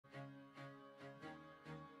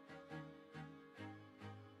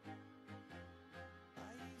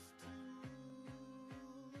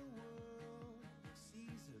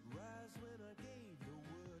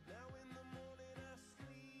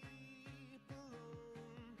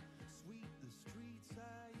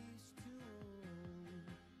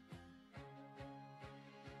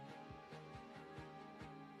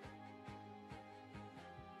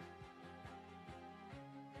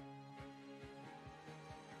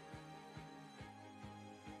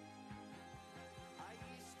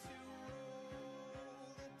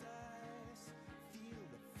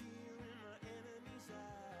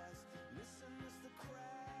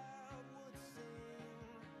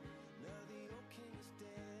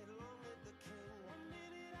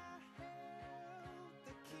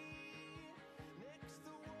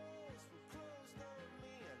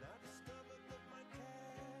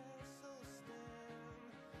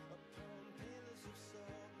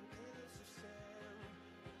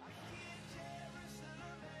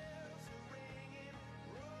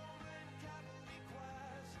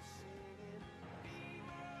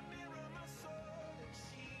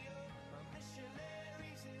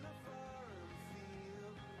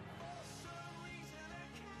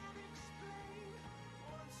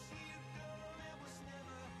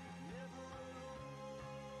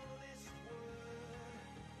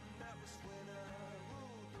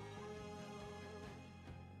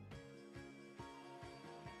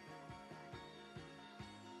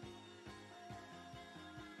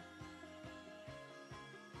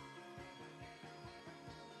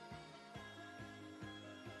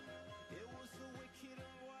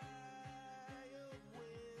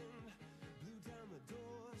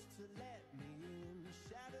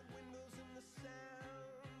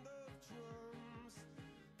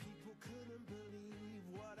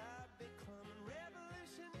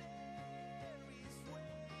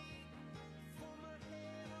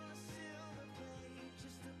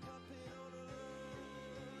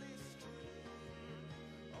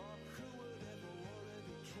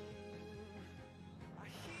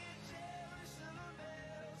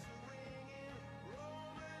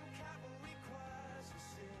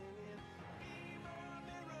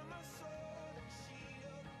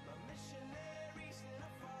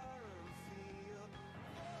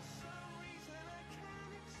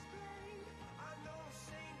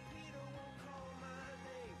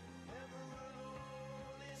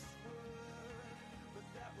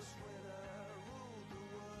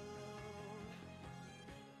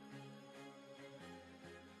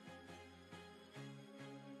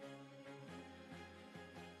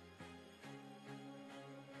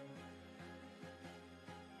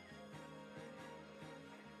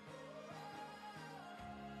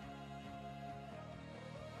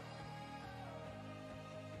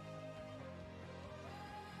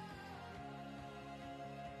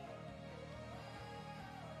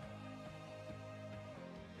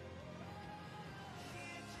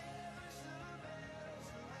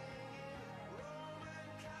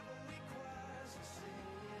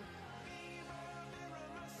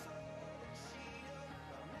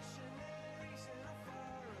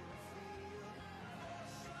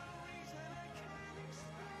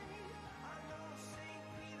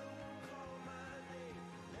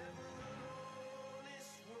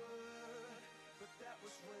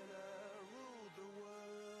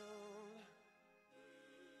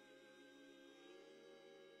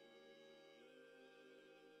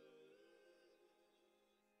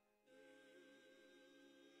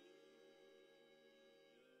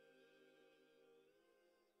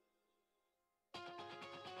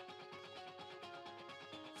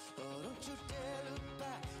don't you dare look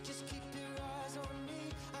back, just keep your eyes on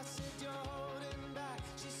me. I said you're holding back.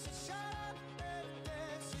 She said shut up and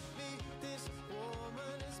dance with me. This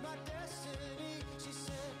woman is my destiny. She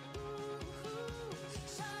said ooh, ooh,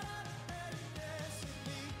 shut up and dance with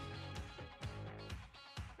me.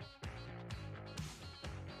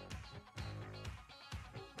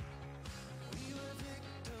 We were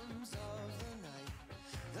victims of the night,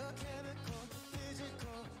 the chemical,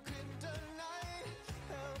 physical, kryptonite.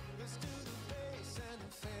 Help us to the base and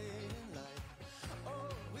the fading light.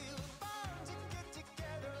 Oh, we were bound to get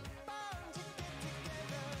together, bound to get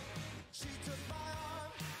together. She took my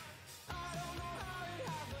arm, I don't know how it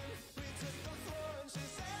happened. We took the floor and she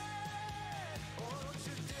said, oh, don't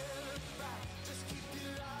you dare look back, just keep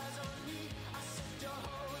your eyes on me. I said you're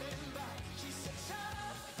holding back. She said shut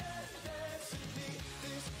up and dance with me.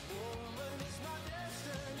 This woman is my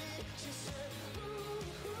destiny. She said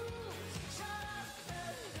ooh, ooh, shut up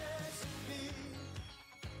and dance with me.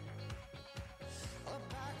 A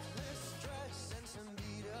backless dress and some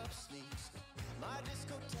beat up sneaks, my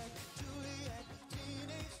discotheque, Juliet,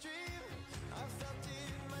 teenage dream. I felt it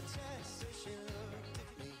in my chest as she looked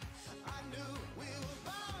at me. I knew we were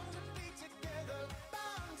bound to be together,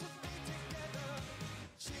 bound to be together.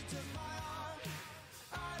 She took my arm,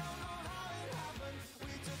 I don't know how it happened.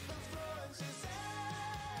 We took the floor and she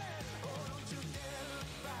said, oh, don't you dare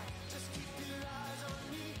look back, just keep your eyes on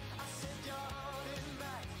me. I said you're holding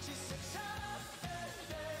back. She said shut up and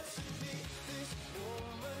dance with me. This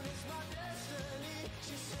woman is my destiny.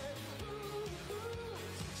 She said ooh, ooh,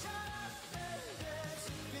 shut up and dance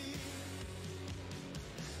with me.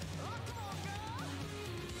 Oh, come on, girl.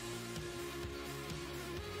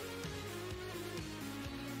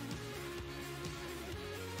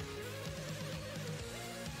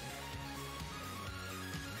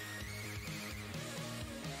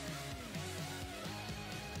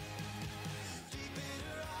 Deep in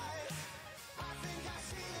her eyes, I think I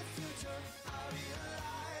see the future. I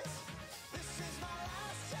realize this is my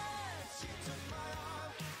last chance. She took my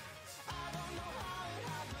arm, I don't know how it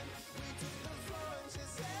happened. We took the floor and she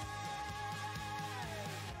said,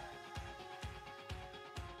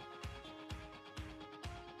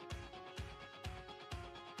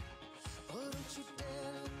 oh, don't you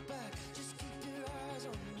dare look back, just keep your eyes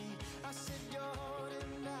on me. I said you're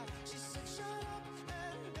holding back. She said shut up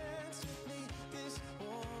and dance with me. This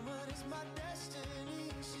woman is my destiny.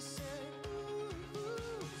 She said ooh,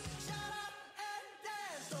 ooh, shut up and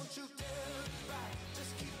dance. Don't you dare look back,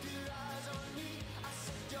 just keep your eyes on me. I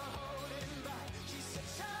said you're holding back. She said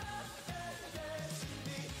shut up and dance with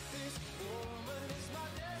me. This woman is my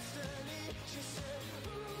destiny. She said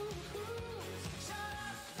ooh, ooh, shut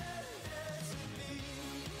up and dance with me.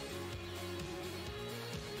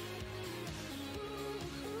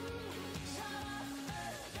 Ooh, ooh, shut up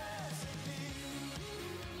and dance with me.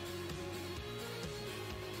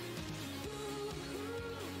 Ooh,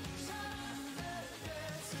 ooh, shut up and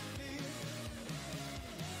dance with me.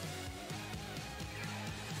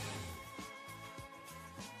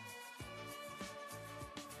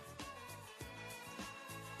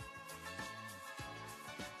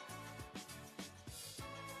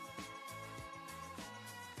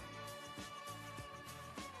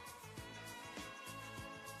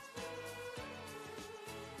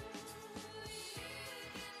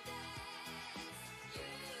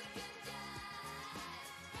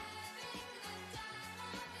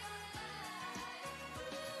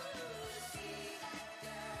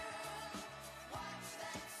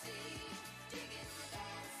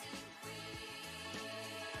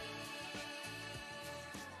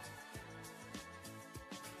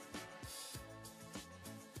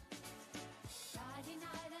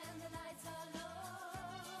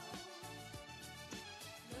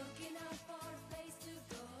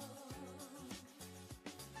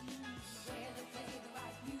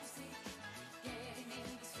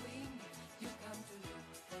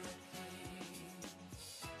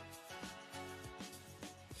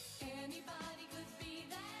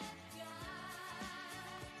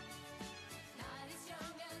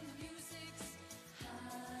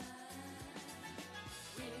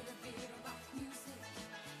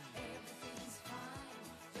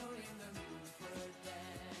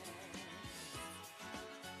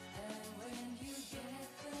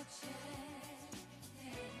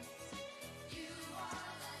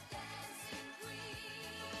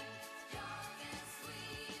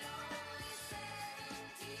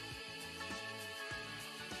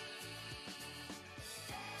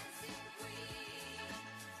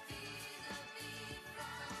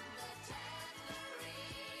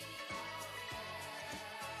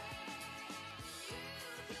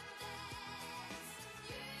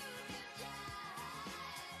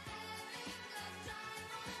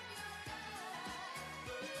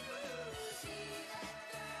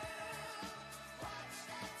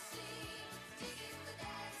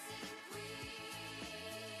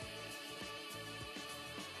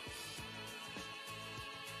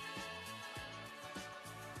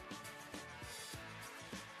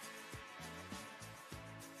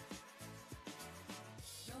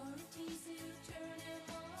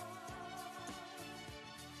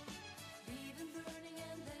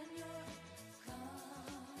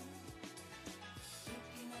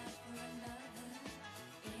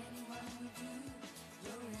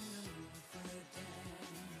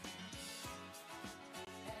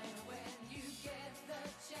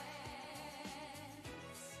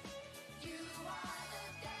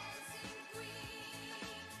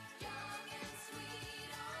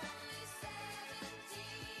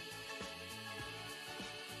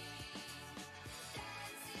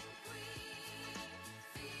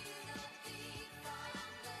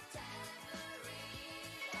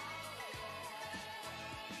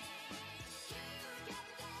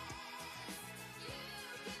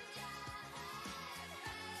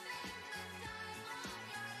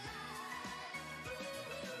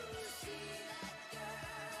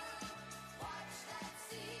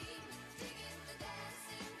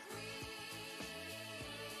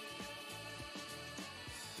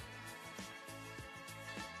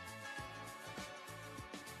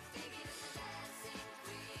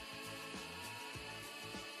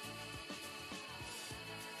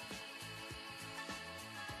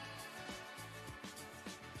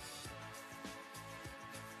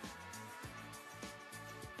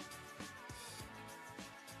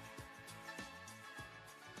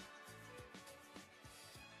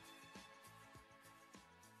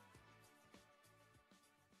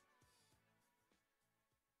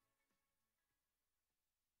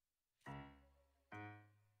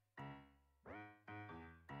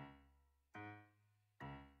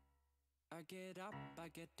 I get up, I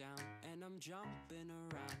get down, and I'm jumping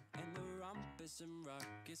around. And the rumpus and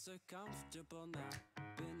ruckus are comfortable now.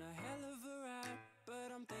 Been a hell of a ride, but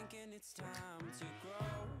I'm thinking it's time to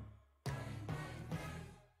grow.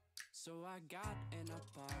 So I got an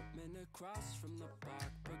apartment across from the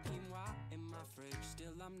park. Put quinoa in my fridge,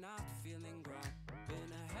 still I'm not feeling grown.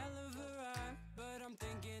 Been a hell of a ride, but I'm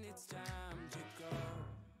thinking it's time to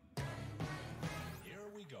go. Here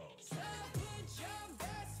we go. So put your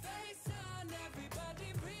best face on,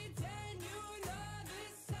 everybody pretend you know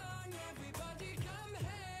this song. Everybody come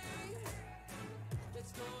hang,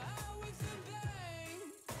 let's go out with a bang.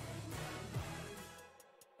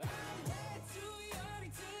 I'm way too young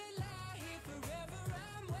to lie here forever.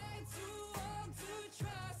 I'm way too old to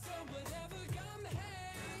try, so whatever, come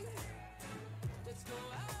hang, let's go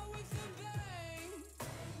out with a bang.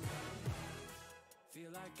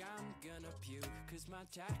 Feel like I'm gonna puke, cause my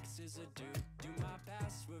taxes are due. Do my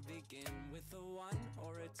password begin with a 1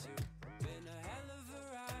 or a 2? Been a hell of a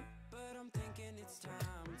ride, but I'm thinking it's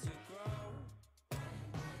time to grow.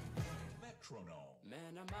 Metronome.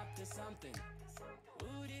 Man, I'm up to something.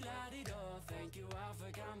 Oodie-la-dee-do, thank you all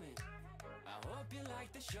for coming. I hope you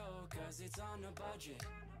like the show, cause it's on a budget.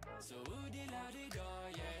 So oodie-la-dee-do,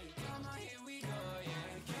 yeah. Come on, here we go,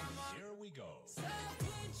 yeah. Come on. Here we go. So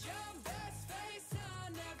put your best face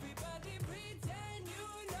on, everybody pretend you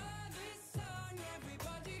know this song.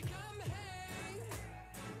 Everybody come hang,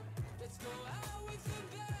 let's go out with a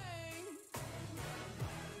bang.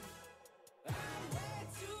 I'm way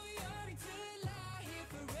too young to lie here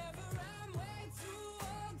forever. I'm way too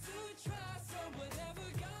old to try, so whatever,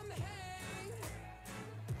 come hang,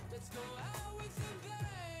 let's go out with a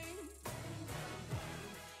bang.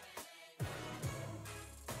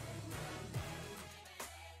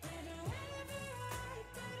 Been a hell of a ride,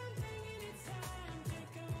 but I'm thinking it's time to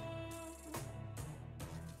go.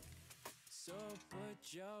 So put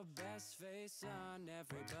your best face on,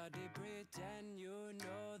 everybody pretend you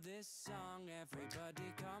know this song.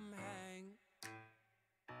 Everybody come hang,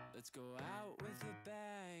 let's go out with a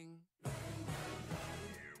bang.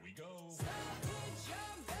 Here we go. So put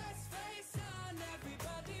your best face on,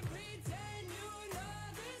 everybody pretend you know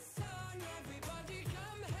this song. Everybody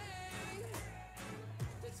come hang,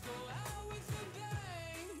 let's go out with a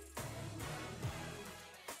bang.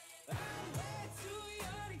 I'm way too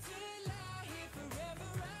young to lie here forever.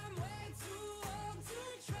 I'm way too old to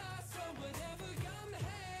try, so whatever, come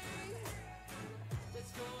hang,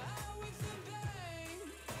 let's go out with a bang.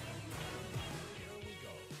 Here we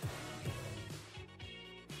go.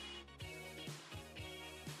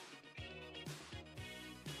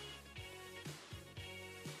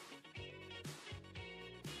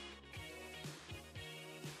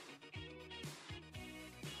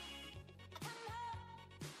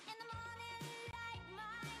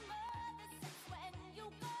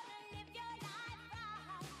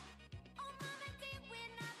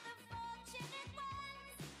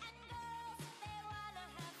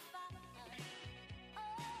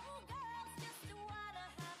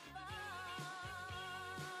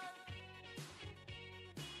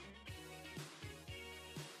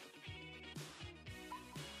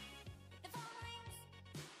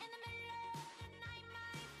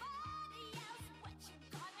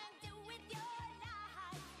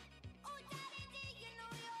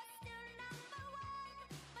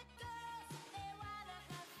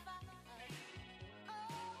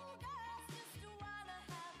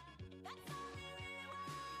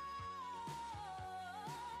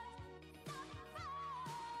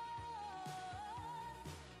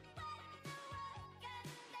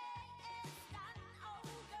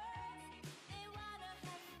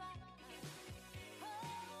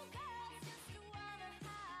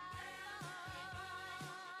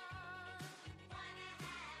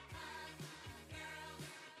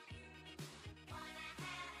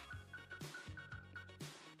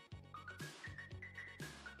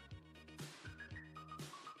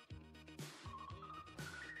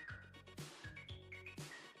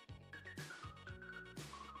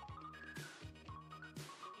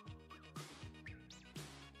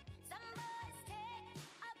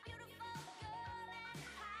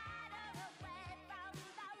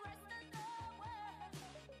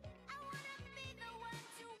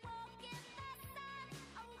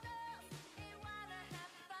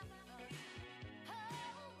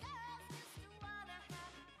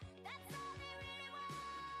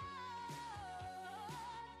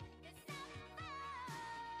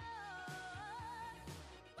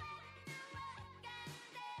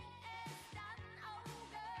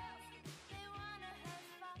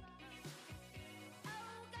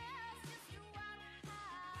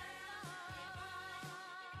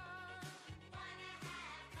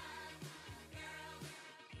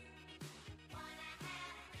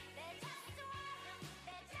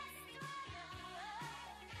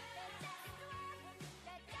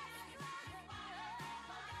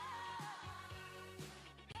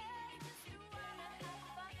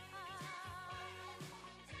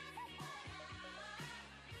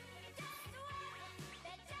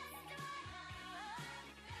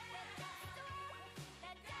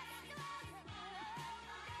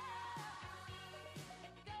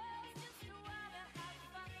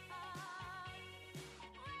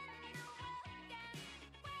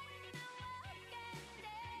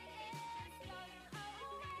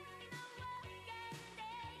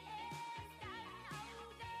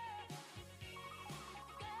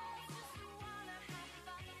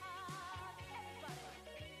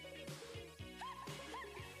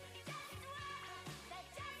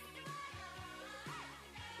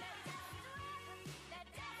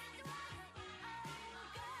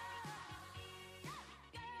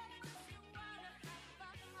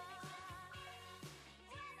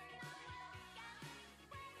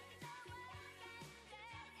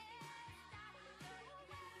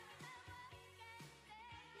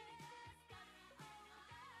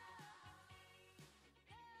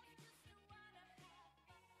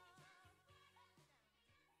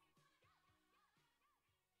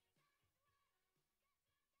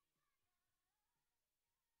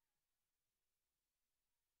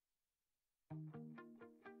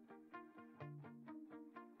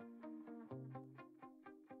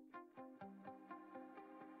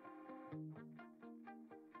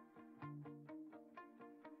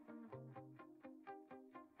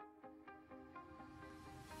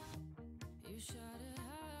 shout it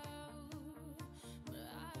out, but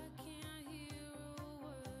I can't hear a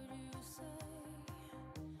word you say.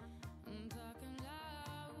 I'm talking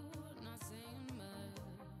loud, not saying much.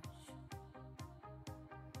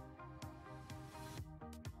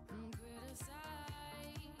 I'm criticized,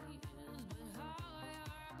 but how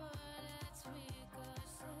your bullets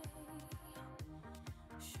ricochet.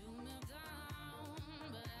 Shoot me down,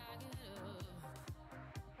 but I get up.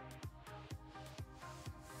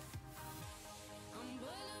 I'm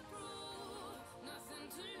bulletproof, nothing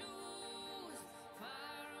to lose.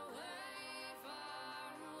 Far away,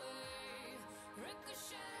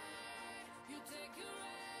 ricochet. You take your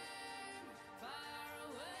aim. Far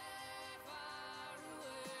away.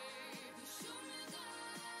 You shoot me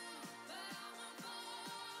down, but I won't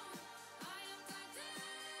fall. I am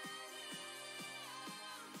titanium.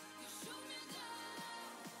 You shoot me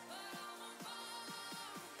down, but I won't fall.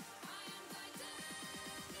 I am titanium.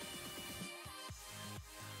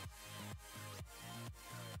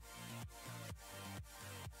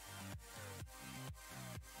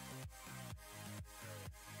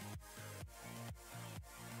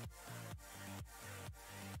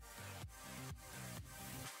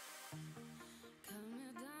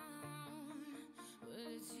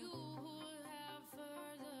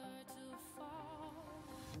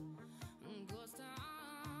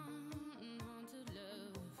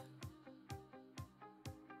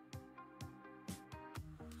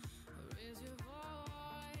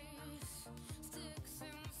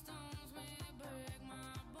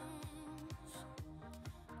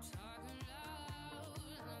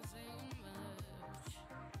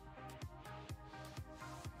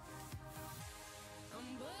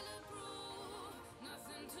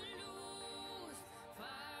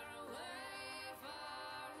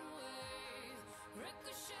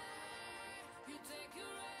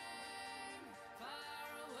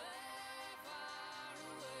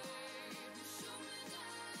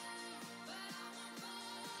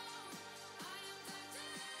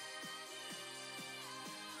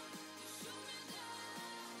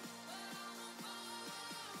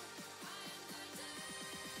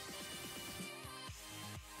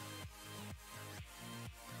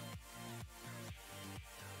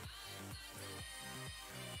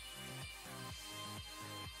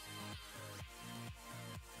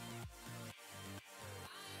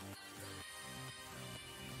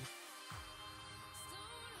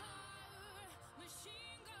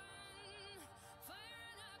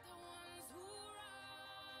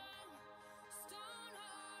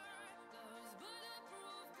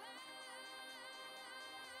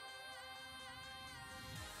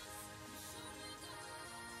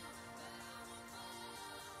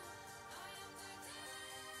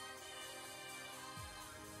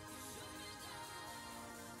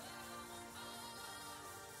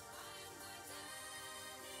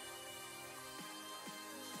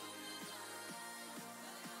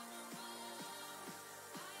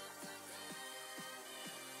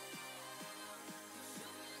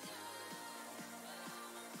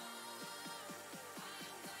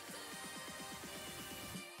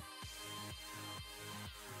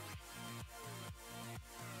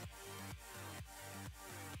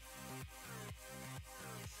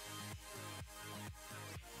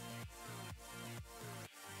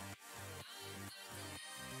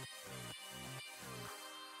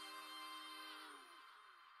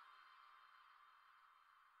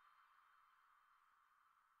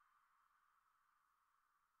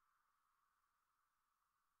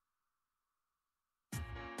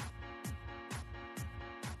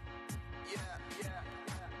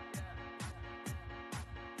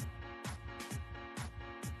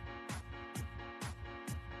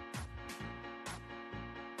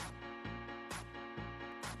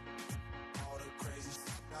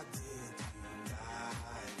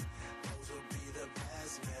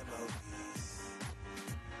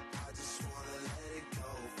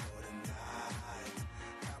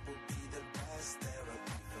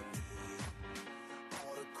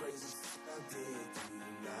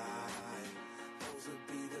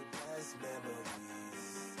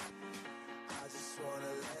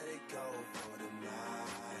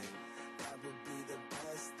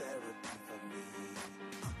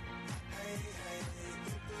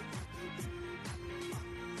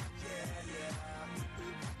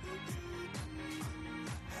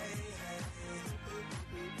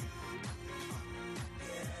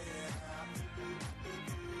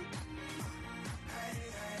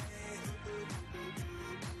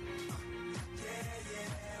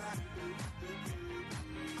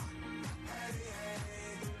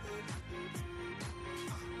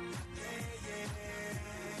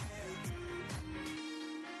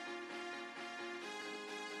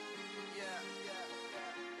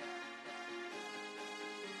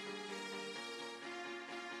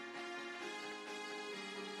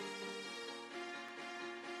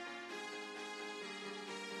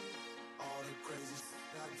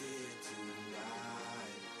 did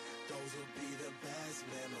tonight, those will be the best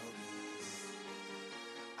memories.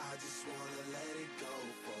 I just wanna let it go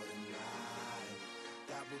for tonight.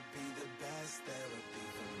 That would be the best therapy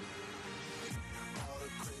for me. All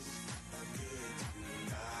the crazy I did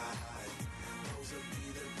tonight, those will be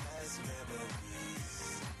the best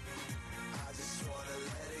memories. I just wanna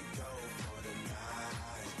let it go for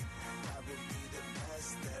tonight. That would be the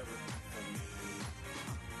best therapy for me.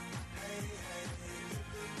 Hey, hey,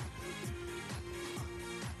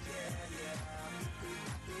 yeah, yeah.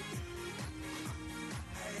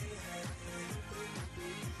 Hey, hey,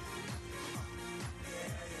 yeah,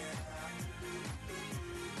 yeah.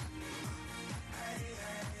 Hey,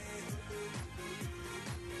 hey,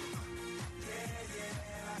 yeah,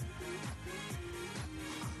 yeah.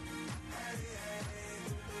 Hey, hey,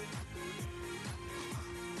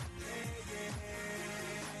 yeah,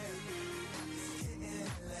 yeah. It's getting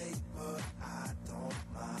late, but I don't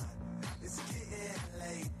mind. It's getting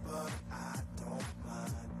late, but I don't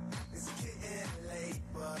mind. It's getting late,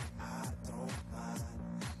 but I don't mind.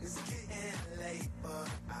 It's getting late, but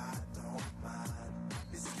I don't mind.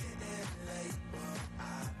 It's getting late, but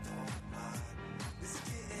I don't mind. It's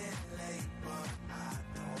getting late, but I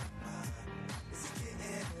don't mind. It's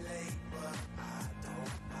getting late, but I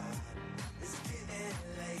don't mind. It's getting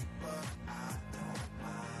late, but I don't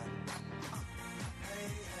mind. Hey,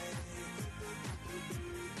 hey,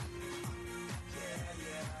 yeah,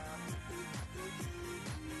 yeah.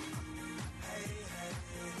 Hey, hey,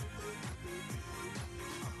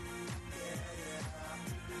 yeah, yeah.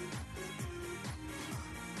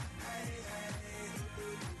 Hey, hey,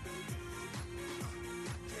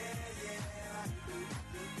 yeah, yeah.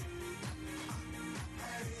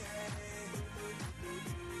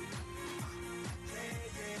 Hey,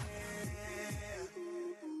 hey, yeah, yeah.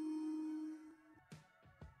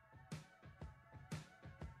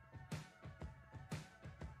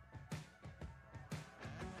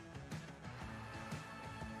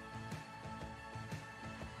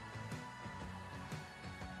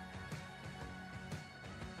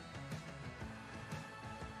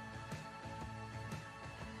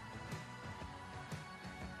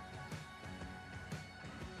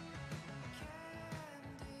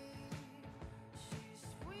 She's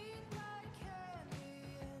sweet like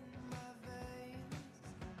candy in my veins.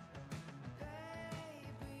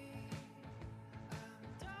 Baby, I'm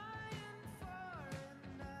dying for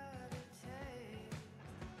another taste.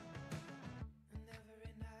 And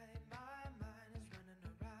every night my mind is running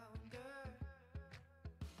around her.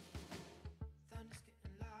 Thunder's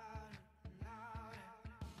getting louder and louder.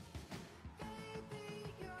 Baby,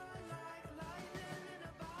 you're like lightning in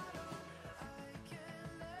a bottle. I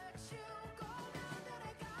can't let you go now that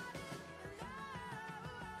I got it. And now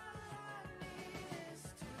all I need is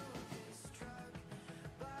to be struck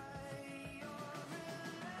by your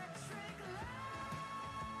electric love.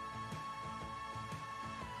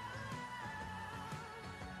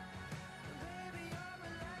 Baby, your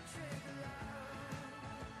electric love.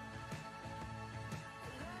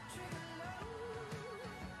 Electric love.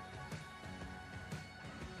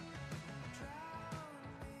 Drown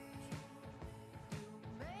me. You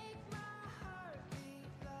make my heart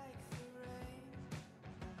beat like the rain.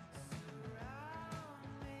 Surround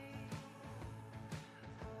me.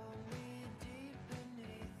 Hold me deep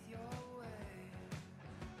beneath your wave.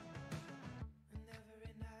 And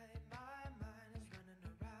every night my mind is running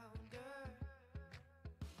around her.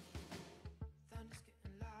 Thunder's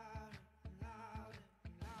getting louder and louder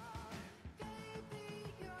and louder. Baby,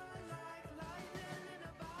 you're like lightning in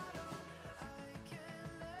a bottle. I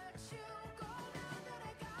can't let you go now that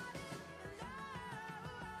I got it. And now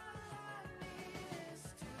all I need is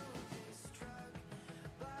to be struck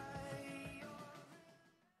by your.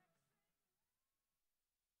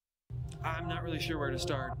 I'm not really sure where to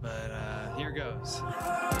start, but here goes.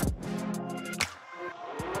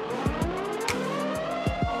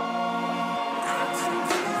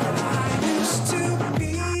 Used to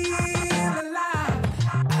be alive.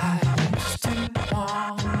 I used to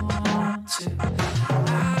want to.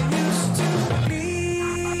 I used to be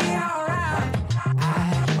alright.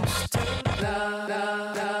 I used to love.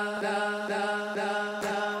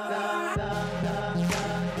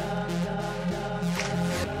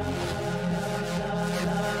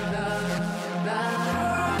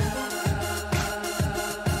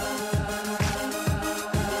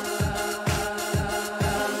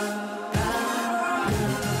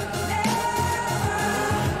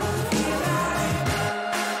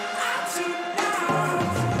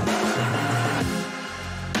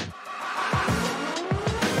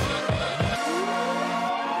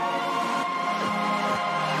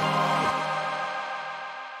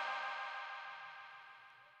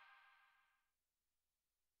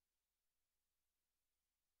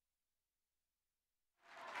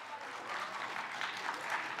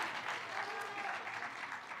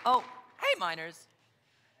 Oh, hey, miners.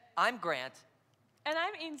 I'm Grant, And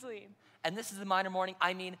I'm Ainsley. and this is the Miner Morning.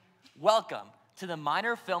 Welcome to the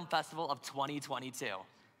Miner Film Festival of 2022.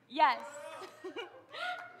 Yes.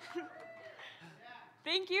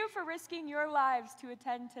 Thank you for risking your lives to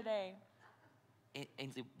attend today.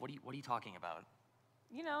 Ainsley, what are you talking about?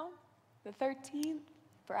 You know, the 13th,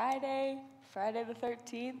 Friday the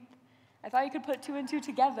 13th. I thought you could put 2 and 2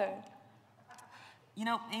 together. You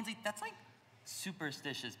know, Ainsley, that's like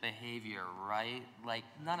superstitious behavior, right? Like,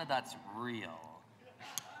 none of that's real.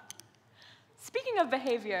 Speaking of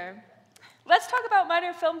behavior, let's talk about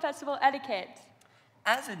Minor Film Festival etiquette.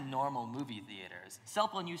 As in normal movie theaters, cell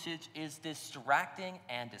phone usage is distracting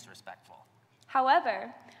and disrespectful.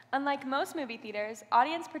 However, unlike most movie theaters,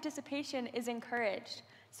 audience participation is encouraged.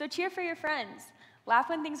 So cheer for your friends, laugh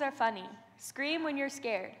when things are funny, scream when you're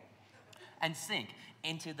scared. And sink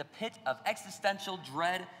into the pit of existential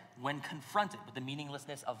dread when confronted with the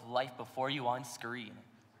meaninglessness of life before you on screen.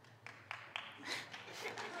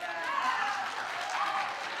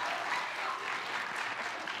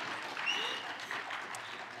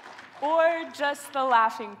 Or just the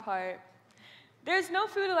laughing part. There's no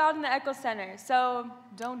food allowed in the Eccles Center, so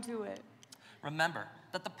don't do it. Remember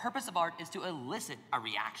that the purpose of art is to elicit a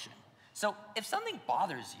reaction. So if something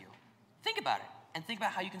bothers you, think about it, and think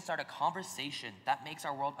about how you can start a conversation that makes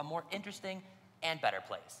our world a more interesting and better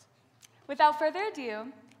place. Without further ado,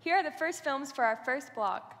 here are the first films for our first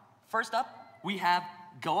block. First up, we have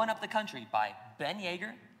Going Up the Country by Ben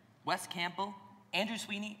Yeager, Wes Campbell, Andrew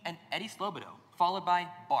Sweeney, and Eddie Slobodo, followed by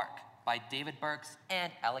Bark by David Burks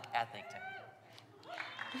and Alec Athington.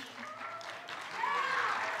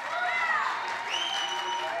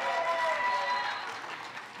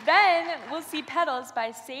 Then we'll see Petals by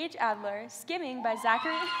Sage Adler, Skimming by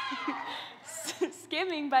Zachary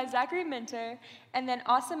Minter, and then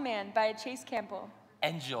Awesome Man by Chase Campbell.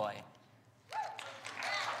 Enjoy.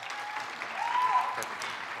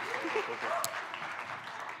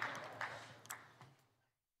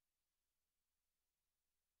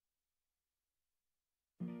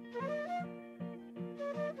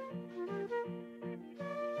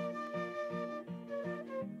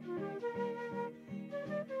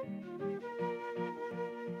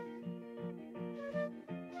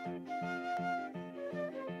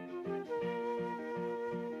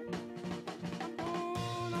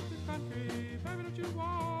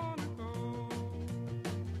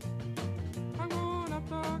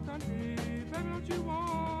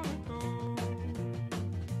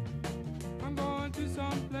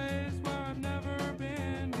 Someplace where I've never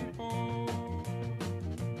been before.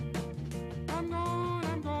 I'm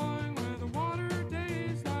going where the water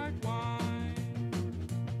tastes like wine.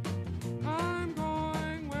 I'm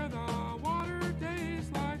going where the water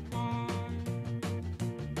tastes like wine.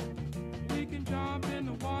 We can jump in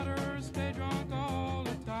the water, stay drunk all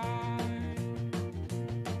the time.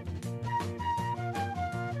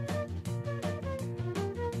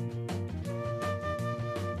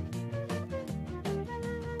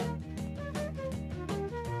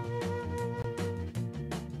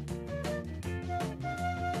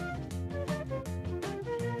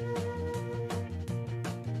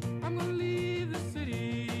 I'm gonna leave the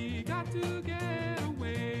city, got to get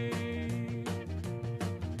away.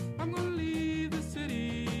 I'm gonna leave the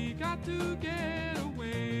city, got to get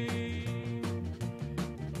away.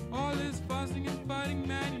 All this fussing and fighting,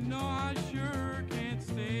 man, you know I sure can't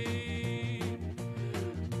stay.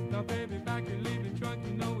 Now baby, back and leaving truck,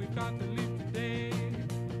 you know we've got to leave today.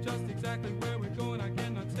 Just exactly where we're going I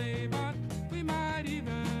cannot say, but we might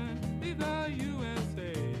even leave the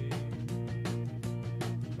USA.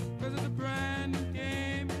 Cause it's a brand new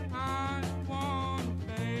game I wanna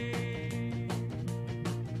play.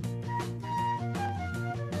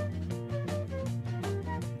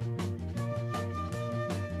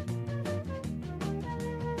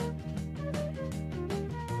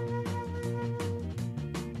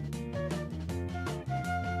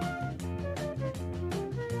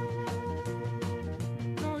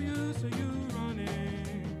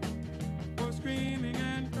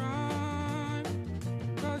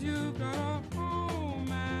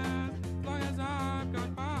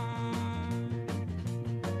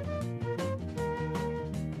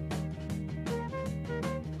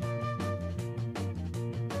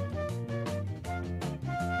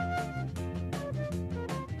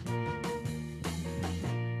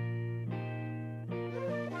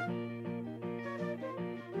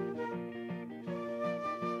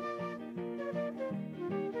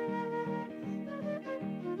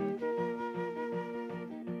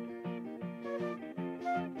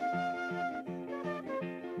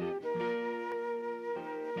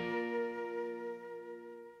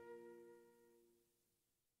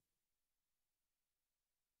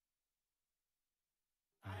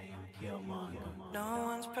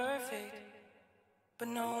 But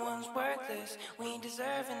no one's worthless. We ain't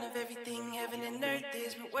deserving of everything heaven and earth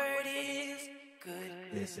is. But word is good.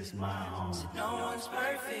 This is my home. So no one's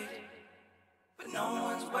perfect. But no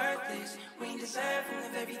one's worthless. We ain't deserving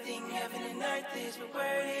of everything heaven and earth is. But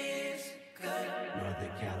word is good. Northern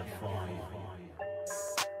California.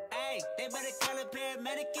 Hey, they better call a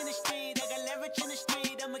paramedic in the street. I got leverage in the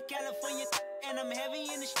street. I'm a California and I'm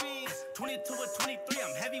heavy in the streets. 22 or 23,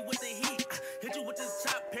 I'm heavy with the heat. Hit you with this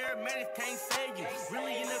top, paramedics can't save you.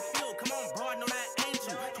 Really in the field, come on, bro, I know that ain't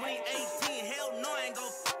you. 2018, hell no, I ain't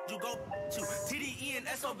gon' you, go you. TDE and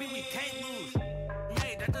SOB, we can't lose.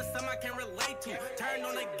 Hey, that's just something I can relate to. Turn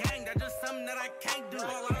on the gang, that's just something that I can't do.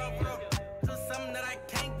 All out, bro, just something that I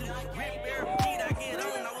can't do. Rip air beat, I get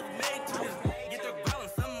on, I was made to this. Get the growling,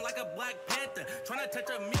 something like a Black Panther. Tryna touch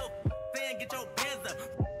a meal, then get your bands up.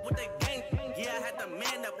 With the gang, yeah, I had to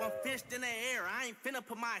man up. I'm fished in the air, I ain't finna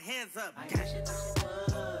put my hands up. I wish it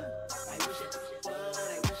would. I wish it would.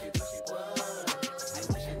 I wish it would. I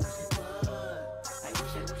wish it would. I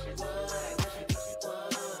wish it would. I wish it would. I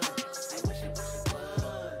wish it would.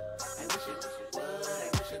 I wish it would. I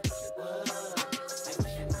wish it would. I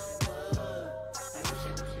wish it would. I wish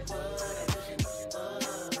it would. I wish it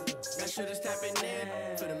would. Got shooters tapping in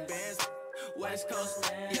for them bands. West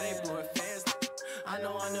Coast, yeah, they blowing fans. I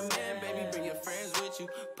know I'm the man, baby, bring your friends with you.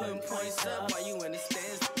 Putting points up while you in the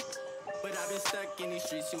stands. But I've been stuck in these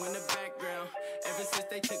streets, you in the background. Ever since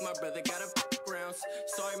they took my brother, got a rounds.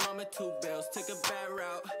 Sorry, mama, 2 bills, took a bad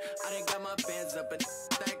route. I done got my bands up and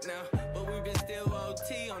stack now. But we been still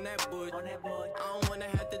OT on that board. I don't wanna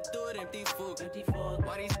have to do it empty food.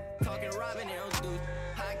 Why these talking robbing, they don't do.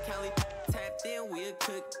 High Cali tapped in, we a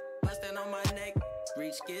cook. Bustin' on my neck,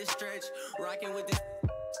 reach get stretched. Rockin' with this,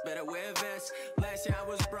 better wear a vest. Last year I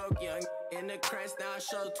was broke, young in the crest. Now I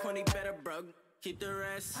show 20, better broke. Keep the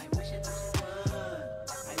rest. I wish it would. I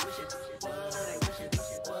wish it would. I wish it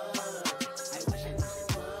would. I wish it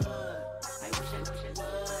would. I wish it would. I wish it would. I wish it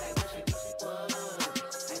would. I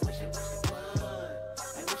wish it would.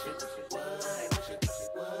 I wish it would. I wish it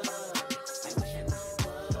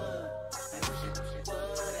would. I wish it would.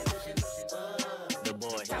 I wish it would. The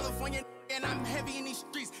boy. California and I'm heavy in these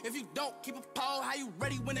streets. If you don't keep a pole, how you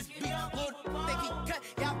ready when it's beat? Lord, they keep cut.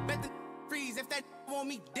 Yeah, I bet the freeze. If that want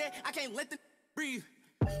me dead, I can't let the breathe.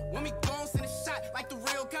 When we gon' send a shot like the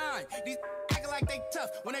real kind. These acting like they tough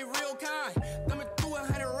when they real kind. Thumbing through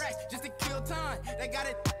 100 racks just to kill time. They got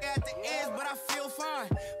it at the ends, but I feel fine.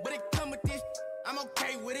 But it come with this, I'm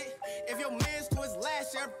okay with it. If your man's to his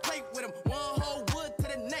last year, plate with him. One whole wood to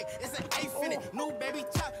the neck, it's an eighth in it. New baby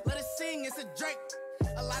chop, let it sing, it's a Drake.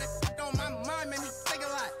 A lot of on my mind made me think a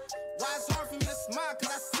lot. Why it's hard for me to smile, cause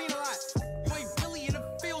I seen a lot. You ain't really in the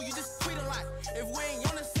field, you just tweet a lot. If we ain't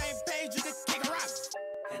on the same page, you can kick a rock.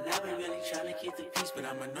 And I've been really trying to keep the peace, but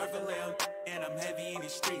I'm a Northern Lil and I'm heavy in the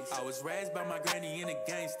streets. I was raised by my granny and the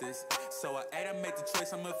gangsters, so I made the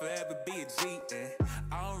choice I'ma forever be a G. And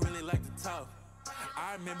I don't really like to talk.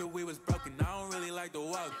 I remember we was broken, I don't really like to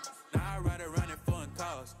walk. Now I ride around in foreign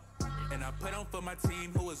cars, and I put on for my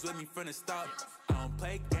team who was with me from the start. I don't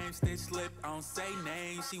play games, stay slip, I don't say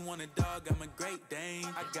names. She want a dog, I'm a Great Dane.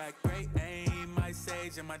 I got great aim, my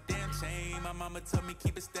sage and my damn chain. My mama told me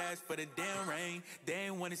keep a stash for the damn rain. They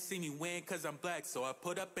ain't wanna see me win cause I'm black, so I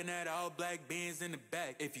put up in that all black Benz in the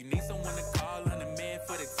back. If you need someone to call, I'm the man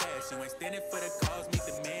for the task. You ain't standing for the cause, meet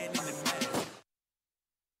the man in the mask.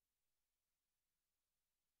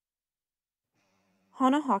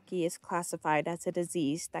 Hanahaki is classified as a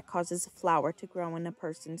disease that causes a flower to grow in a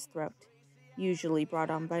person's throat, usually brought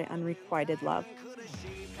on by unrequited love.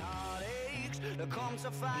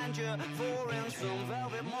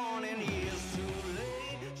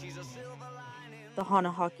 The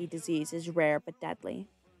Hanahaki disease is rare but deadly.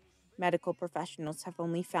 Medical professionals have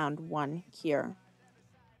only found one cure: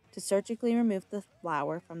 to surgically remove the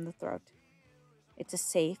flower from the throat. It's a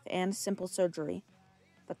safe and simple surgery,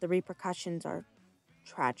 but the repercussions are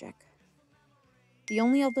tragic. The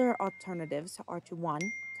only other alternatives are to 1.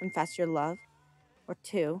 Confess your love, or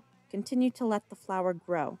 2. Continue to let the flower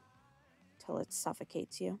grow till it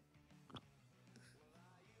suffocates you.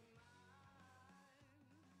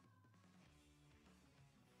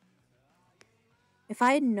 If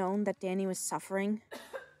I had known that Danny was suffering,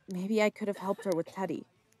 maybe I could have helped her with Teddy.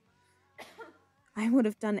 I would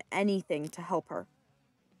have done anything to help her.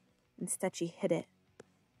 Instead, she hid it,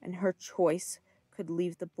 and her choice could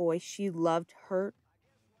leave the boy she loved hurt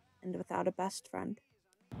and without a best friend.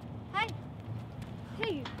 Hi.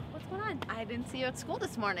 Hey, what's going on? I didn't see you at school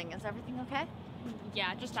this morning. Is everything okay?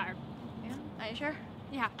 Yeah, just tired. Yeah? Are you sure?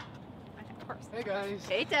 Yeah. Okay, of course. Hey guys.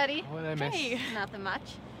 Hey, Teddy. What did I miss? Hey. Nothing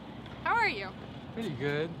much. How are you? Pretty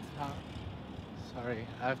good. sorry.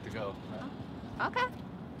 I have to go. Okay.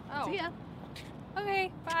 Oh. See ya.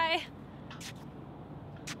 Okay, bye.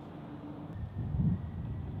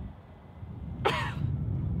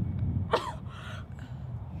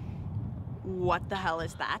 What the hell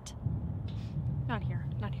is that? Not here.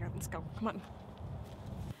 Not here. Let's go. Come on.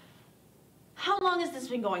 How long has this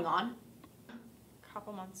been going on?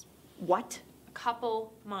 Couple months. What? A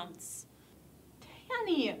couple months.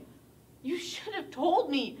 Danny, you should have told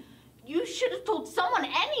me. You should have told someone,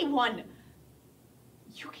 anyone.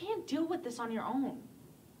 You can't deal with this on your own.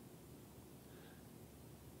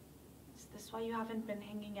 Is this why you haven't been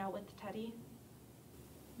hanging out with Teddy?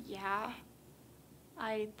 Yeah.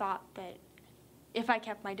 I thought that if I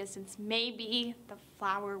kept my distance, maybe the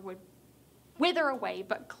flower would wither away,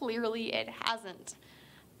 but clearly it hasn't.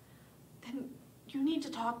 Then you need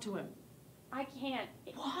to talk to him. I can't.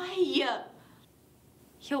 Why?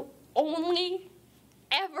 He'll only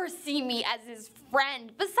ever see me as his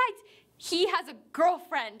friend. Besides, he has a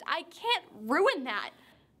girlfriend. I can't ruin that.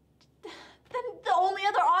 Then the only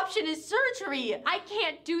other option is surgery. I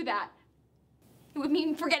can't do that. It would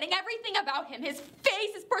mean forgetting everything about him, his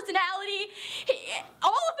face, his personality,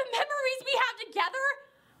 all of the memories we have together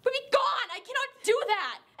would be gone. I cannot do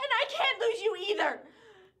that. And I can't lose you either.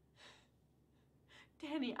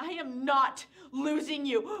 Danny, I am not losing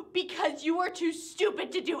you because you are too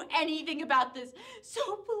stupid to do anything about this.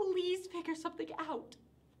 So please figure something out.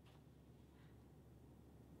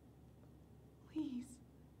 Please.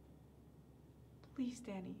 Please,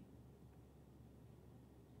 Danny.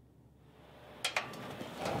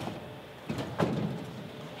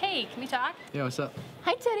 Hey, can we talk? Yeah, what's up?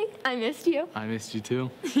 Hi, Teddy. I missed you. I missed you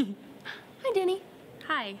too. Hi, Danny.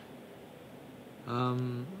 Hi.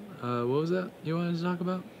 What was that you wanted to talk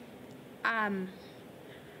about? I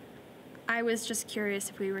was just curious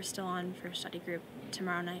if we were still on for study group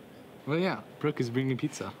tomorrow night. Well, yeah, Brooke is bringing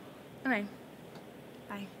pizza. Okay.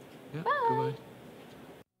 Bye. Yeah, Bye. goodbye.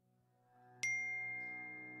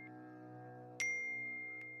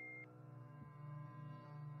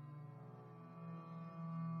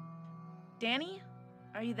 Danny,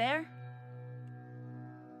 are you there?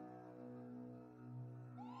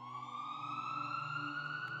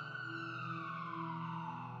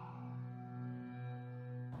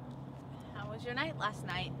 How was your night last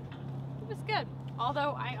night? It was good.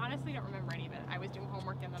 Although I honestly don't remember any of it. I was doing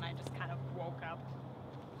homework and then I just kind of woke up.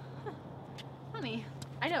 Honey,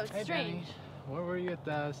 I know, it's Hey, strange. Danny. Where were you at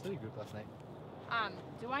the study group last night?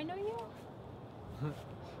 Do I know you?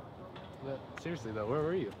 But seriously though, where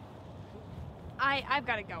were you? I've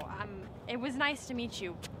got to go. It was nice to meet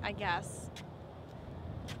you, I guess.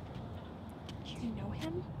 Do you know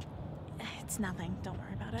him? it's nothing. Don't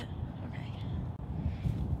worry about it. Okay.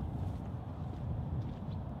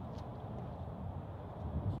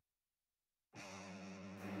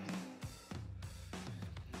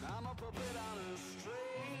 I'm a puppet on a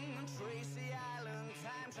string, Tracy Island,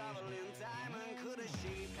 time traveling diamond, could have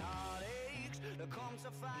shaped heartaches, come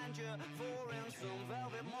to find you, for in some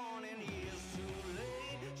velvet morning, years too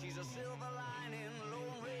late, she's a silver lining,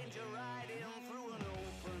 Lone Ranger riding through an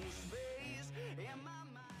open space, in my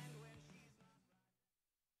mind when she's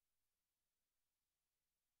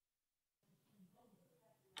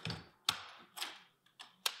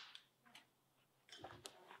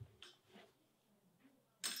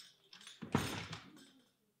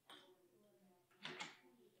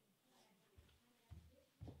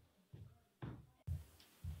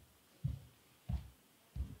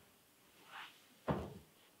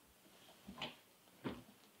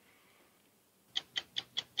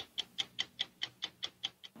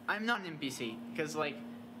I'm not an NPC, because, like,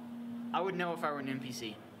 I would know if I were an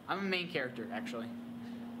NPC. I'm a main character, actually.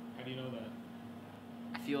 How do you know that?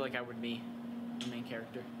 I feel like I would be the main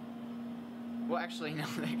character. Well, actually, no,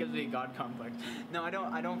 that gives me a god complex. No, I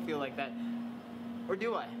don't feel like that. Or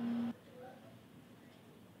do I?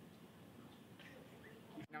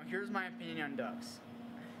 Now, here's my opinion on ducks.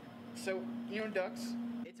 So, you know ducks?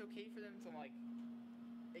 It's okay for them to, like,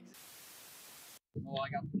 Oh, I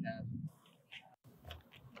got the cat.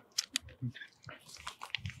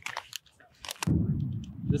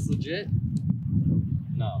 This legit?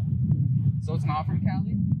 No. So it's not from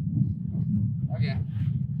Cali? Okay.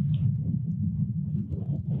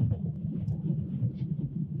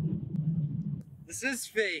 This is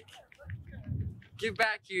fake. Get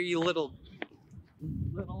back here, you little.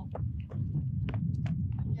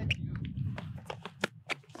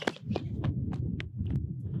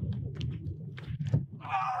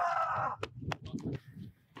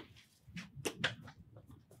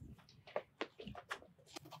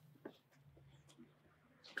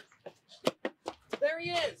 There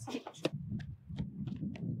he is!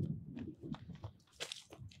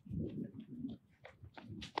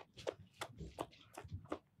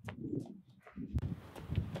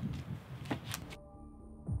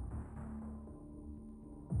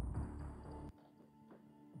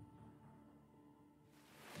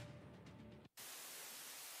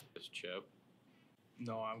 Chip?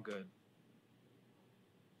 No, I'm good.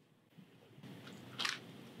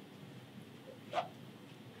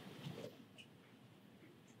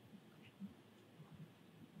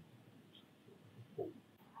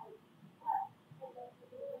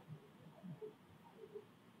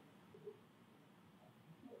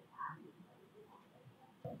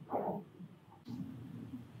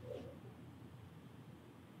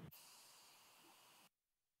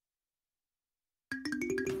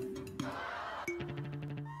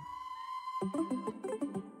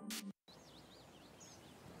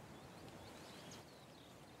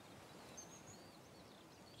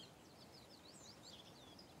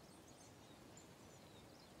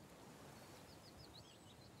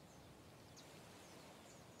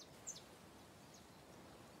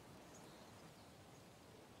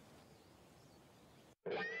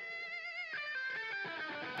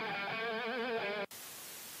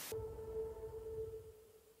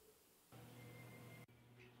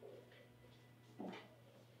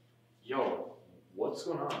 Yo, what's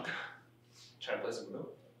going on? Trying to play some Uno?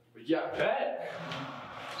 Yeah, bet!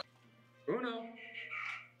 Uno.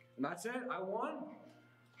 And that's it? I won?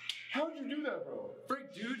 How'd you do that, bro?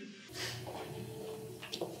 Freak, dude.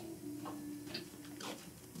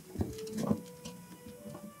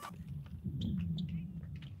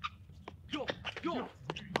 Yo, yo!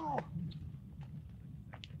 Oh.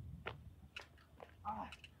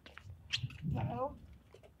 The hell?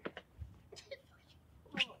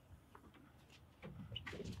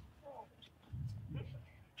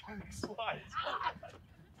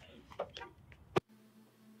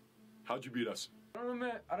 How'd you beat us? I don't know,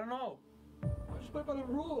 man. I don't know. I just play by the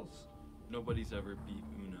rules. Nobody's ever beat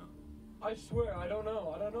Uno. I swear, I don't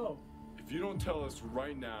know. I don't know. If you don't tell us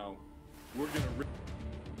right now, we're gonna rip.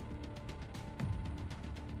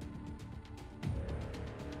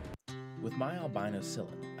 With my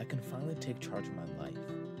albinocyllin, I can finally take charge of my life.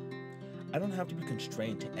 I don't have to be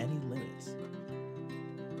constrained to any limits.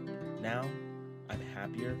 Now, I'm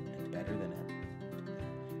happier and better than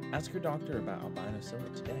ever. Ask your doctor about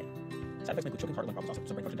albinocyllin today. Side effects may include choking, heart, lung problems, also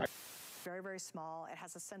some brain function, diarrhea. Very, very small. It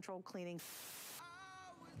has a central cleaning.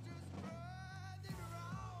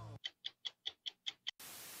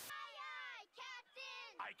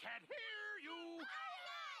 I can't hear you!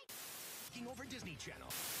 Taking over Disney Channel.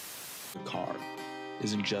 The car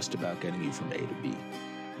isn't just about getting you from A to B.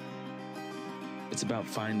 It's about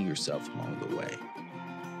finding yourself along the way.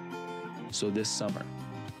 So this summer,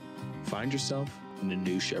 find yourself in a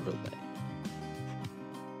new Chevrolet.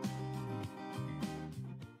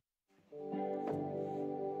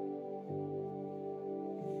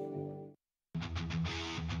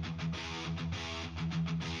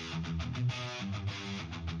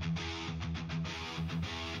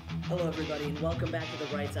 Hello, everybody, and welcome back to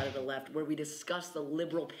the right side of the left, where we discuss the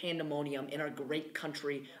liberal pandemonium in our great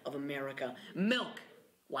country of America. Milk.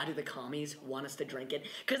 Why do the commies want us to drink it?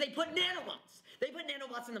 Because they put nanobots. They put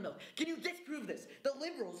nanobots in the milk. Can you disprove this? The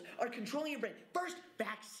liberals are controlling your brain. First,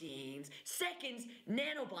 vaccines. Second,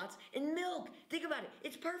 nanobots in milk. Think about it.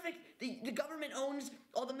 It's perfect. The government owns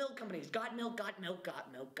all the milk companies. Got milk, got milk, got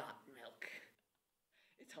milk, got milk.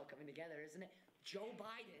 It's all coming together, isn't it? Joe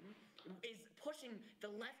Biden is pushing the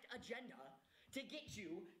left agenda to get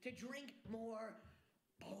you to drink more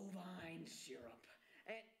bovine syrup.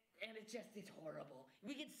 And it's horrible.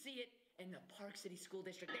 We can see it in the Park City School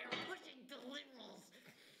District. They are pushing the liberals.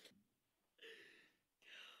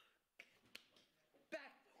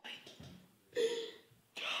 Back.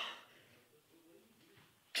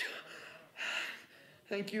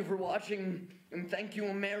 Thank you for watching, and thank you,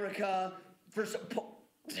 America, for supporting.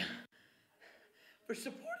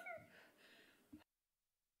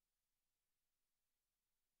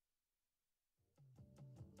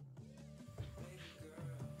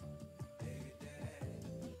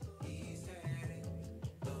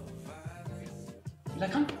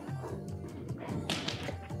 Welcome.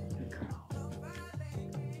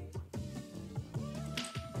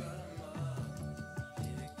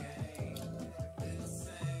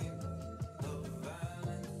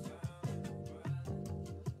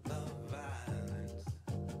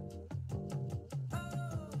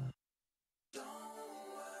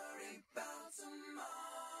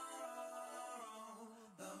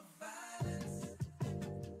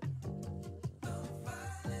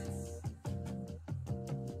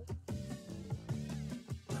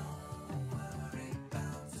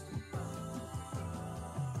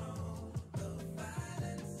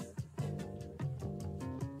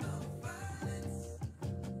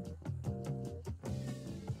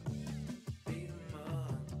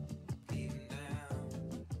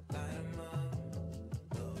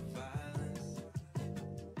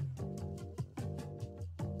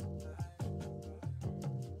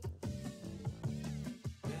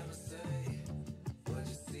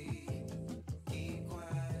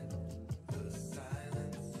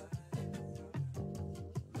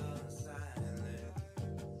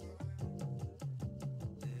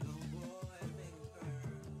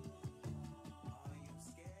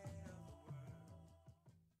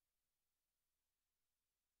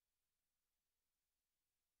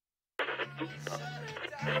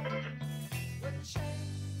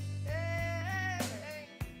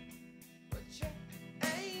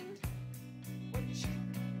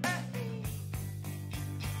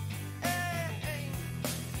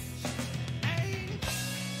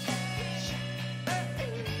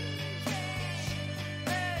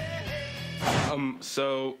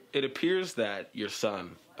 So it appears that your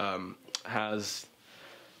son has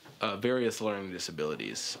various learning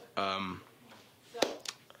disabilities.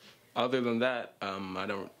 Other than that, I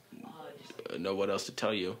don't know what else to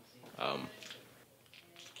tell you.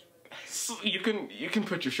 So you can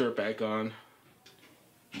put your shirt back on.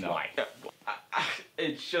 No.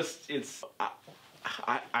 It's just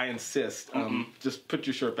I insist. Just put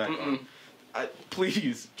your shirt back on.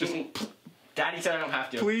 Please, just. Daddy said I don't have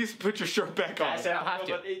to. Please put your shirt back on. I said I don't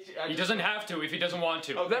have to. He doesn't have to if he doesn't want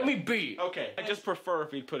to. Okay. Let me be. Okay. I just prefer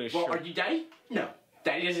if he put his Well, shirt. are you Daddy? No.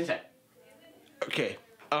 Daddy doesn't say. Okay.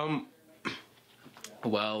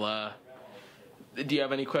 Well, do you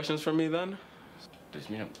have any questions for me then? Does it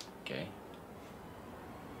mean I'm gay?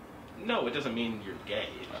 No, it doesn't mean you're gay.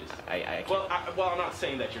 It's just, well, I'm not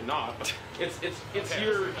saying that you're not. But it's Okay.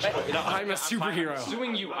 your. I'm a superhero. I'm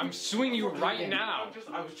suing you. I'm suing you right now.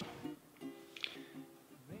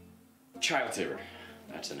 Child saver.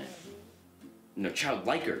 That's the name. No, child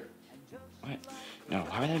liker. What? No,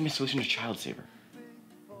 why would that be a solution to child saver?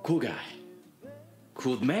 Cool guy.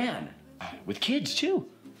 Cool man. With kids, too.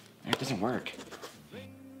 That doesn't work.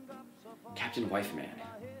 Captain Wife Man.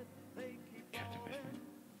 Captain Wife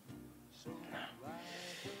Man.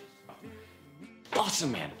 No.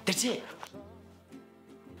 Awesome Man. That's it.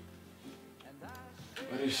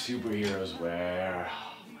 What do superheroes wear?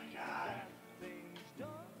 Oh my god.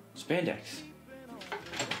 Spandex.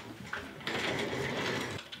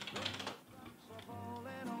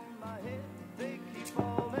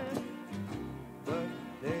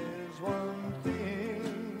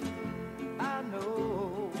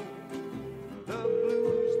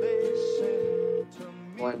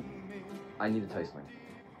 Glenn, I need to tell you something.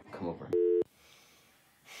 Come over.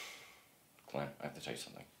 Glenn, I have to tell you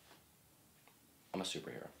something. I'm a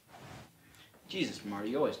superhero. Jesus,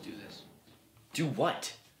 Marty, you always do this. Do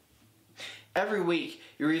what? Every week,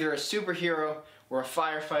 you're either a superhero or a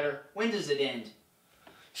firefighter. When does it end?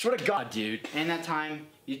 Swear to God, dude. And that time,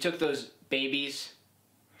 you took those babies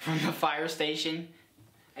from the fire station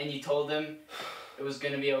and you told them it was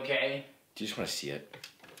gonna be okay. Do you just want to see it?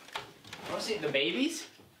 You wanna see the babies?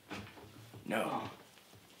 No. Oh.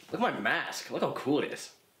 Look at my mask. Look how cool it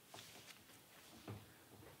is.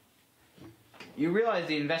 You realize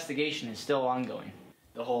the investigation is still ongoing.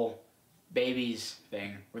 The whole babies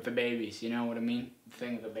thing with the babies, you know what I mean? The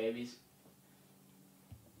thing with the babies.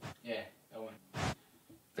 Yeah, that one.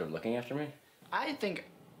 They're looking after me? I think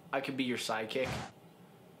I could be your sidekick.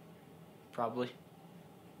 Probably.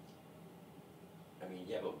 I mean,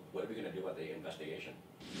 yeah, but what are we gonna do about the investigation?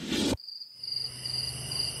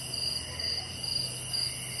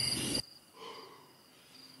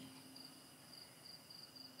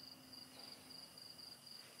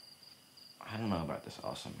 I don't know about this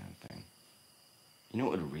awesome man thing. You know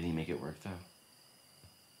what would really make it work, though?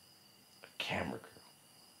 A camera crew.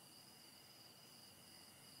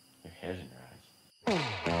 Your hair's in your eyes.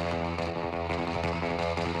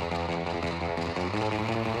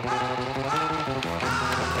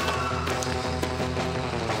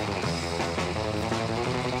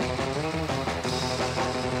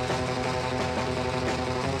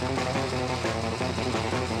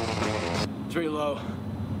 It's very low.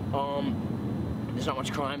 There's not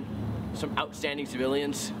much crime. Some outstanding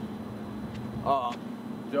civilians.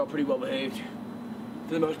 They're all pretty well behaved.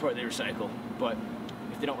 For the most part, they recycle. But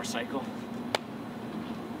if they don't recycle,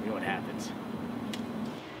 you know what happens.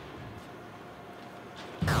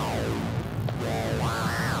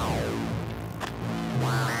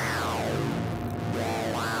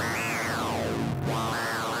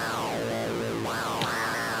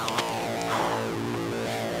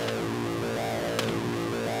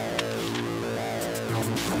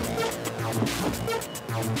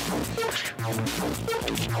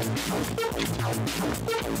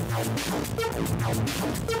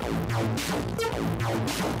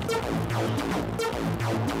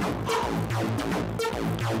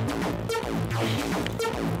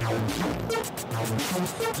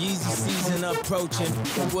 Yeezy season approaching,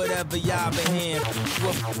 whatever y'all been hearing,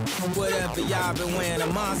 whatever y'all been wearing, a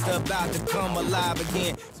monster about to come alive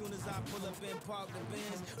again. Soon as I pull up and park the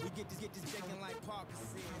Benz, we get this chicken like Parker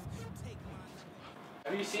says.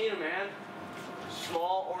 Have you seen a man?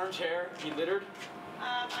 Small, orange hair, he littered?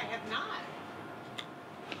 I have not.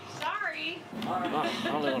 Sorry. I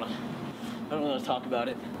don't really want to talk about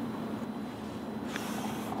it.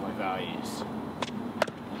 values.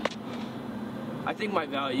 I think my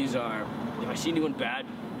values are, if I see anyone bad,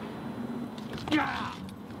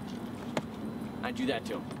 I do that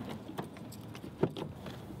to him.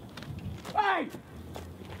 Hey!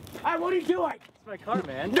 Hey, what are you doing? It's my car,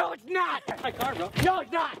 man. No, it's not! It's my car, bro. No,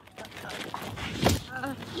 it's not!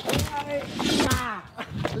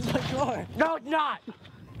 It's my car. No, it's not!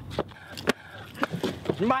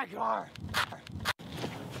 It's my car!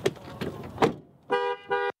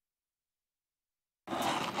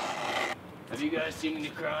 Have you guys seen any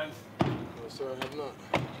crime? No, sir, I have not.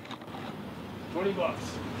 $20.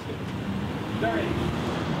 30.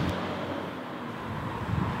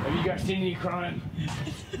 Have you guys seen any crime?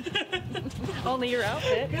 Only your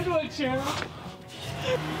outfit. Good one, Cheryl.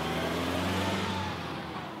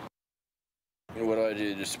 What do I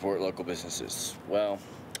do to support local businesses? Well,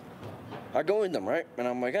 I go in them, right? And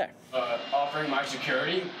I'm like, hey. Offering my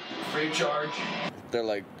security, free of charge. They're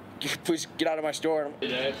like, please get out of my store.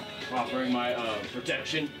 Today, offering my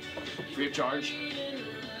protection, free of charge.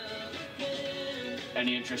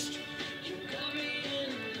 Any interest?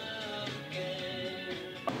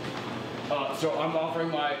 So I'm offering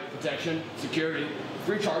my protection, security,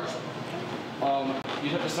 free of charge. You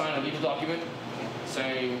have to sign a legal document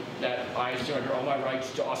saying that I surrender all my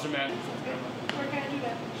rights to Austin Man. Where can I do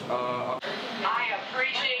that? I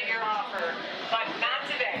appreciate your offer, but not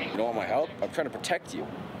today. You don't want my help? I'm trying to protect you.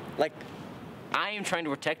 Like, I am trying to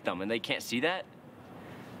protect them, and they can't see that.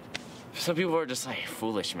 Some people are just like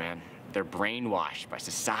foolish, man. They're brainwashed by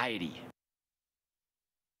society.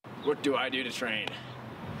 What do I do to train?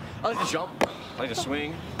 I like to jump. I like to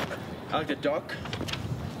swing. I like to duck.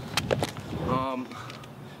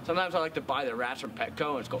 Sometimes I like to buy the rats from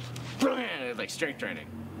Petco and just go, and it's like strength training.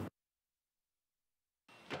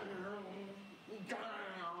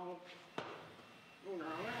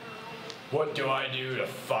 What do I do to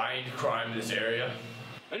find crime in this area?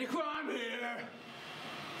 Any crime here?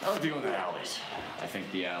 I like to go in the alleys. I think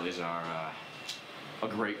the alleys are a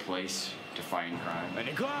great place to find crime.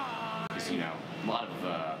 Any crime? Because, you know, a lot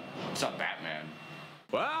of, saw Batman.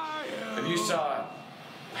 If you saw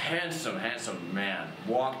a handsome man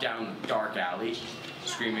walk down the dark alley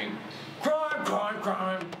screaming, crime, crime,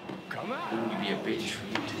 crime, come on. Wouldn't you be a bit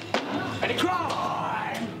intrigued? Any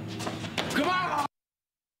crime? Come on!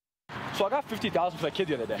 So I got $50,000 for that kid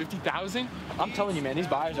the other day. 50,000? I'm telling you, man, these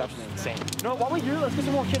buyers are absolutely insane. You know, while we're here, let's get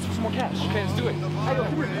some more kids for some more cash. Okay, let's do it. Hey, yo,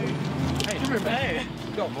 come here, man. Hey, come here, man. Hey.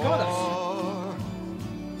 Go with us.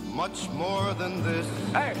 Much more than this.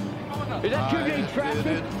 Hey, is that kid getting traffic?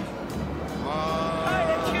 Hey,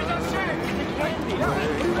 that kid's on sick.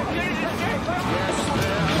 Yes,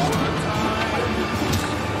 there were times,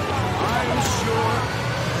 I'm sure,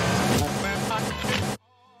 when I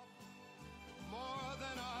more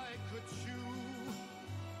than I could chew.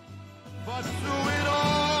 But through it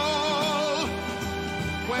all,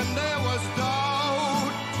 when there was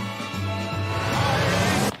doubt,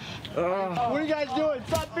 what are you guys doing?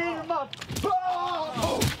 Stop beating him up.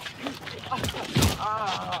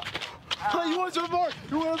 Hey, you want some more?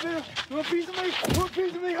 You want a piece of me? You want a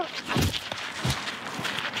piece of me?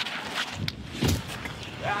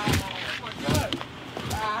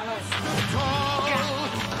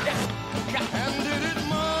 and did it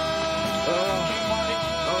my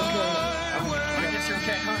way. I guess you're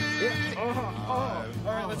okay, huh? Yeah.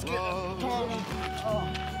 All right, let's get it.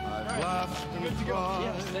 I've laughed and cried.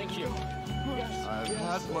 Yes, thank you. I've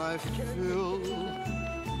had my fill,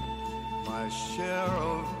 my share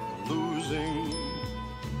of losing,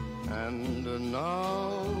 and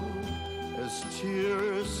now, as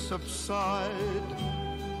tears subside,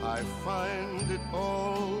 I find it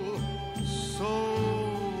all so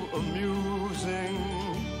amusing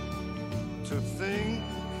to think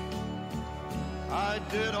I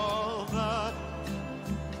did all that,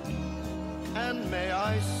 and may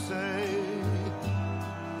I say,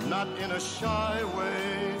 not in a shy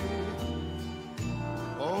way,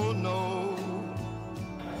 oh no.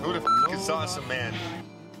 Who the f*** is Awesome Man?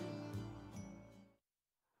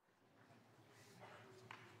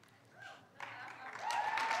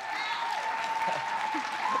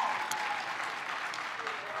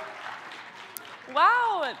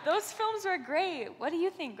 Wow, those films were great. What do you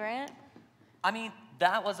think, Grant? I mean,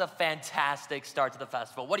 that was a fantastic start to the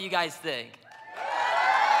festival. What do you guys think?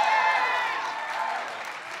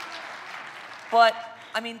 But,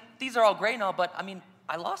 I mean, these are all great and all, but, I mean,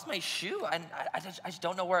 I lost my shoe, and I just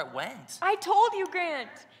don't know where it went. I told you, Grant.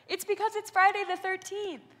 It's because it's Friday the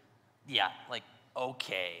 13th. Yeah, like,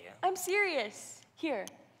 okay. I'm serious. Here,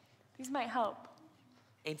 these might help.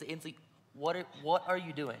 Ainsley, what are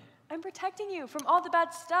you doing? I'm protecting you from all the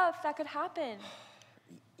bad stuff that could happen.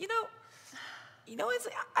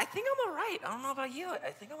 I think I'm all right. I don't know about you.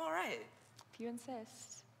 I think I'm all right. If you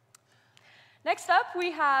insist. Next up,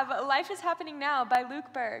 we have Life is Happening Now by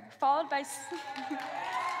Luke Berg, followed by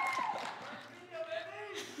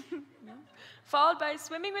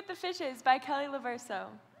Swimming with the Fishes by Kelly Laverso.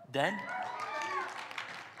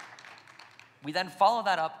 We then follow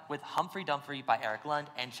that up with Humphrey Dumphrey by Eric Lund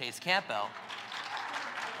and Chase Campbell.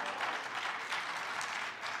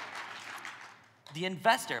 The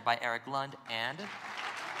Investor by Eric Lund and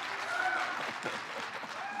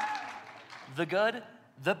The Good,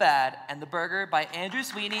 The Bad, and The Burger by Andrew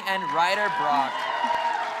Sweeney and Ryder Brock.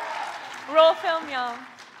 Roll film, y'all.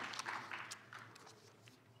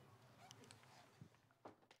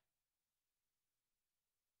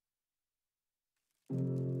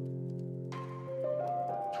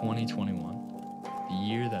 (2021), the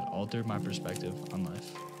year that altered my perspective on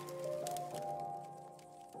life.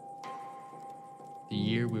 The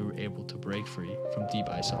year we were able to break free from deep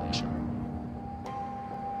isolation.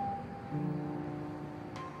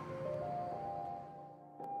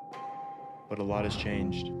 But a lot has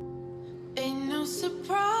changed. Ain't no surprise.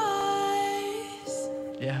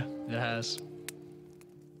 Yeah, it has.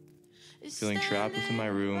 Feeling trapped within my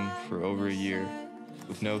room for over a year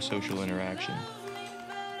with no social interaction.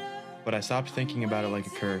 But I stopped thinking about it like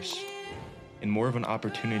a curse and more of an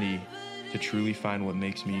opportunity to truly find what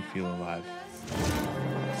makes me feel alive.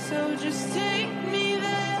 So just take me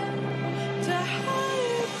there to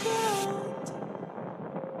higher ground.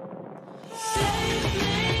 Save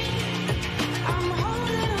me. I'm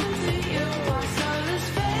holding on to you while sun is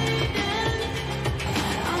fading.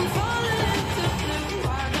 I'm falling into blue.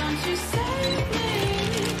 Why don't you save me?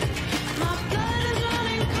 My blood is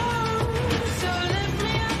running cold. So lift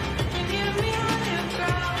me up and give me higher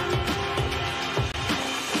ground.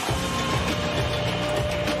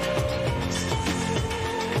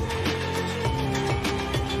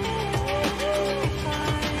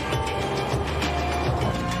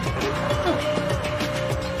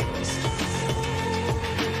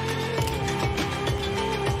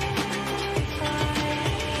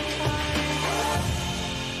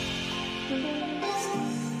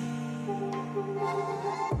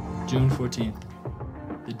 June 14th,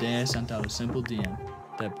 the day I sent out a simple DM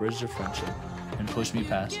that bridged a friendship and pushed me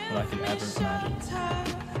past what I could ever imagine.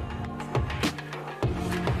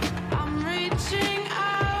 I'm reaching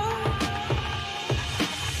out.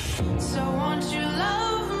 So won't you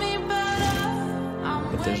love me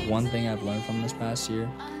better? If there's one thing I've learned from this past year,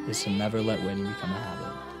 is to never let waiting become a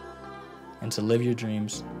habit. And to live your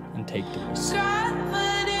dreams and take the risks.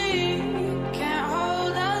 Gravity can't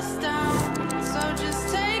hold us down. So just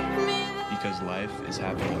take me there. Because life is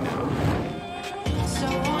happening now. So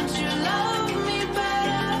won't you love me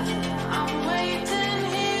better? I'm waiting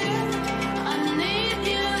here. I need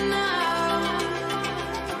you now.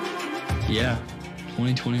 Yeah,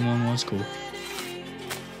 2021 was cool.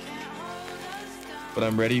 But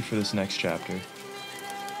I'm ready for this next chapter.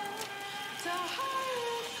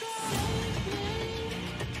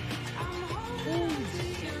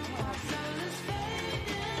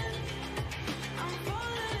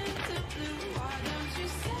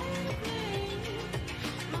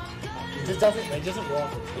 It doesn't roll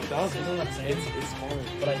off. It does. You know what I'm saying? It's hard.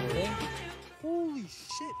 But I think. Holy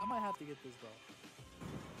shit! I might have to get this, bro.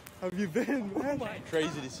 How have you been, man?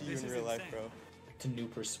 Crazy to see you in real life, bro. To new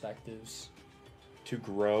perspectives. To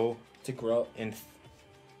grow. To grow. And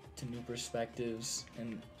to new perspectives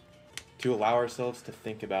and to allow ourselves to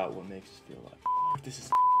think about what makes us feel alive. This is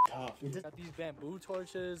tough. We got these bamboo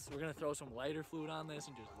torches. We're gonna throw some lighter fluid on this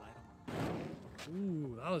and just light them.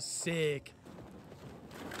 Ooh, that was sick.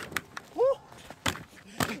 Woo!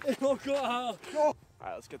 Oh god! All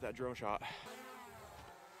right, let's get that drone shot.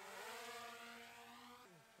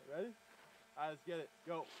 Ready? All right, let's get it.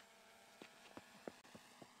 Go.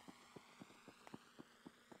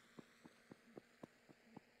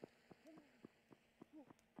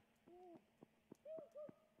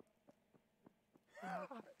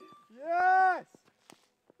 Yes!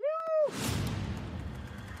 Woo!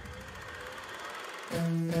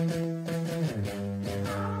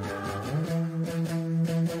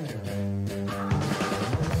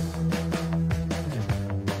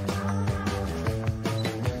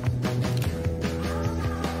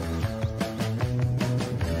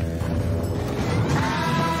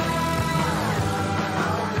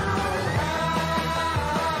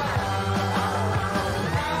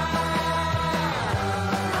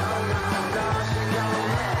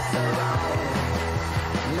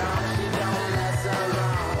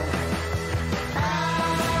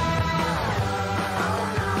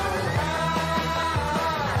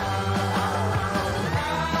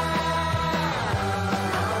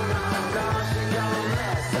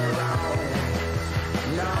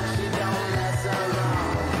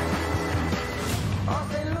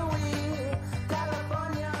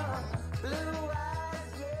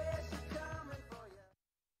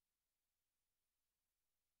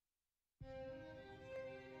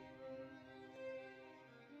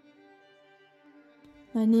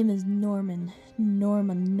 My name is Norman.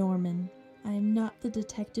 Norman. I am not the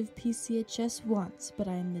detective PCHS wants, but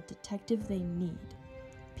I am the detective they need.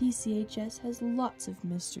 PCHS has lots of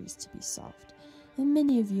mysteries to be solved, and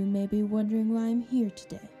many of you may be wondering why I'm here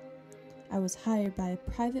today. I was hired by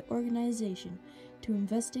a private organization to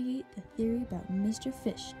investigate the theory about Mr.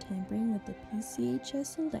 Fish tampering with the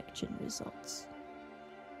PCHS election results.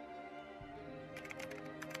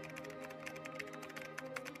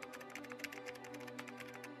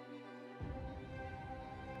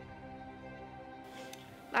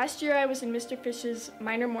 Last year I was in Mr. Fish's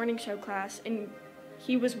minor morning show class, and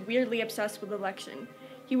he was weirdly obsessed with election.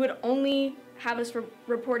 He would only have us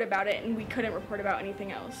report about it, and we couldn't report about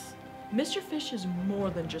anything else. Mr. Fish is more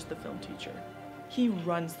than just the film teacher. He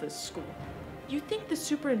runs this school. You think the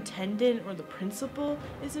superintendent or the principal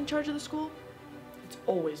is in charge of the school? It's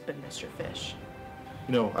always been Mr. Fish.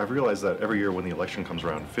 You know, I've realized that every year when the election comes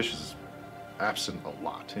around, Fish is absent a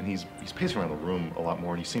lot, and he's pacing around the room a lot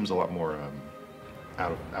more, and he seems a lot more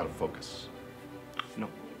out of focus. No,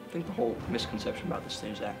 I think the whole misconception about this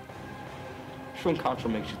thing is that showing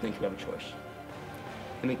control makes you think you have a choice.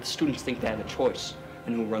 They make the students think they have a choice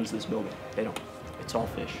in who runs this building. They don't. It's all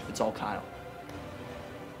Fish. It's all Kyle.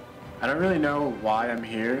 I don't really know why I'm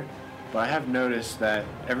here, but I have noticed that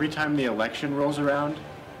every time the election rolls around,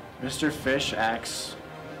 Mr. Fish acts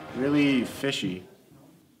really fishy.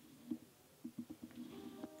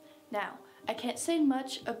 Now, I can't say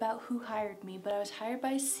much about who hired me, but I was hired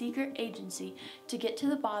by a secret agency to get to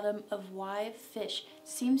the bottom of why Fish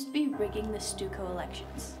seems to be rigging the Stuco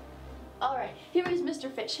elections. Alright, here is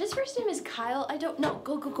Mr. Fish. His first name is Kyle. I don't know.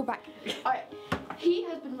 Go back. Alright. He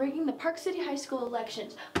has been rigging the Park City High School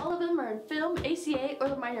elections. All of them are in film, ACA, or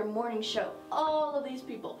the minor morning show. All of these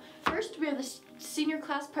people. First, we have the senior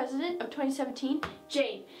class president of 2017,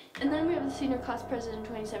 Jane. And then we have the senior class president of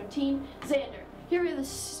 2017, Xander. Here we have the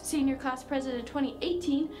senior class president of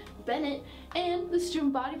 2018, Bennett, and the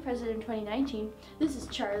student body president in 2019. This is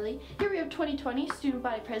Charlie. Here we have 2020 student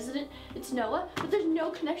body president. It's Noah, but there's no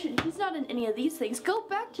connection. He's not in any of these things. Go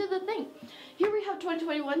back to the thing. Here we have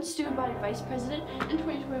 2021 student body vice president and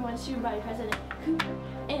 2021 student body president Cooper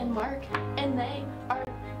and Mark, and they are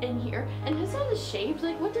in here. And his head is shaved.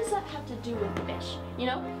 Like, what does that have to do with Fish? You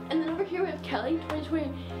know? And then over here we have Kelly,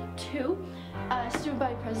 2022 student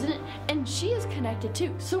body president, and she is connected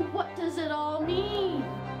too. So what does it all mean?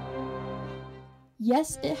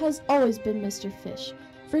 Yes, it has always been Mr. Fish.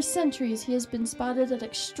 For centuries, he has been spotted at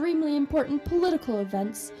extremely important political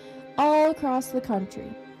events all across the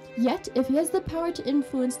country. Yet, if he has the power to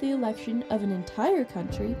influence the election of an entire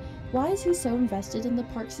country, why is he so invested in the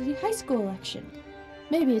Park City High School election?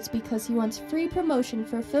 Maybe it's because he wants free promotion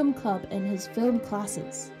for a film club in his film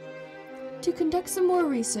classes. To conduct some more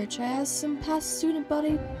research, I asked some past student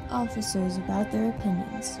body officers about their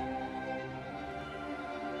opinions.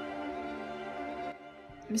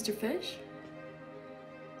 Mr. Fish?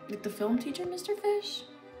 Like the film teacher, Mr. Fish?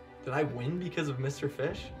 Did I win because of Mr.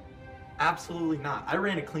 Fish? Absolutely not. I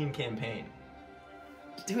ran a clean campaign.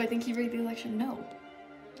 Do I think he rigged the election? No.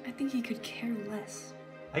 I think he could care less.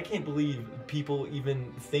 I can't believe people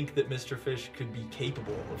even think that Mr. Fish could be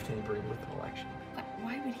capable of tampering with an election.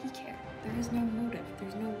 Why would he care? There is no motive.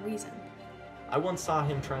 There's no reason. I once saw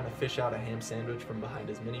him trying to fish out a ham sandwich from behind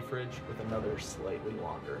his mini fridge with another slightly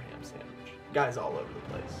longer ham sandwich. Guy's all over the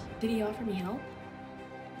place. Did he offer me help?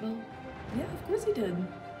 Well, yeah, of course he did.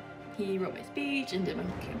 He wrote my speech and did my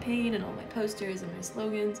whole campaign and all my posters and my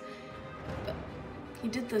slogans. But he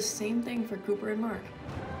did the same thing for Cooper and Mark.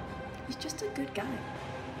 He's just a good guy.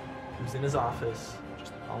 He was in his office,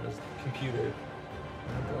 just on his computer,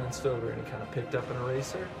 and I glanced over and he kind of picked up an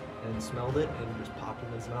eraser and smelled it and just popped it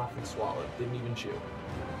in his mouth and swallowed. Didn't even chew.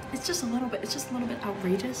 It's just a little bit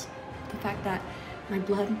outrageous. The fact that my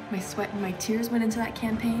blood, my sweat, and my tears went into that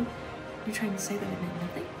campaign. You're trying to say that it meant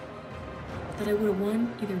nothing? That I would have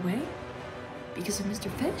won either way? Because of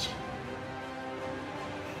Mr. Fish?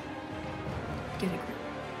 Get a grip.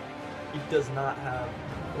 He does not have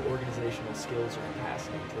the organizational skills or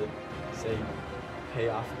capacity to, say, pay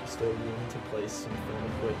off a custodian to place some film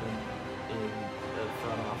equipment in the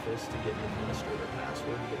front office to get an administrator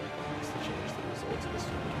password that he can use to change the results of the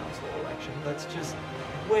student council election. That's just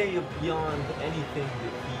way beyond anything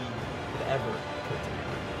that he could ever put together.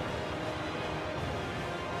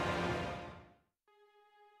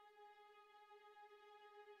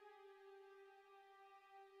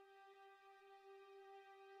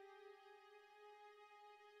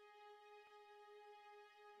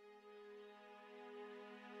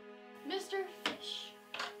 Mr. Fish,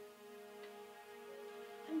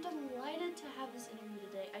 I'm delighted to have this interview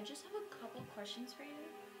today. I just have a couple questions for you.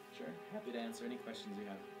 Sure, happy to answer any questions you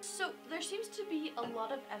have. So, there seems to be a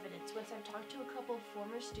lot of evidence, once I've talked to a couple of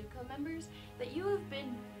former StuCo members, that you have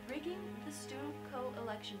been rigging the StuCo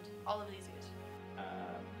elections all of these years.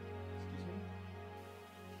 Excuse me?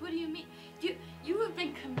 What do you mean? You have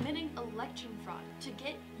been committing election fraud to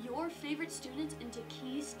get your favorite students into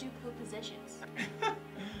key StuCo positions.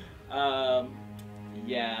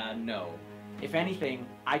 Yeah, no. If anything,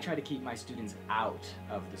 I try to keep my students out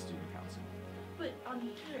of the student council. But on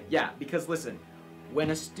Yeah, because listen, when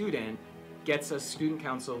a student gets a student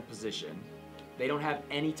council position, they don't have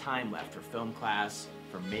any time left for film class,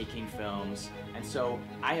 for making films, and so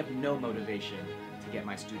I have no motivation to get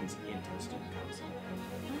my students into the student council.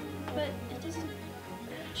 But it doesn't.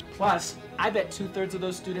 Plus, I bet 2/3 of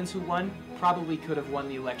those students who won probably could have won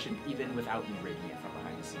the election even without me rigging it from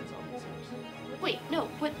behind the scenes all these years. Wait, no.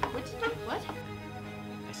 What did you? What?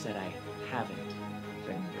 I said I haven't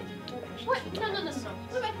been rigging the elections. What? for No. behind the scenes.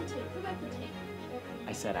 Put back the tape. Put back the tape.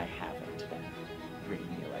 I said I haven't been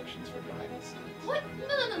rigging the elections for behind the scenes. What?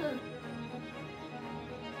 No.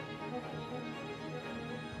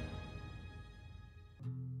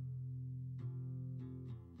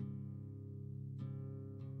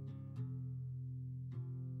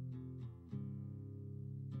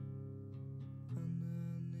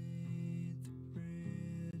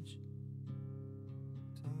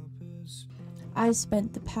 I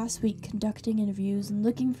spent the past week conducting interviews and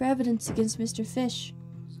looking for evidence against Mr. Fish.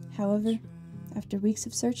 However, after weeks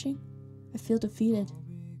of searching, I feel defeated.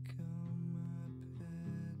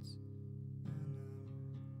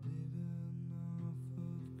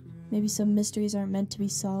 Maybe some mysteries aren't meant to be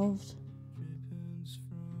solved.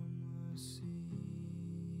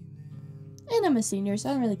 And I'm a senior, so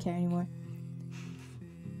I don't really care anymore.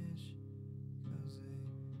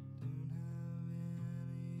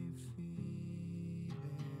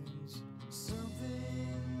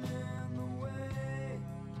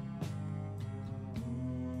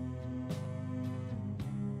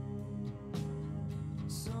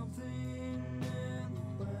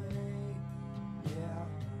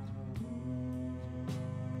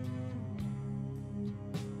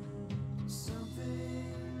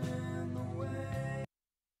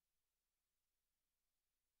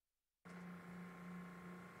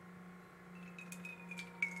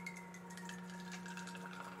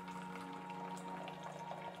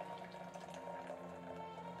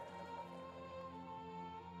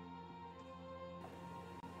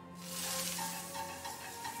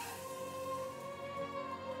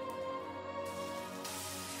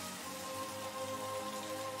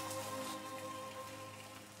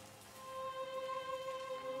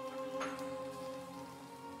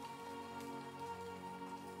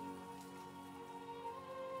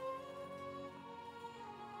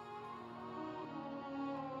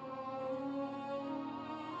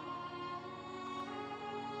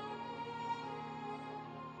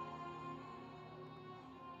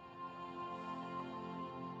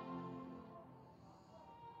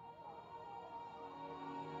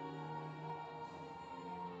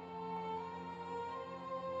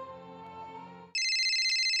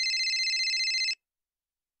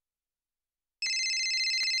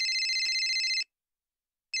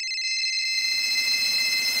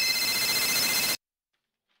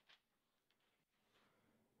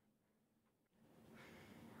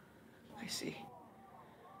 I see.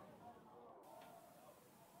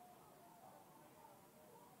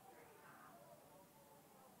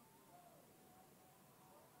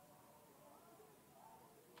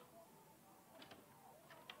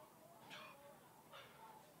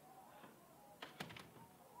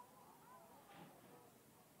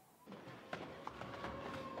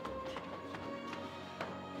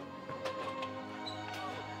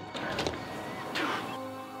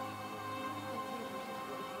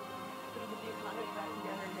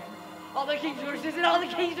 All the king's horses and all the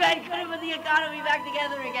king's men couldn't put the economy back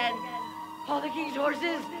together again. All the king's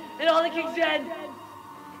horses and all the king's men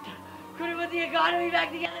couldn't put the economy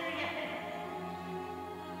back together again.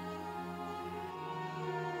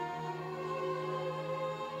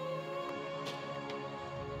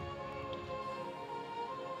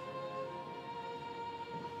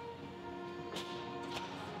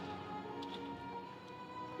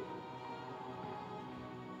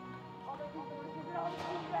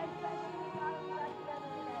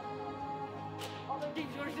 All the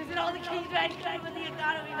king's horses and all the king's men couldn't put the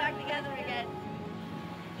economy back together again.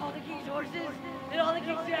 All the king's horses and all the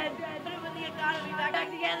king's men couldn't put the economy back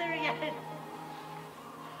together again.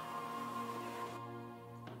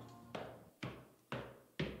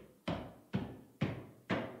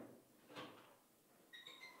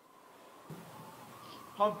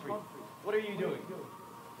 Humphrey, what are you doing?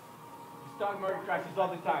 stock market crashes all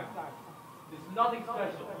the time. There's nothing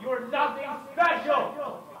special. You're nothing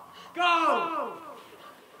special! Go!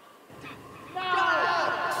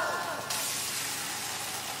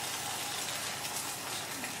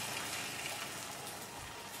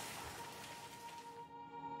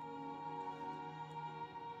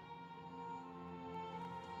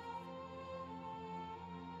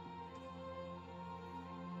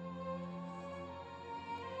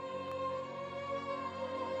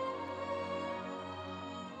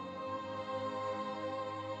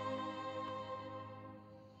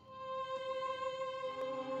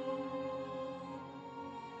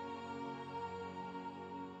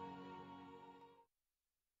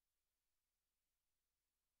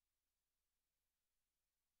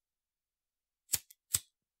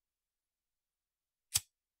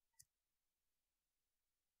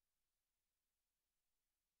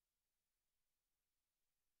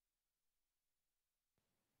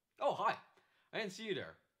 Oh, hi. I didn't see you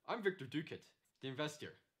there. I'm Victor Ducat, the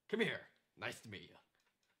investor. Come here. Nice to meet you.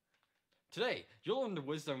 Today, you'll learn the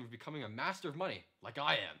wisdom of becoming a master of money, like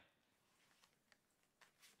I am.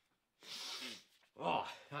 Oh,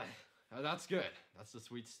 that's good. That's the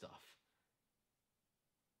sweet stuff.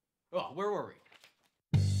 Oh, where were we?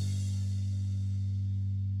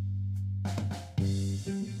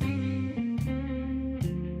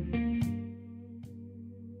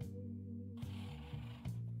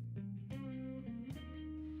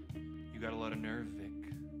 You got a lot of nerve, Vic.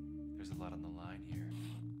 There's a lot on the line here.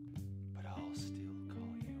 But I'll still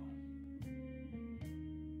call you.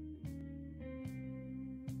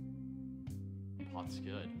 Pot's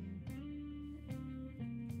good.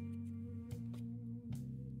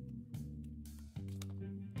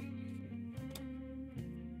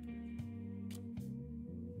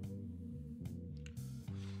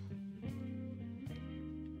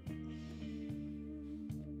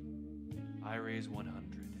 I raise 100.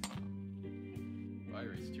 I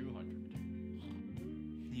raised 200.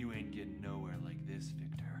 You ain't getting nowhere like this,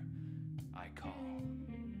 Victor. I call.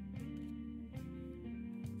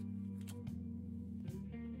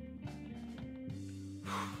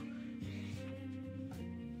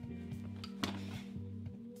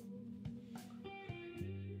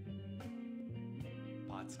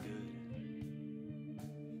 Pot's good.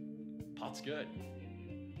 Pot's good.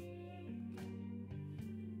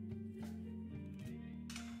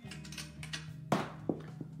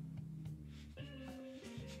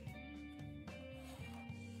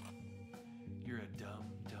 You're a dumb,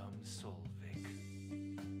 dumb soul, Vic.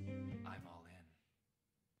 I'm all in.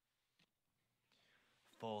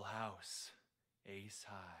 Full house. Ace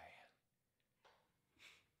high.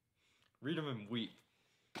 Read 'em and weep.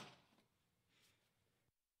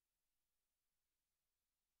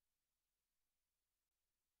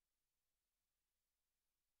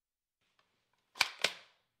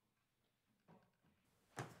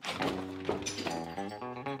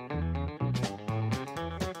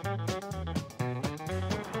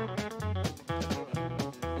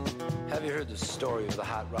 Have you heard the story of the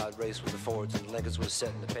hot rod race where the Fords and Lincolns was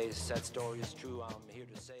setting the pace? That story is true, I'm here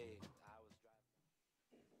to say.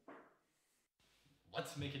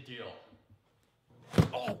 Let's make a deal.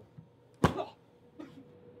 Oh! The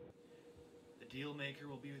deal maker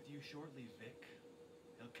will be with you shortly, Vic.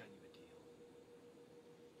 He'll cut you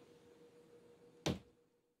a deal.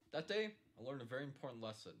 That day, I learned a very important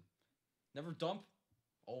lesson. Never dump,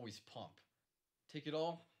 always pump. Take it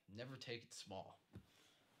all, never take it small.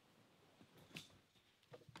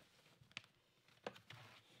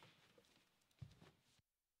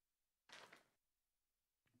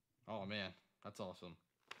 Oh man, that's awesome.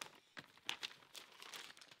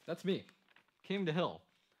 That's me, King of the Hill.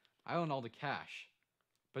 I own all the cash,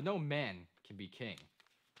 but no man can be king.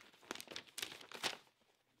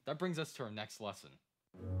 That brings us to our next lesson.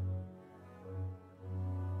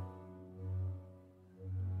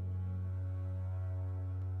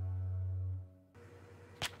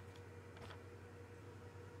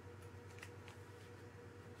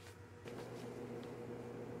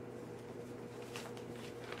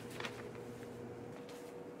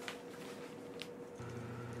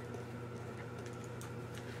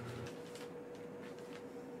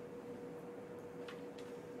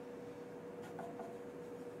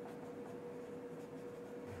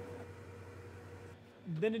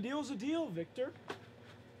 Then a deal's a deal, Victor.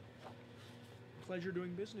 Pleasure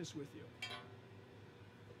doing business with you.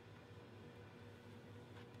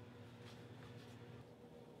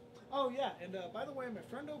 Oh yeah, and by the way, my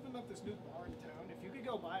friend opened up this new bar in town. If you could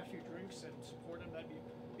go buy a few drinks and support him, that'd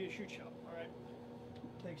be a shoot show. All right.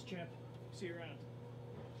 Thanks, champ. See you around.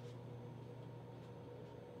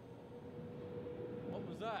 What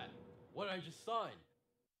was that? What did I just sign?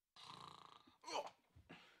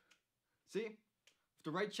 See? With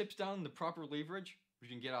the right chips down and the proper leverage, we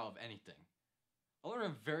can get out of anything. I learned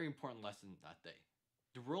a very important lesson that day.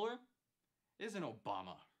 The ruler isn't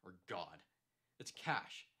Obama or God. It's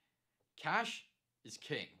cash. Cash is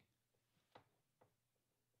king.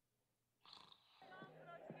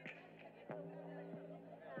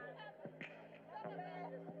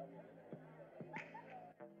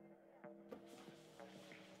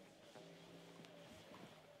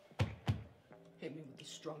 Hit me with the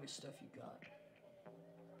strongest stuff you got.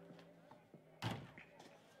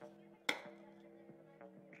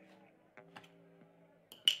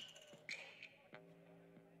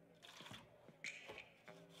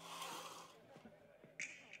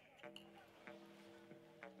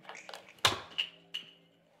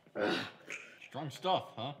 Strong stuff,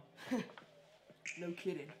 huh? No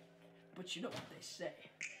kidding. But you know what they say.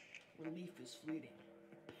 Relief is fleeting.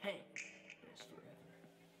 Pain is forever.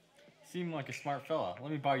 Seem like a smart fella. Let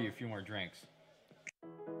me buy you a few more drinks.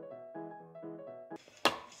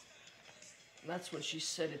 That's what she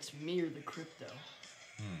said, it's me or the crypto.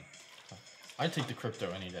 I'd take the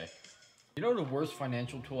crypto any day. You know the worst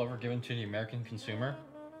financial tool ever given to the American consumer?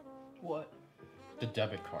 What? The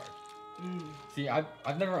debit card. See,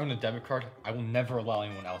 I've never owned a debit card. I will never allow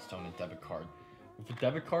anyone else to own a debit card. With a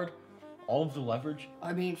debit card, all of the leverage...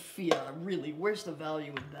 I mean, Fia, really, where's the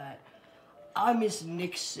value in that? I miss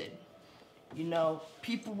Nixon. You know,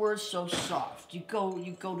 people were so soft. You go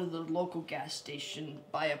to the local gas station,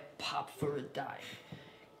 buy a pop for a dime.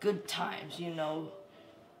 Good times, you know.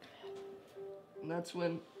 And that's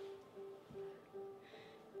when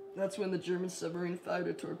the German submarine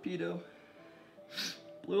fighter torpedo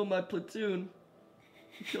blew my platoon.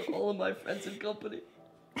 Killed all of my friends and company.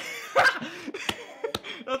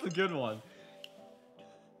 That's a good one.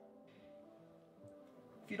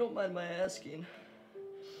 If you don't mind my asking,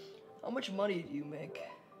 how much money do you make?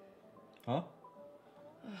 Huh?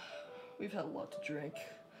 We've had a lot to drink.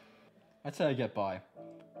 I'd say I get by.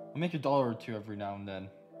 I make $1 or $2 every now and then.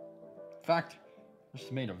 In fact, I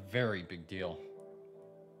just made a very big deal.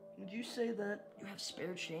 Would you say that you have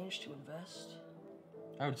spare change to invest?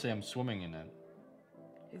 I would say I'm swimming in it.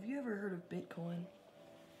 Have you ever heard of Bitcoin?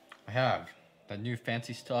 I have. That new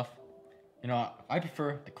fancy stuff. You know, I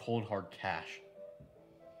prefer the cold hard cash.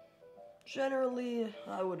 Generally,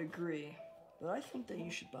 I would agree, but I think that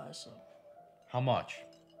you should buy some. How much?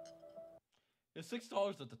 It's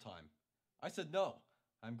 $6 at the time. I said no.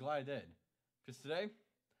 I'm glad I did. Because today,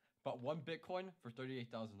 bought one Bitcoin for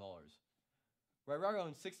 $38,000. Would I rather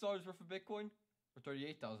own $6 worth of Bitcoin or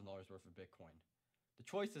 $38,000 worth of Bitcoin? The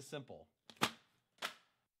choice is simple.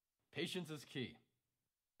 Patience is key.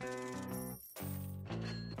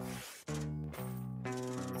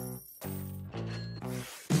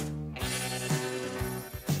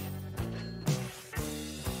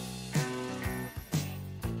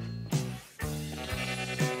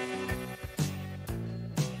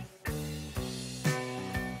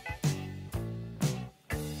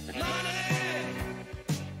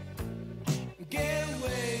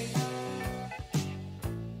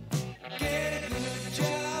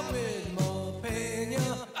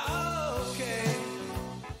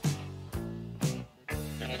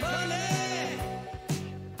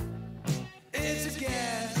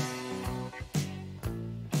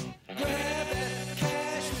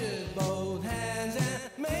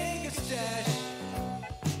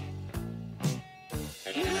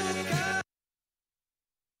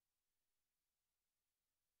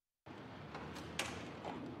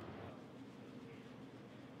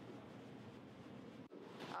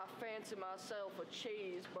 I fancy myself a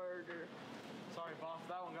cheeseburger. Sorry, boss,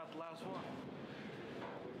 that one got the last one.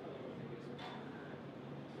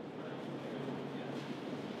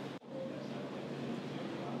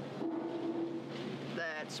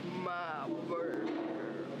 That's my burger.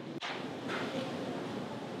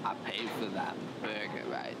 I paid for that burger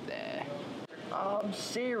right there. I'm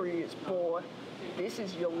serious, boy. This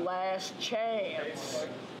is your last chance.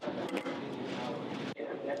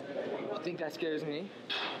 You think that scares me?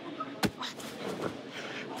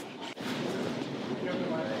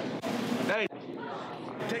 Hey,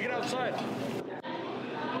 take it outside.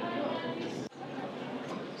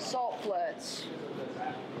 Salt flats.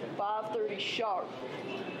 5:30 sharp.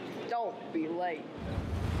 Don't be late.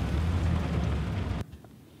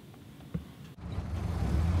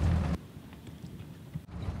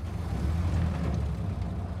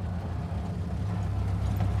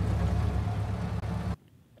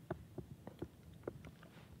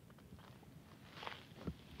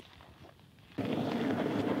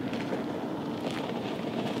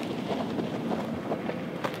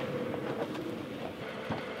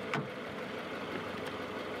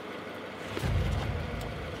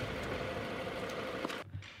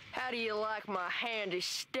 How do you like my handy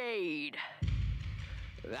steed?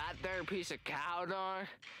 That there piece of cow dung?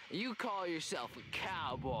 You call yourself a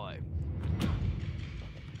cowboy.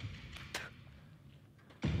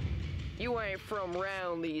 You ain't from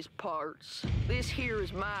round these parts. This here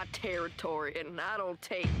is my territory, and I don't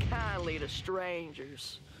take kindly to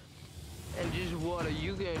strangers. And just what are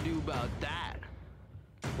you gonna do about that?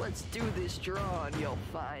 Let's do this draw and you'll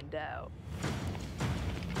find out.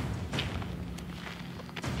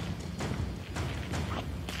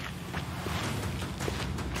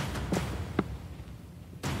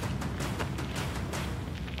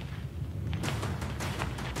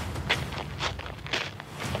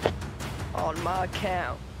 On my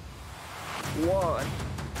count. 1,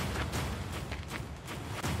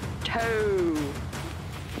 2,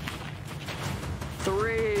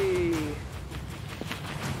 3,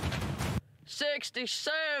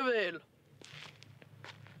 67,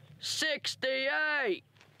 68.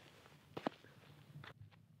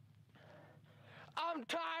 I'm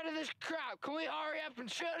tired of this crap. Can we hurry up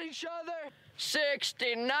and shoot each other?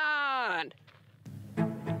 69.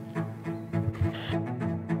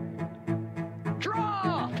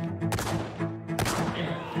 Draw!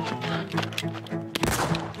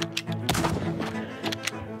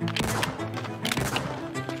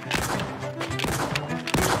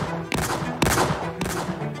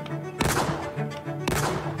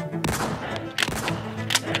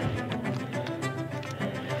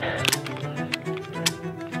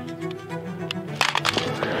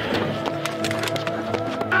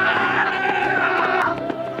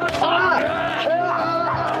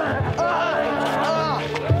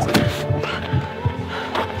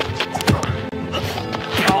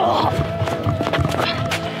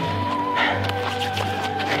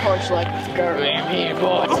 Punch like a girl. Leave me,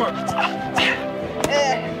 boy.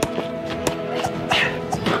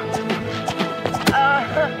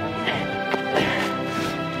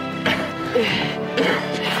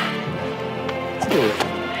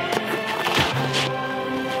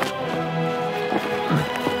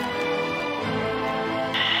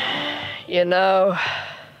 You know,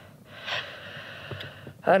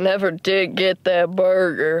 I never did get that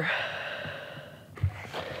burger.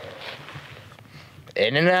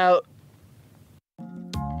 In and out.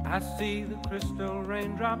 I see the crystal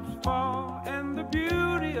raindrops fall, and the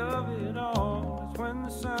beauty of it all is when the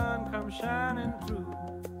sun comes shining through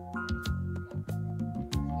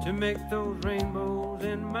to make those rainbows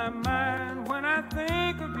in my mind. When I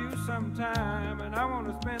think of you sometime, and I want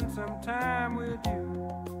to spend some time with you,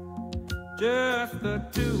 just the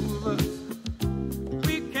two of us.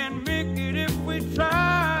 We can make it if we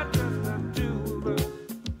try, just the two of us.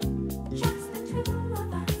 Just the two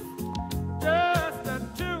of us. Just the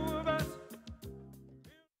two of us.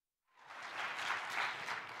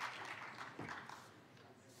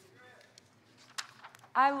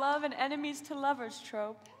 I love an enemies to lovers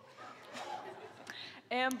trope.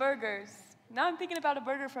 And burgers. Now I'm thinking about a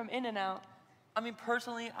burger from In-N-Out. I mean,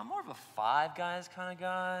 personally, I'm more of a Five Guys kind of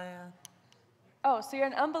guy. Oh, so you're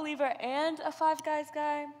an unbeliever and a Five Guys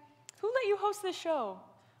guy? Who let you host this show?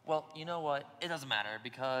 Well, you know what? It doesn't matter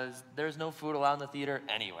because there's no food allowed in the theater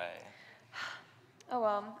anyway. Oh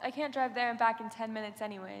well, I can't drive there and back in 10 minutes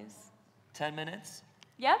anyways. 10 minutes?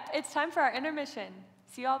 Yep, it's time for our intermission.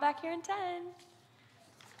 See you all back here in 10.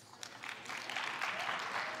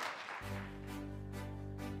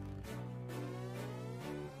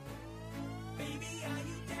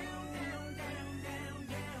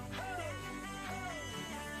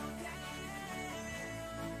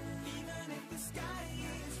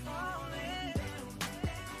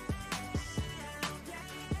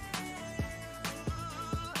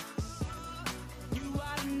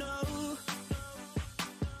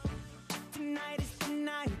 Tonight is the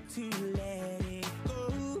night to let it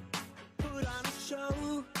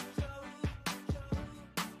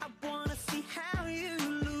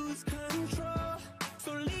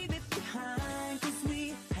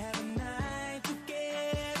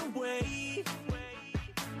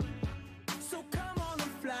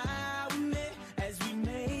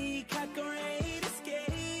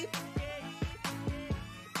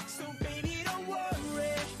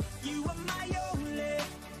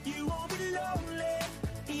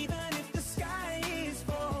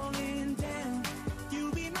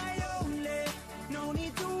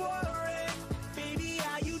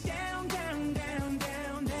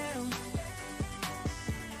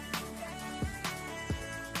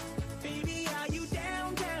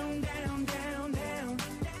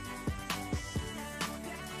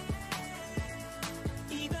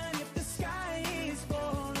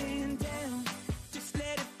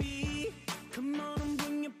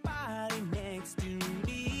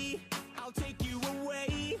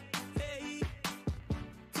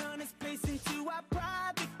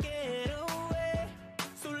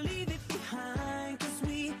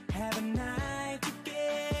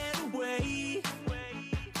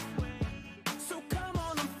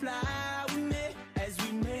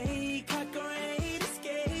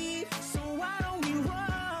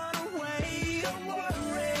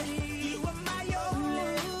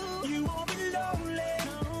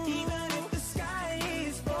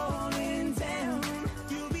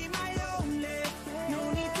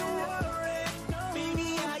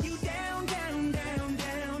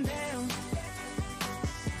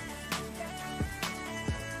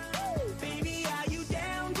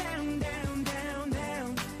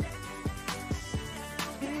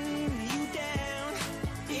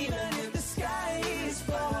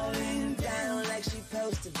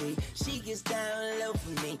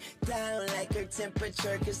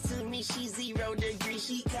temperature, cause to me she's 0 degrees,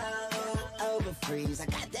 she cold over freeze. I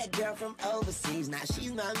got that girl from overseas, now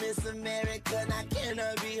she's my Miss America. Now can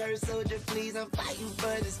I be her soldier, please? I'm fighting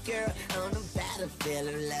for this girl on the battlefield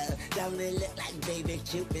of love. Don't it look like baby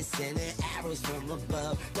Cupid sending arrows from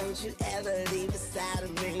above? Don't you ever leave aside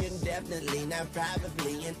of me, indefinitely, not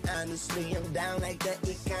probably, and honestly, I'm down like the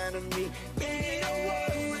economy. Yeah, don't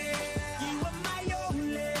worry, you are my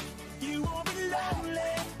only, you won't be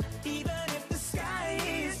lonely, even if the sky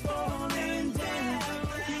is falling down.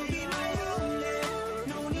 You'll be my only,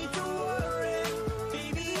 no need to worry,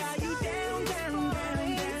 baby, are you down, down, down,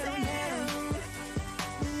 down, down,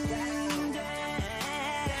 down,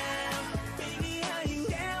 down, baby, are you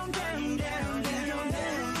down, down, down, down,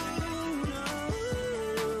 down,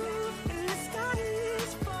 and the sky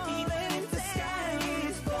is falling, even if the sky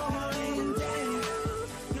is falling down,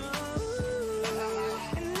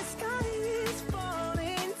 and the sky is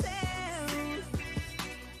falling down.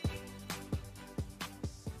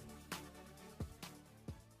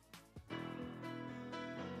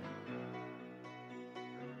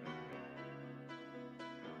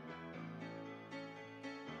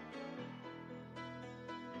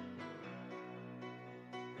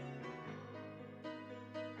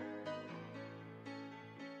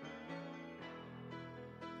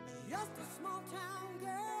 Just a small town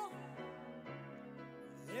girl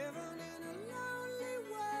living in a lonely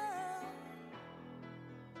world.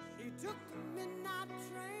 She took the midnight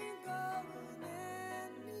train going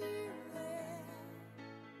anywhere.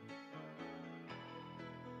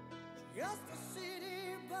 Just a city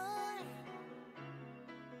boy,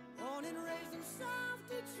 born and raised in South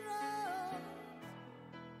Detroit.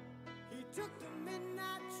 He took the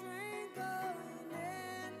midnight train going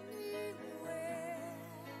anywhere.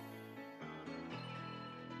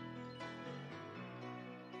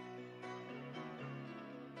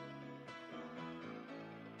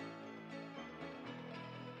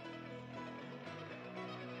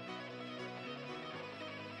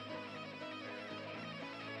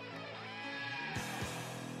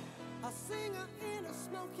 A singer in a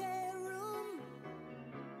smoky room,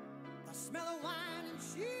 the smell of wine and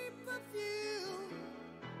cheap perfume.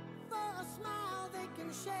 For a smile they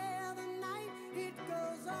can share the night. It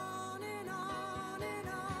goes on and on and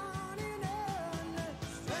on and on.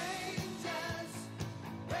 Strangers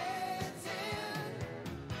waiting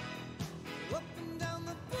up and down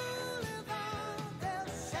the boulevard. Their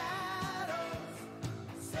shadows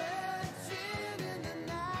searching in the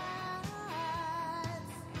night.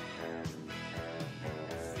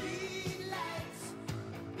 Streetlights,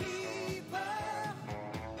 people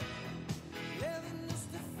living just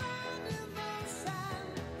to find emotion,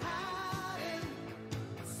 hiding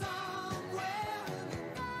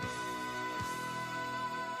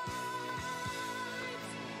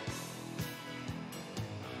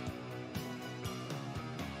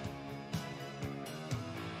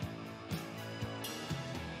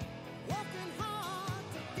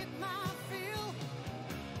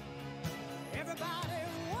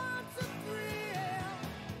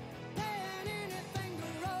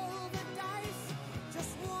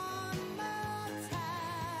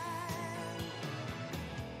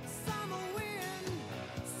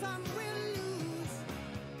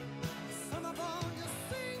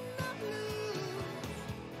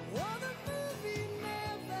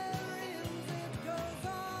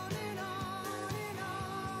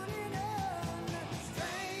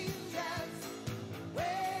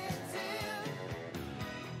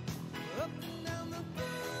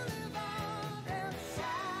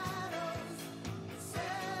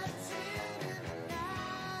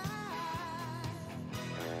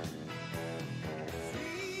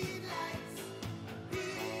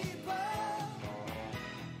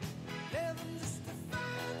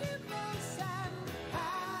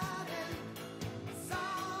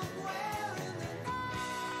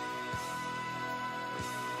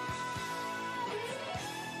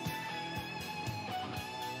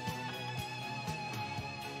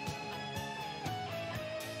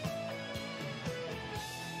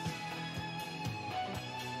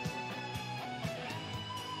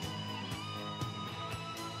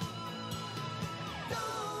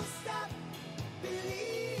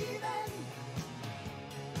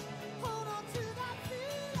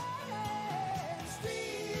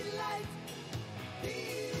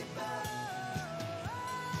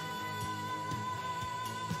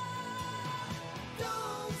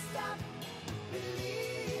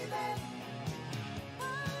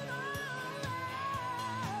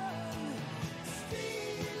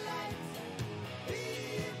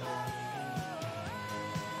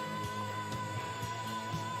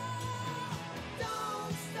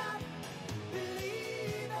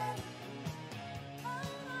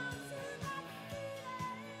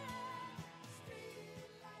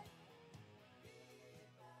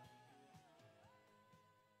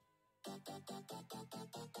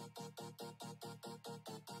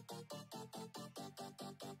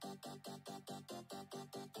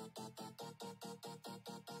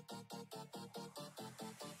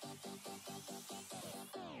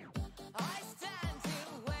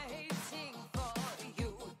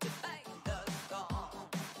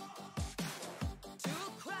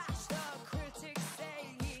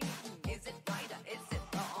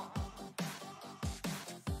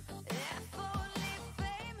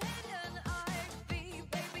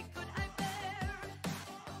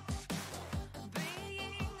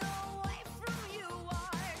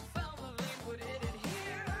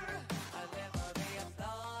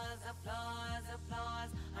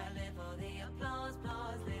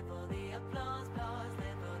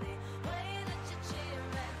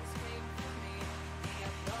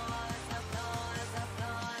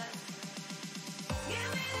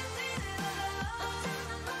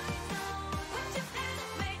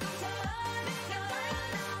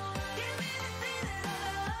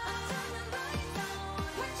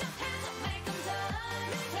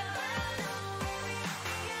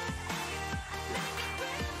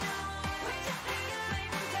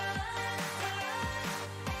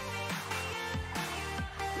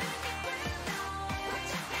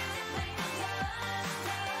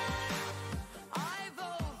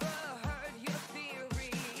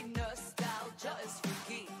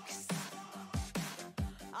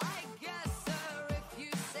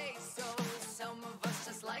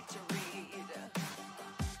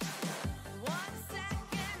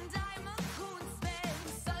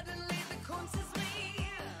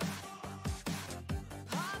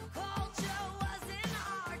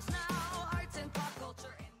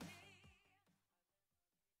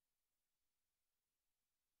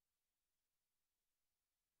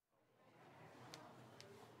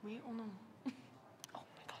Oui ou non? Oh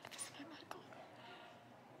my god, this is my medical.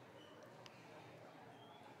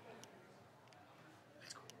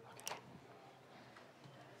 Let's go. Okay.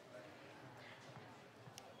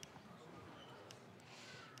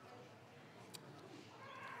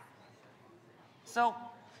 So,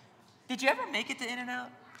 did you ever make it to In-N-Out?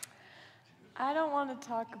 I don't want to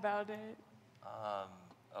talk about it.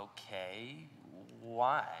 Okay.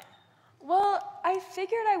 Why? Well, I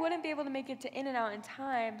figured I wouldn't be able to make it to In-N-Out in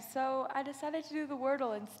time, so I decided to do the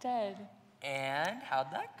Wordle instead. And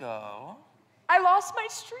how'd that go? I lost my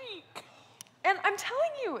streak! And I'm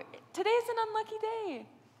telling you, today's an unlucky day.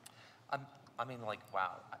 I mean, like,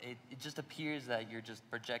 wow. It just appears that you're just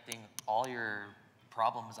projecting all your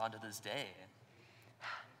problems onto this day.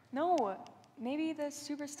 No, maybe the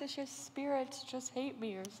superstitious spirits just hate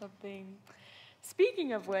me or something.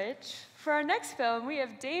 Speaking of which, for our next film, we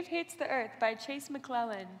have Dave Hates the Earth by Chase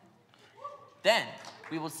McClellan. Then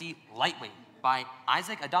we will see Lightweight by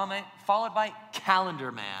Isaac Adame, followed by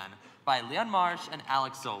Calendar Man by Leon Marsh and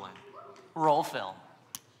Alex Solon. Roll film.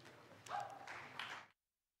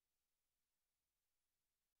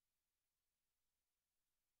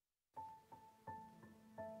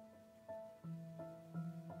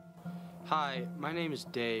 Hi, my name is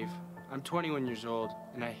Dave. I'm 21 years old,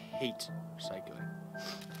 and I hate recycling.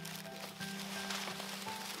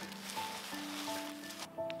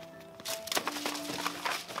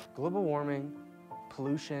 Global warming,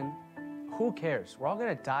 pollution, who cares? We're all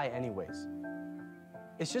gonna die anyways.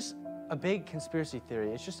 It's just a big conspiracy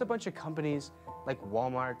theory. It's just a bunch of companies like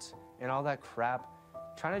Walmart and all that crap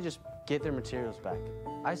trying to just get their materials back.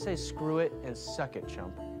 I say screw it and suck it,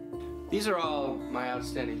 chump. These are all my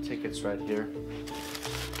outstanding tickets right here.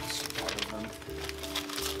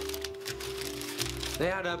 They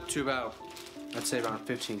add up to about, I'd say around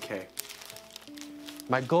 15K.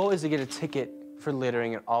 My goal is to get a ticket for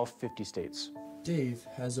littering in all 50 states. Dave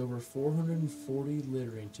has over 440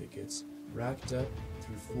 littering tickets racked up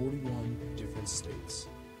through 41 different states.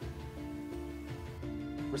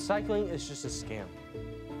 Recycling is just a scam.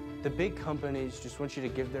 The big companies just want you to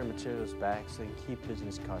give their materials back so they can keep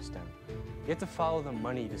business costs down. You have to follow the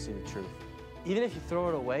money to see the truth. Even if you throw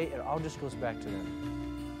it away, it all just goes back to them.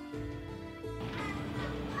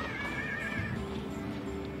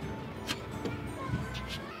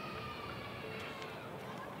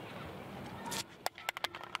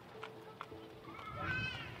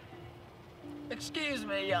 Excuse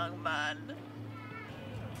me, young man.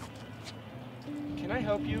 Can I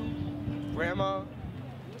help you, Grandma?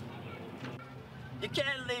 You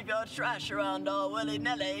can't leave your trash around all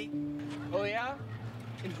willy-nilly. Oh yeah?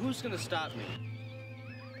 And who's gonna stop me?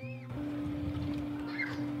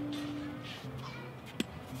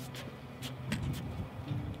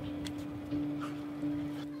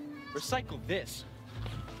 Recycle this.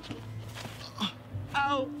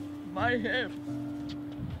 Ow, my hip.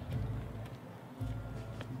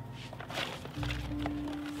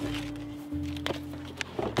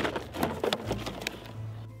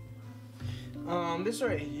 This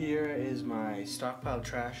right here is my stockpile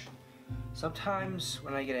trash. Sometimes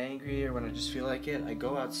when I get angry or when I just feel like it, I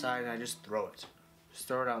go outside and I just throw it. Just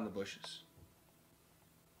throw it out in the bushes.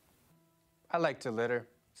 I like to litter.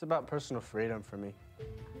 It's about personal freedom for me.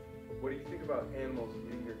 What do you think about animals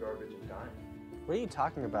eating your garbage and dying? What are you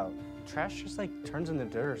talking about? Trash just like turns into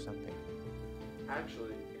dirt or something.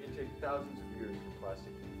 Actually, it can take thousands of years for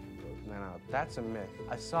plastic to decompose. No, that's a myth.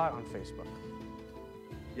 I saw it on Facebook.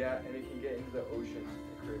 Yeah, and it can get into the oceans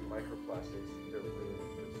and create microplastics that are really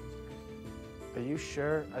dangerous. Are you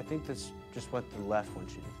sure? I think that's just what the left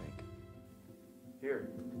wants you to think. Here,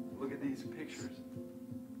 look at these pictures.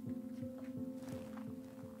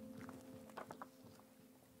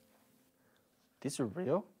 These are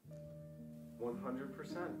real?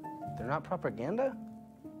 100%. They're not propaganda?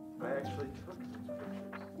 I actually took these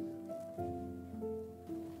pictures.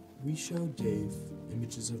 We show Dave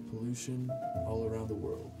images of pollution all around the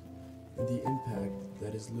world and the impact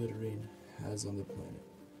that his littering has on the planet.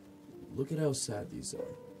 Look at how sad these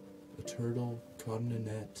are. A turtle caught in a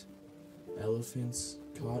net, elephants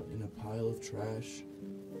caught in a pile of trash.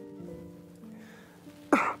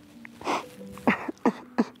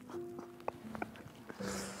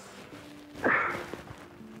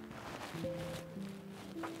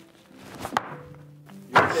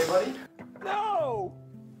 You okay, buddy? No!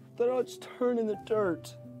 They're all just turned in the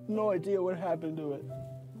dirt. No idea what happened to it.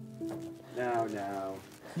 Now.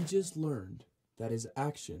 He just learned that his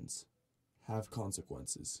actions have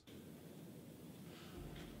consequences.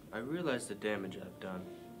 I realize the damage I've done.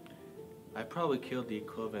 I probably killed the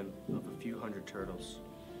equivalent of a few hundred turtles.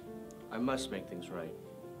 I must make things right.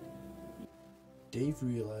 Dave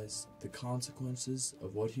realized the consequences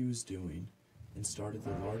of what he was doing and started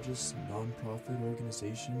the largest non-profit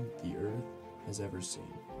organization the Earth has ever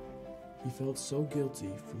seen. He felt so guilty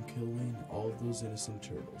from killing all of those innocent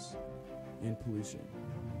turtles and pollution.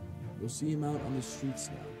 You'll see him out on the streets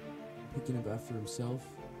now, picking up after himself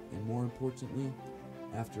and, more importantly,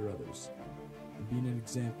 after others, and being an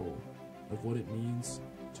example of what it means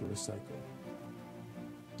to recycle.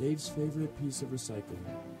 Dave's favorite piece of recycling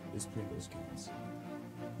is Pringles cans.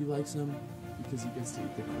 He likes them because he gets to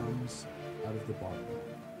eat the crumbs out of the bottom,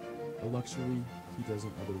 a luxury he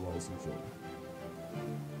doesn't otherwise enjoy,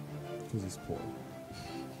 because he's poor.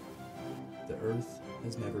 The Earth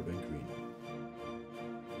has never been greener.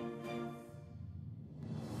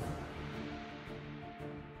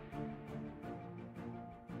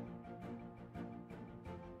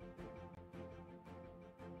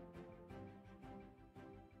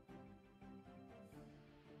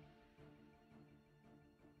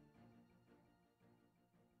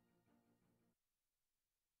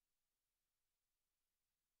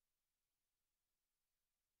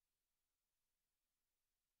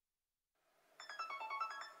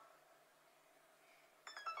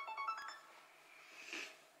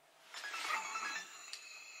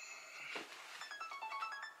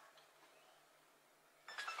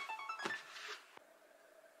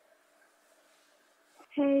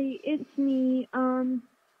 Hey, it's me. I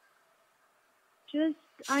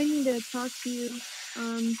need to talk to you.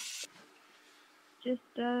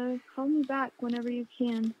 Call me back whenever you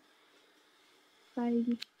can. Bye.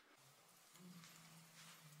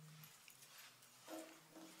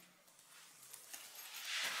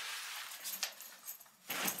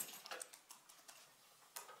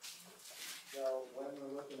 So when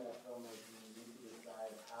we're looking at filmmaking, we need to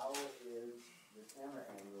decide how is the camera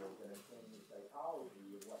angle going to change the psychology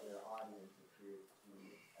of what your audience appears to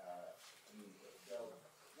communicate. So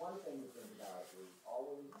one thing to think about is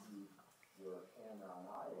always keep your camera on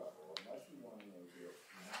eye level, unless you want to make it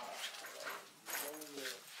not on eye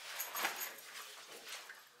level.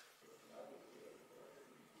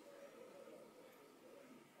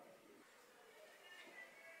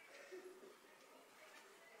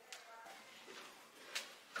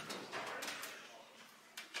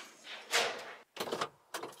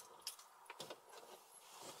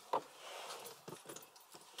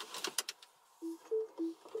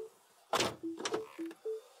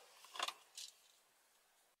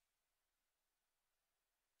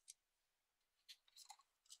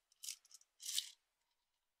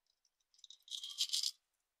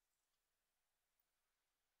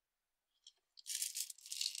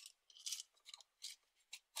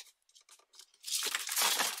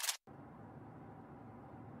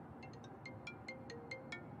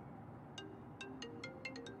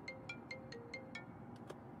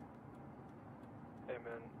 Hey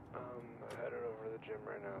man, I'm headed over to the gym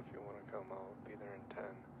right now. If you want to come, I'll be there in 10.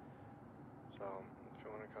 So, if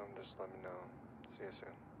you want to come, just let me know. See you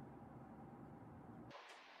soon.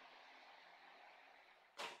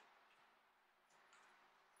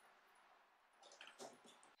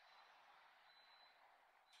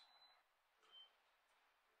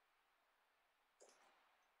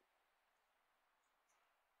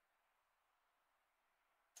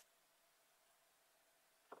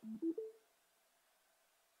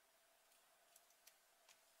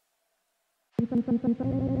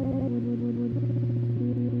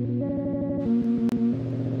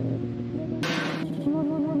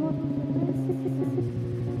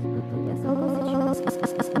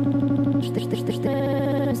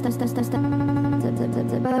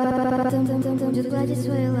 Будет гладить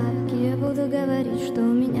свои лапки, я буду говорить, что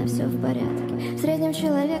у меня все в порядке. В среднем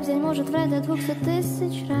человек в день может врать до 200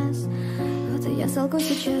 000 раз. Вот и я солгу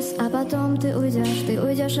сейчас, а потом ты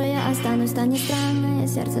уйдешь, а я останусь. Станет странное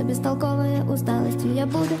сердце, бестолковое усталостью. Я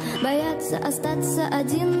буду бояться остаться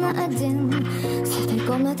один на один с этой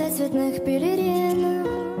комнатой цветных пелерин,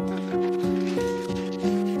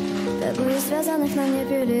 тобой связанных на мне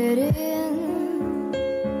пелерин.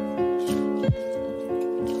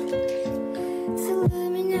 Целуй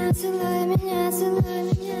меня, целуй меня, целуй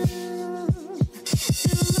меня.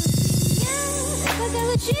 Пока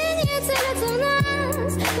лучи не целятся в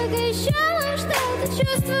нас, пока еще что-то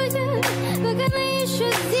чувствую, пока мы еще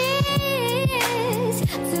здесь.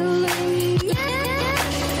 Целуй меня.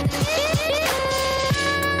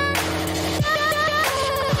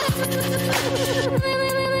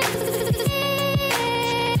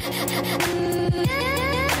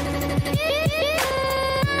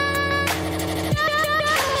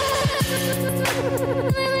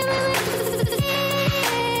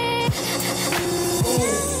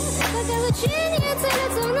 Пока лучи не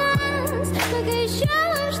целятся в нас, пока еще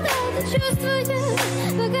чувствую,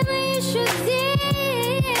 пока мы еще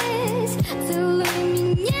здесь. Целуй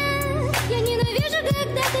меня, я ненавижу,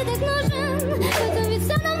 когда ты так нужен. Потом ведь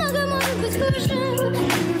все намного может быть хуже. Ты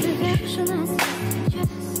уже знаешь, у нас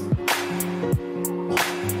час.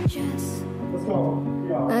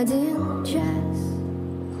 Один час.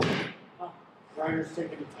 Ryder's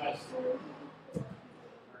taking a test.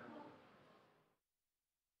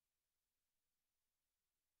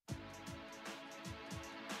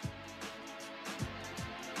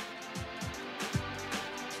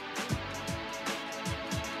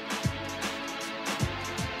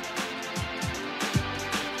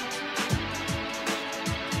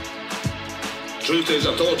 Truth is,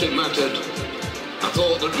 I thought it mattered. I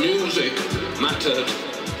thought that music mattered.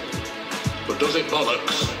 But does it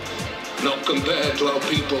bollocks? Not compared to how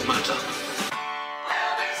people matter.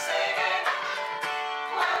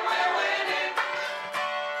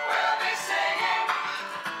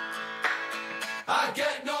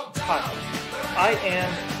 Hi, I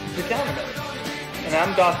am the Calendar, and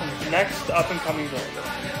I'm Gotham's next up-and-coming villain.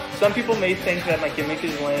 Some people may think that my gimmick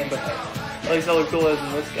is lame, but hey, at least I look cooler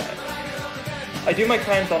than this guy. I do my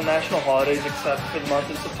crimes on national holidays except for the month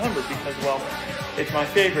of September because, well, it's my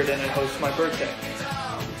favorite and it hosts my birthday.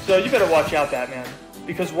 So you better watch out, Batman,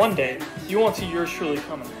 because one day you won't see yours truly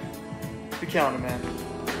coming. The Calendar Man.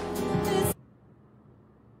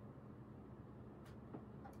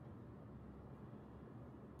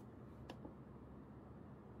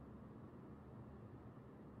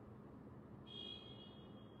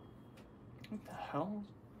 What the hell?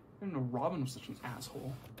 I didn't know Robin was such an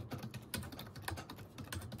asshole.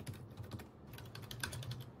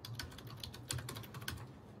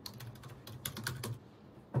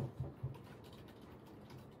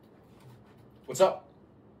 What's up?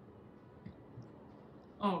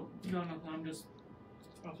 Oh, no, nothing. I'm just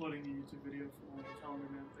uploading the YouTube video for the Calendar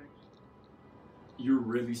Man thing. You're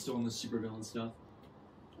really still in the supervillain stuff?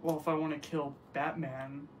 Well, if I want to kill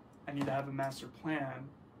Batman, I need to have a master plan,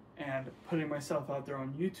 and putting myself out there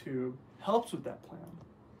on YouTube helps with that plan.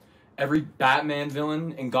 Every Batman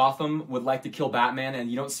villain in Gotham would like to kill Batman, and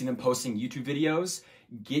you don't see them posting YouTube videos.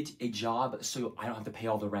 Get a job so I don't have to pay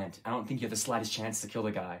all the rent. I don't think you have the slightest chance to kill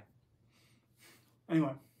the guy.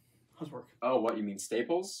 Anyway, how's work? Oh, what, you mean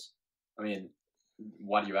Staples? I mean,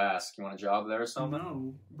 why do you ask? You want a job there or something?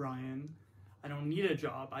 No, Brian. I don't need a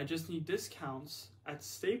job. I just need discounts at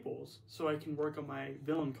Staples so I can work on my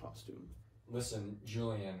villain costume. Listen,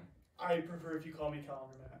 Julian. I prefer if you call me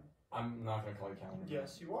Calendar Man. I'm not gonna call you Calendar Man.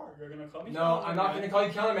 Yes, you are. You're gonna call me No, Calendar I'm not Man. gonna call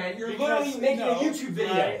you Calendar Man. You're Because, literally making no, a YouTube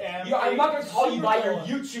video. I am I'm not gonna call you by your supervillain.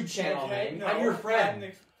 YouTube channel, Okay, man. no, I'm your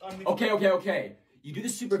friend. I'm the Okay. You do the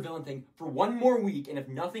supervillain thing for one more week, and if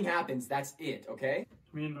nothing happens, that's it, okay?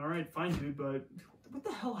 I mean, alright, fine, dude, but what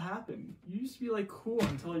the hell happened? You used to be, like, cool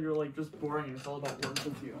until you're, like, just boring and it's all about work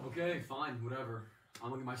with you. Okay, fine, whatever.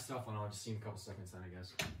 I'm looking at my stuff and I'll just see in a couple seconds then, I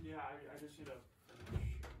guess. Yeah, I just need to finish.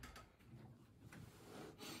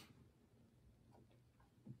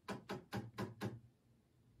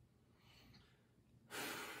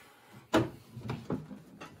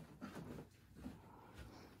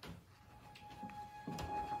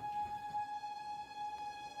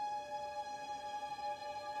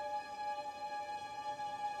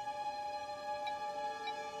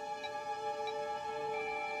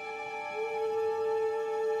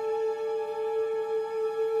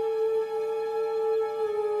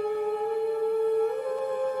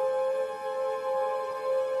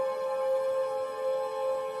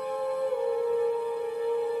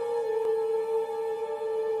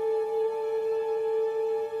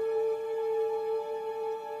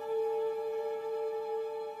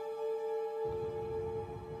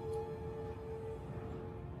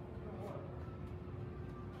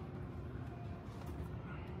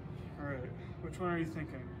 Alright, which one are you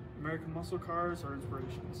thinking? American Muscle Cars or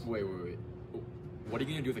Inspirations? Wait. What are you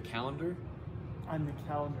gonna do with a calendar? I'm the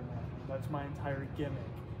Calendar Man. That's my entire gimmick.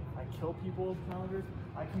 I kill people with calendars.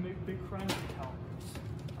 I can make big crimes with calendars.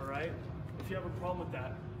 Alright? If you have a problem with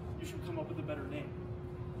that, you should come up with a better name.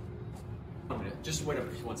 Wait a minute, just wait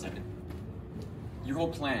up 1 second. Your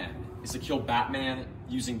whole plan is to kill Batman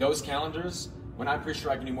using those calendars, when I'm pretty sure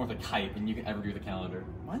I can do more with a kite than you can ever do with a calendar.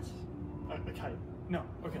 What? A kite? No,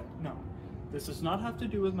 okay, no. This does not have to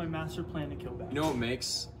do with my master plan to kill Batman. You know what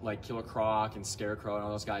makes like Killer Croc and Scarecrow and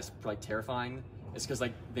all those guys like terrifying? It's because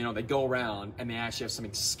like they go around and they actually have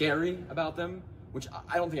something scary about them, which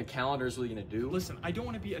I don't think a calendar is really gonna do. Listen, I don't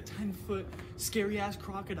want to be a 10-foot scary-ass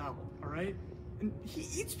crocodile, alright? And he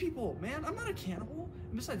eats people, man. I'm not a cannibal.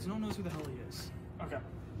 And besides, no one knows who the hell he is. Okay.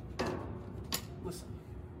 Listen,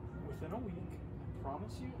 within a week, I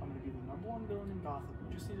promise you, I'm gonna be the #1 villain in Gotham.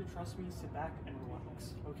 You just need to trust me, sit back, and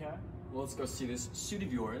relax, okay? Well, let's go see this suit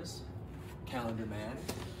of yours, Calendar Man.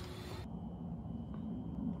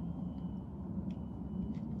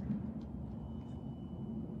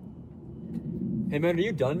 Hey man, are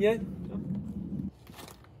you done yet?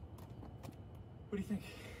 What do you think?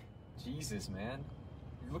 Jesus, man.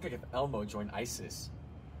 You look like if Elmo joined ISIS.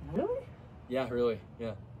 Really? Yeah, really,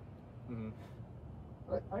 yeah.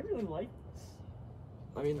 I really like this.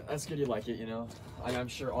 I mean, that's good you like it, you know? I'm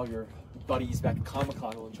sure all your buddies back at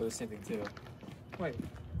Comic-Con will enjoy the same thing too. Wait,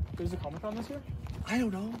 there's a Comic-Con this year? I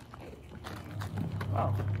don't know.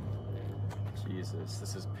 Oh. Jesus,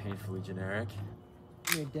 this is painfully generic.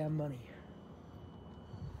 Give me your damn money.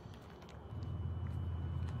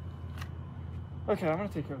 Okay, I'm gonna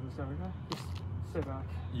take care of this guy, okay? Just stay back.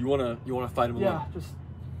 You wanna fight him alone? Yeah, just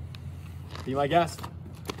Be my guest.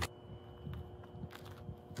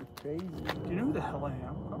 crazy. Do you know who the hell I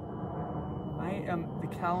am? Huh? I am the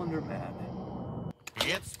Calendar Man.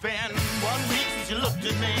 It's been 1 week since you looked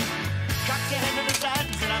at me. Cocked your head to the side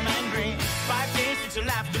and said I'm angry. 5 days since you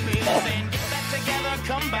laughed at me. Saying get back together,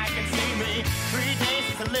 come back and see me. 3 days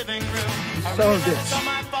since the living room. I realized it's all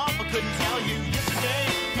my fault but couldn't tell you. Yesterday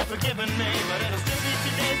you've forgiven me, but it'll still be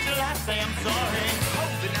 2 days till I say I'm sorry.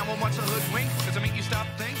 Hold it now and watch a hoodwink. Does it make you stop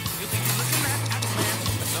think? You think you're looking at me?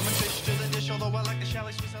 Summon fish to the dish, although I like the shallow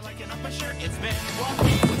sweets, I like it up my shirt. It's been 1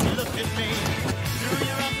 week since you looked at me. Threw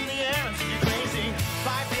your arms in the air and said you're crazy.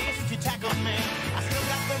 5 days since you tackled me. I still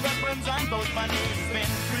got the red burns on both my knees. It's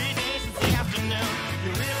been 3 days since the afternoon.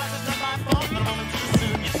 You realize it's not my fault, but I'm only too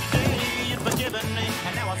soon. Yesterday you'd forgiven me,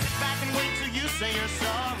 and now I'll sit back and wait till you say you're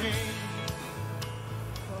sorry.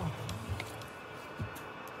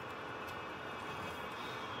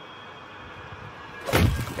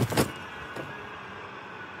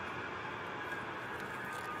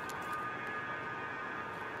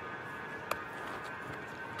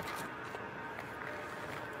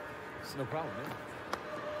 It's no problem, man.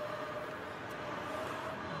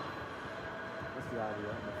 What's the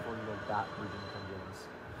idea before you let that region come to us?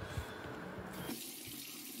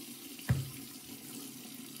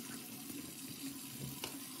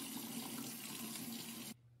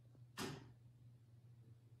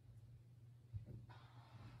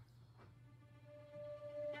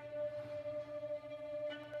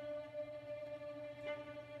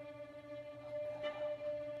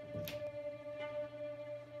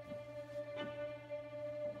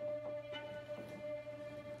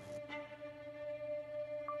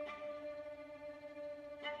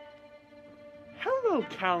 Hello,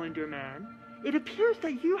 Calendar Man. It appears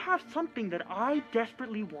that you have something that I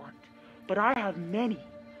desperately want, but I have many,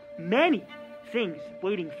 many things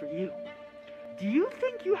waiting for you. Do you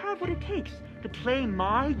think you have what it takes to play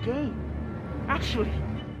my game? Actually,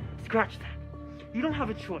 scratch that. You don't have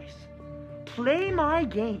a choice. Play my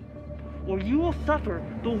game, or you will suffer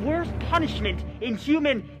the worst punishment in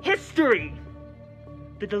human history.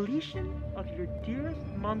 The deletion of your dearest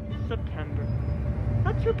month, September.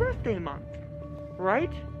 That's your birthday month.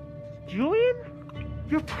 Right? Julian?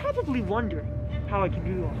 You're probably wondering how I can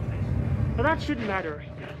do all this, but that shouldn't matter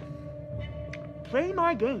right now. Play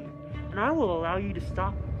my game, and I will allow you to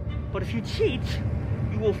stop me. But if you cheat,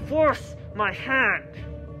 you will force my hand.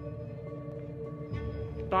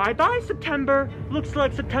 Bye-bye, September. Looks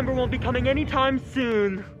like September won't be coming anytime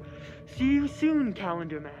soon. See you soon,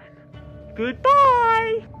 Calendar Man.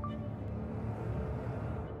 Goodbye!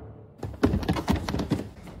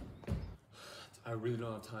 I really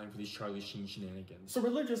don't have time for these Charlie Sheen shenanigans. So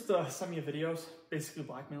Riddler just sent me a video basically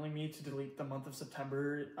blackmailing me to delete the month of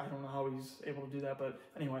September. I don't know how he's able to do that, but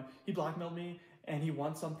anyway, he blackmailed me and he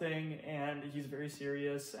wants something and he's very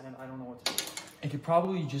serious and I don't know what to do. It could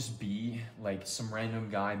probably just be like some random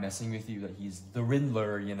guy messing with you that he's the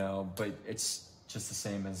Riddler, you know, but it's just the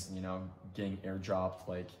same as, you know, getting airdropped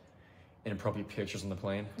like inappropriate pictures on the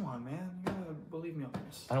plane. Come on, man. You gotta believe me on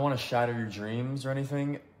this. I don't want to shatter your dreams or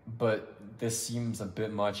anything, but this seems a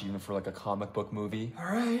bit much even for like a comic book movie. All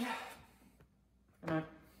right. Good night.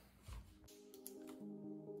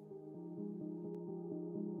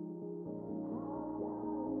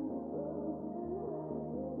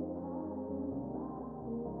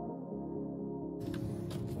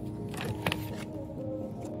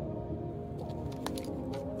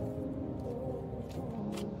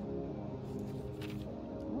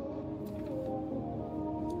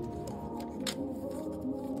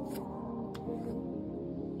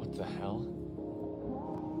 What the hell?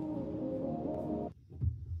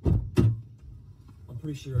 I'm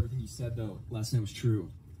pretty sure everything you said though last night was true.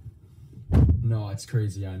 No, it's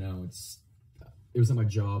crazy. I know. It was at my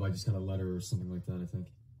job. I just got a letter or something like that, I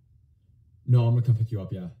think. No, I'm gonna come pick you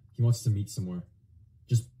up, yeah. He wants to meet somewhere.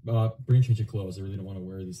 Just bring a change of clothes. I really don't want to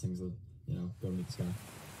wear these things that, you know, go to meet this guy.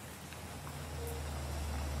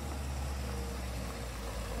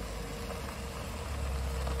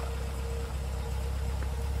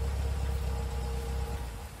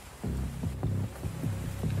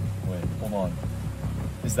 Wait, hold on.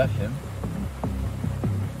 Is that him?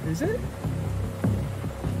 Is it?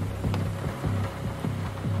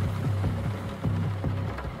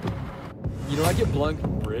 You know, I get Blanc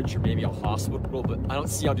Bridge or maybe a hospital, but I don't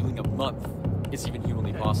see how doing a month is even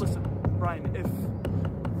humanly possible. Listen, Brian, if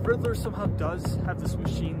Riddler somehow does have this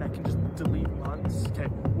machine that can just delete months, okay,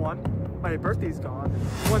 one, my birthday's gone,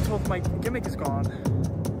 1/12 my gimmick is gone,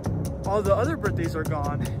 all the other birthdays are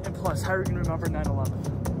gone, and plus, how are you gonna remember 9/11?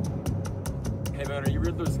 Hey man, are you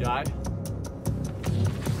Riddler's guy?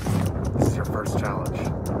 This is your first challenge.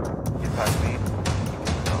 Get past me.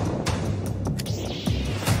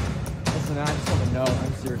 Listen, I just want to know.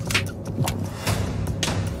 I'm serious.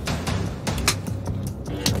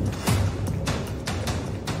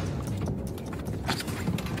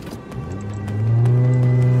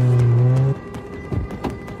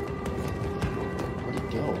 Where'd he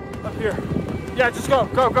go? Up here. Yeah, just go,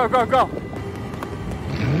 go, go, go, go.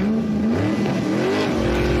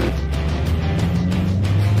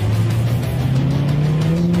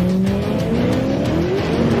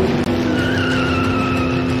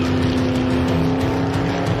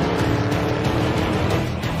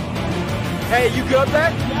 Hey, you good up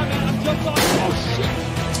there? Yeah, man, I'm jumped off. Oh, shit.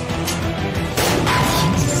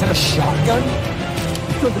 Is that a shotgun?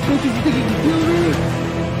 So the bitches, you think you can kill me?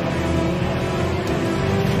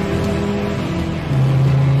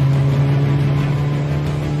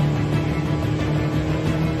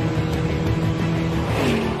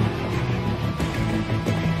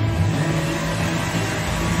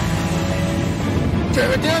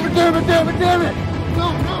 Damn it, damn it, damn it, damn it, damn it!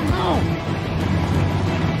 No, no, no!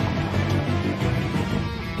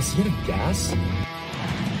 Is he out of gas?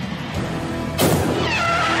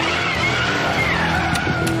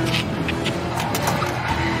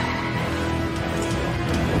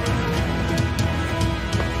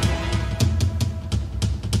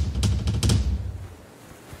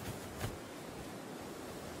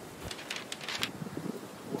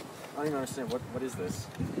 I don't even understand. What is this?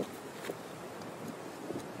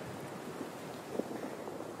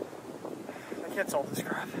 I can't solve this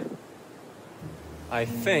crap. I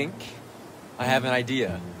think I have an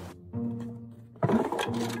idea.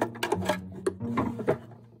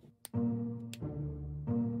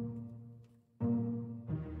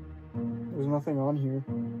 There's nothing on here.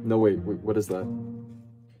 No, wait, what is that?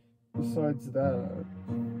 Besides that.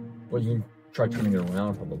 Well, you can try turning it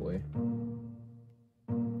around, probably.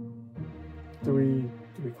 Do we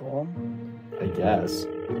call him? I guess.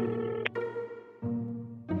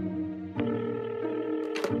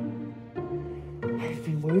 I've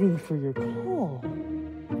been waiting for your call.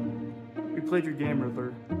 We played your game,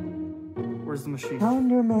 Riddler. Where's the machine?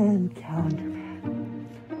 Calendar man, calendar man.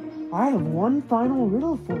 I have one final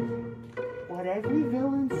riddle for you. What every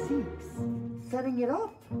villain seeks, setting it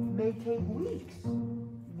up may take weeks.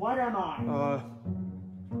 What am I?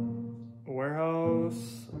 A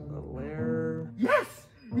warehouse, a lair. Yes!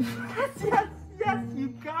 Yes, yes, yes! You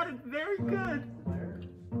got it! Very good!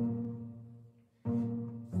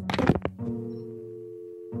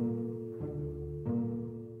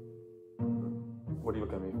 What are you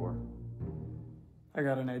looking at me for? I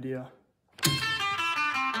got an idea.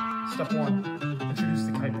 Step 1. Introduce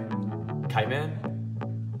the Kite Man. Kite Man?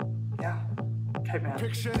 Yeah. Kite Man.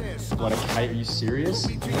 What, a kite? Are you serious?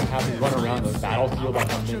 You don't have to run around the battlefield like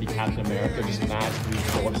I'm maybe Captain America, just magically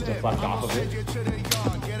bullets deflect off of it?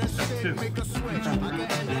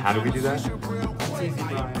 How do we do that? It's easy,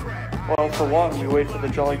 Brian. Well, for one, we wait for the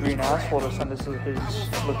jolly green asshole to send us his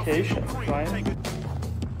location, right?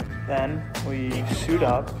 Then we suit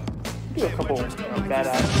up, do a couple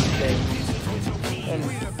badass things, and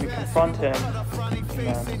we confront him,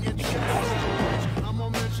 and then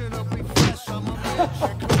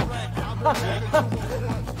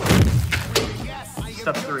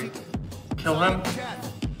Step 3. Kill him,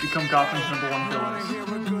 become Gotham's #1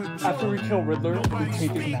 villains. After we kill Riddler, we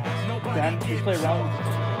take his mask. Then we play around with him.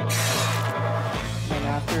 And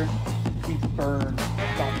after, we burn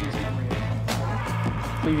Gotham's memory,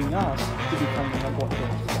 leaving us to become the #1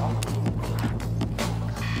 villains of Gotham.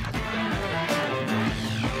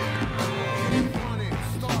 It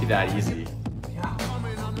can't be that easy. Yeah.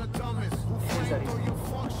 Is that easy?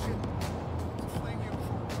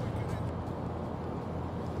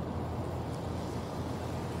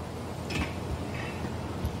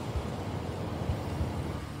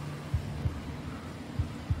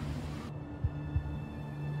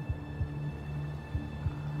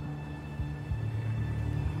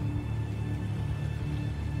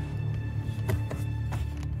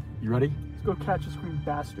 ready? Let's go catch a screaming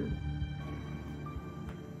bastard.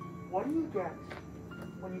 What do you get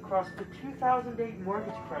when you cross the 2008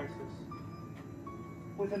 mortgage crisis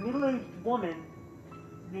with a middle-aged woman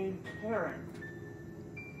named Karen?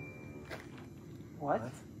 What?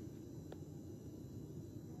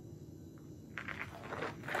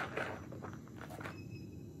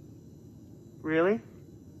 Really?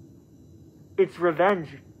 It's revenge,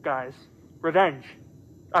 guys. Revenge.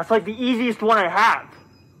 That's like the easiest one I have.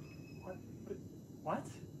 What?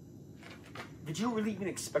 Did you really even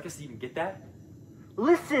expect us to even get that?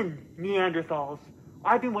 Listen, Neanderthals.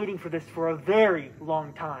 I've been waiting for this for a very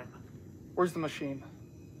long time. Where's the machine?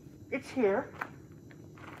 It's here.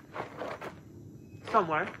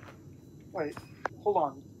 Somewhere. Wait, hold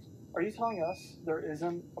on. Are you telling us there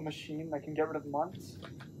isn't a machine that can get rid of months?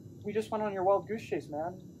 We just went on your wild goose chase,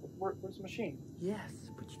 man. Where's the machine? Yes,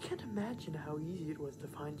 but you can't imagine how easy it was to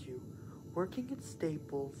find you. Working at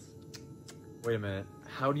Staples. Wait a minute.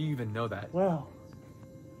 How do you even know that? Well,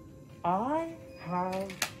 I have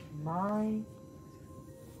my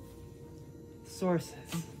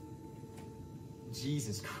sources.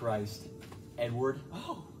 Jesus Christ. Edward?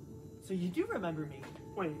 Oh, so you do remember me.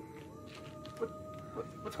 Wait,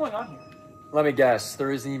 what's going on here? Let me guess.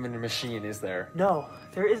 There isn't even a machine, is there? No,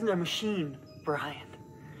 there isn't a machine, Brian.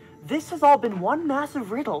 This has all been one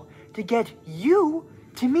massive riddle to get you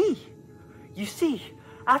to me. You see,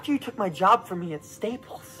 after you took my job from me at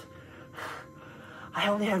Staples, I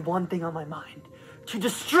only had one thing on my mind. To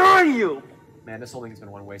destroy you! Man, this whole thing's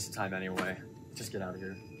been one waste of time anyway. Just get out of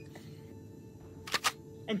here.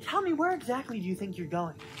 And tell me, where exactly do you think you're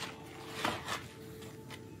going?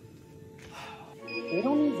 They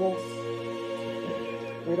don't need this.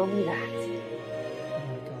 They don't need that. Oh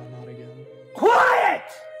my god, not again. Quiet!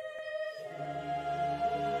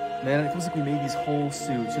 Man, it feels like we made these whole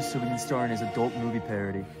suits just so we can star in his adult movie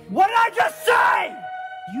parody. What did I just say?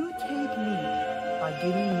 You take me by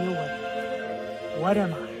giving me away. What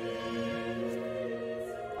am I?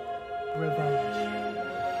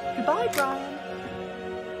 Revenge. Goodbye, Brian.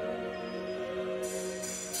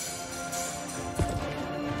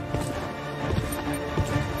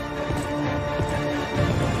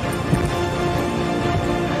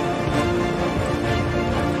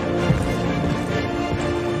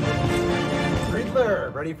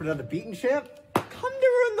 Ready for another beating ship? Come to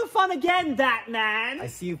ruin the fun again, Batman! I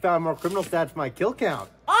see you found more criminal stats for my kill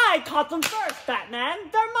count. I caught them first, Batman!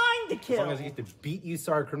 They're mine to kill! As long as you get to beat you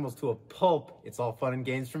sorry criminals to a pulp, it's all fun and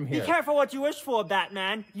games from here. Be careful what you wish for,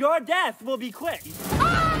 Batman. Your death will be quick.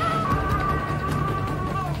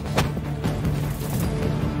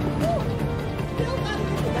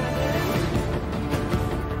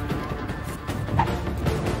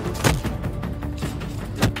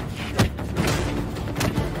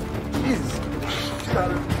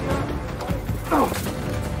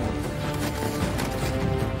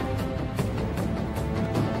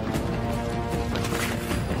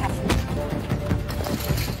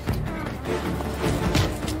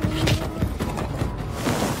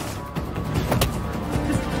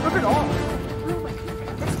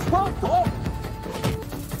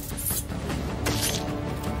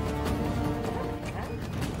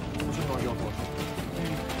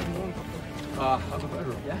 Up the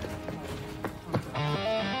bedroom, yeah?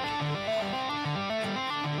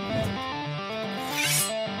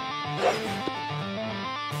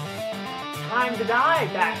 Time to die,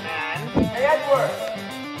 Batman. Hey, Edward!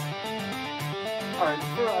 Alright,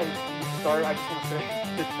 before I start, I just want to say,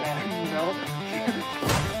 this man, you know?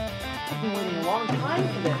 I've been waiting a long time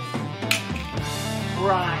for this.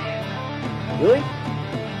 Brian. Really?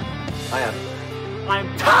 I am. I'm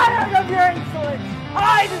tired of your insolence!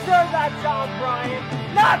 I deserve that job, Brian!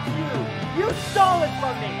 Not you! You stole it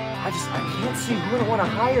from me! I can't see who would want to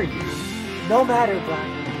hire you. No matter,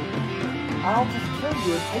 Brian. I'll just kill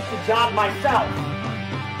you and take the job myself.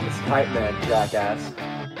 It's tight, man, jackass.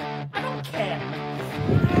 I don't care.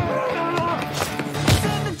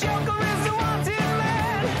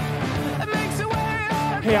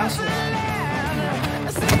 Hey, Ashley.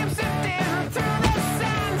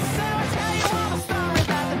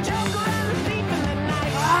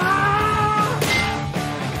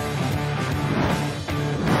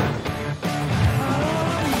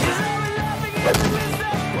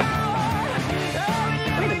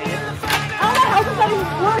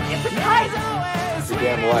 It's a kite! You're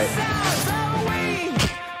damn right.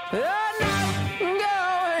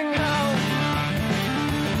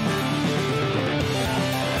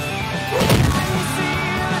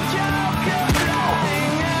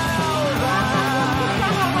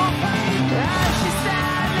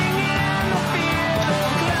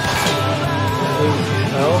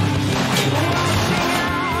 No.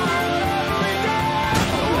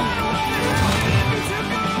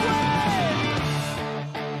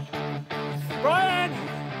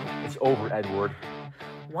 Ed Ward.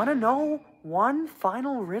 Wanna know one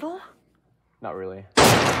final riddle? Not really.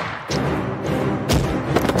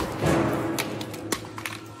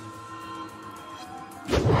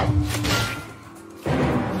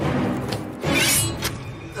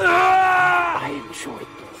 I enjoyed this.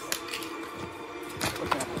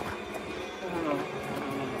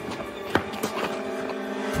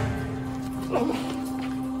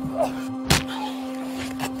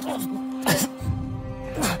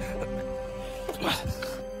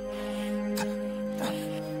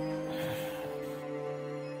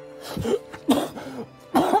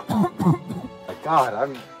 God,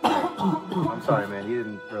 I'm sorry, man. He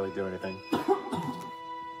didn't really do anything.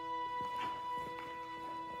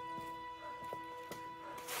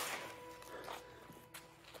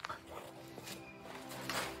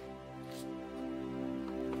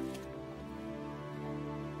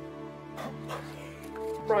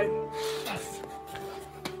 Brian.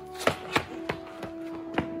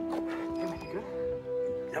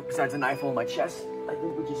 Yep, besides a knife hole in my chest, I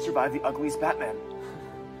think we just survived the ugliest Batman.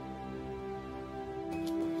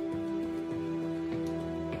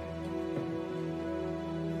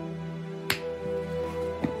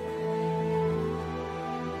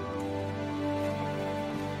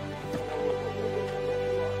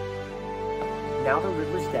 Now the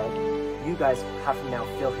Riddler's dead, you guys have to now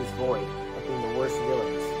fill his void of being the worst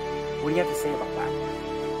villains. What do you have to say about that?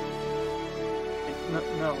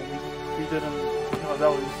 No, we didn't. No, that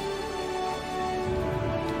was.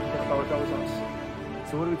 Yeah, that was us.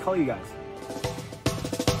 So what do we call you guys?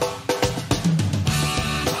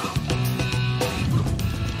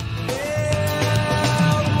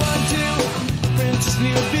 Princess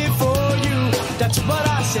knew before you. That's what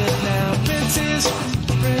I said now.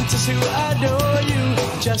 Princess who adore you.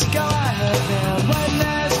 Just go ahead now. One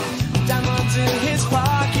last diamonds in his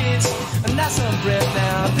pockets. And that's some bread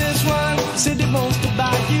now. This one said he wants to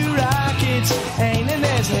buy you rockets. Ain't in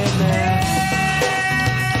his head now.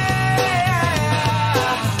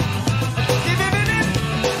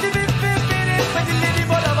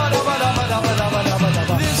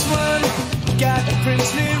 This one got a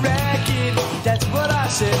princely racket. That's what I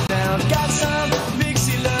said now. Got some big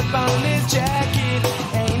seal up on his jacket.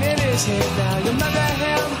 Ain't in his head now. You marry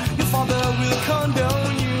him, your father will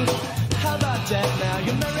condone you. How about that now?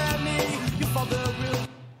 You marry me, your father will.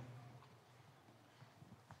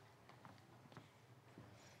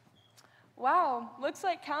 Wow, looks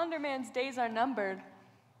like Calendar Man's days are numbered.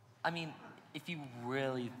 I mean, if you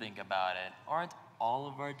really think about it, aren't all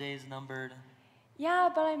of our days numbered? Yeah,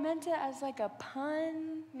 but I meant it as like a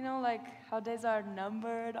pun, you know, like how days are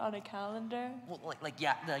numbered on a calendar. Well,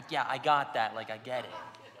 yeah, I got that, I get it.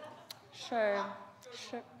 Sure,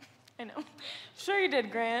 I know. Sure you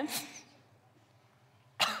did, Grant.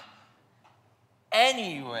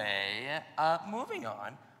 Anyway, moving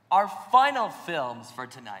on. Our final films for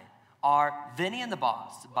tonight are Vinny and the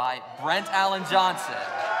Boss by Brent Allen Johnson.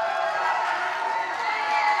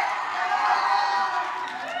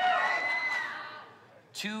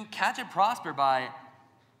 To Catch and Prosper by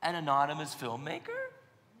an anonymous filmmaker?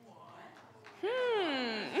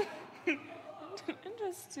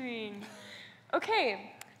 Interesting.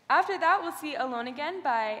 Okay, after that we'll see Alone Again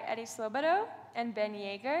by Eddie Slobodo and Ben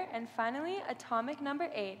Yeager, and finally Atomic Number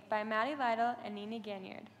 8 by Maddie Lytle and Nina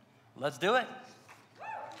Ganyard. Let's do it.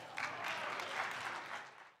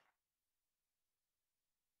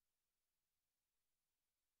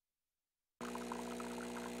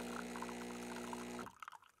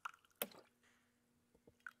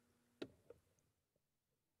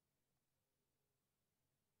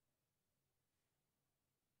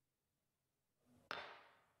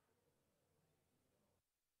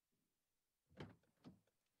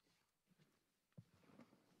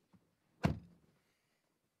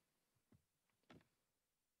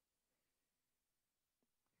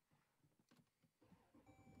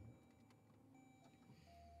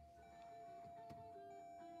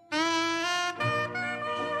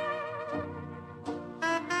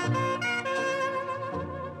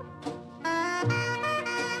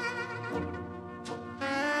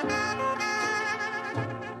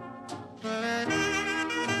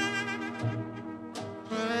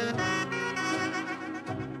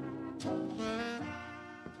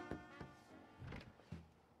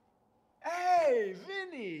 Hey,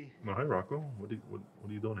 Vinny! No, hi Rocco. What are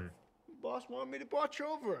you doing here? Boss wanted me to watch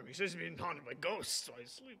over him. He says he's been haunted by ghosts while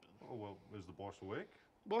he's sleeping. Oh well, is the boss awake?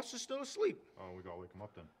 Boss is still asleep. Oh, we gotta wake him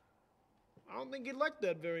up then. I don't think he'd like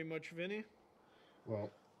that very much, Vinny. Well,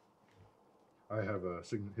 I have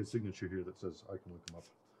his signature here that says I can wake him up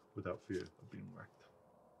without fear of being whacked.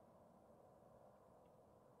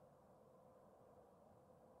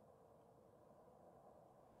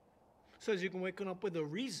 says you can wake up with a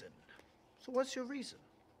reason. So what's your reason?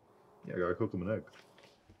 Yeah, I gotta cook him an egg.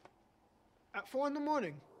 At 4 in the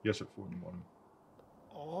morning? Yes, at 4 in the morning.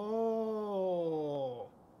 Oh.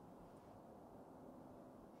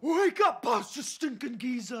 Wake up, boss, you stinking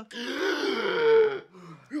geezer.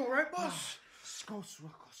 You alright, boss?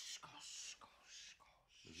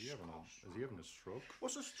 Is he having a stroke?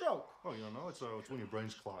 What's a stroke? Oh, you don't know? It's when your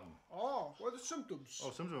brain's clotting. Oh, what are the symptoms? Oh,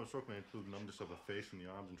 symptoms of a stroke may include numbness of the face and the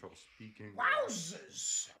arms and trouble speaking.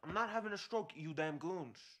 Wowzers! I'm not having a stroke, you damn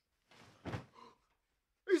goons.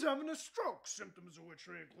 He's having a stroke. Symptoms of which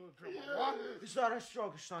may include trouble. What? It's not a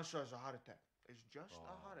stroke, it's not a stroke, it's a heart attack. It's just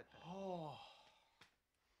a heart attack. Oh.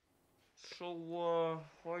 So,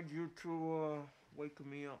 why'd you two, wake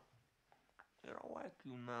me up? I don't like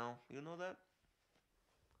you now, you know that?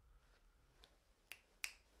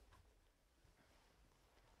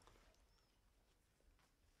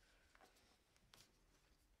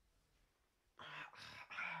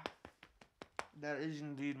 That is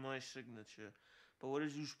indeed my signature. But what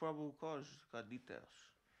is your probable cause? Got details.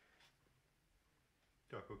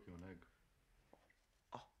 Gotta cook you an egg.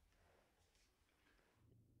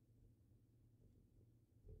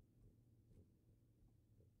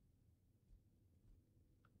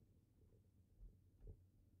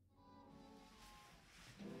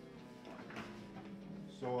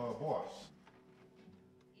 So, boss,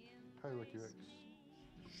 how do you like your eggs?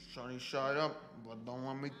 Sunny side up, but don't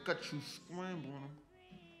let me cut you scrambling them.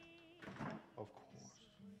 Of course.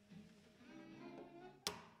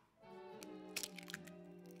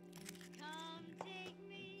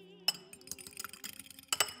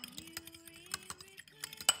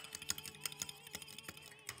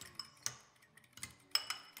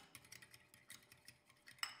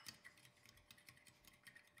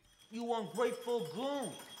 You ungrateful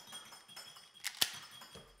goon.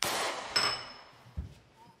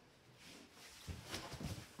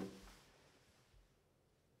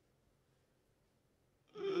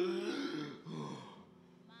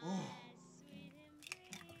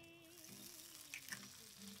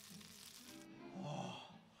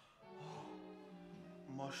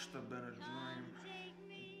 Must have been a dream.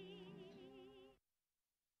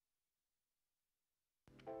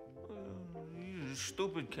 These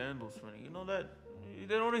stupid candles, Vinny. You know that?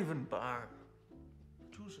 They don't even burn.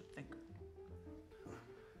 Choose a thinker.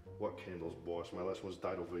 What candles, boss? My last one's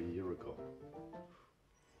died over a year ago.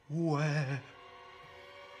 Where?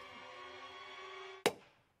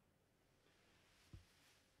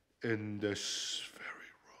 In this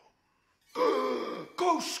very room.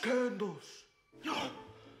 Ghost candles!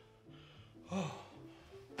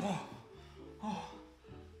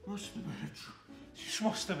 Must have been a dream. This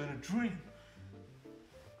must have been a dream.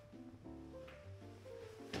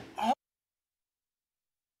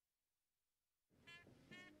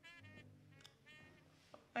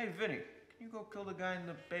 Hey, Vinny, can you go kill the guy in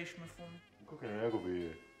the basement for me? I'm cooking an egg over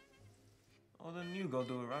here. Oh, then you go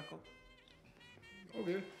do it, Rocco.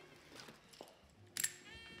 Okay.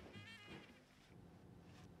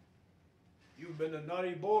 You've been a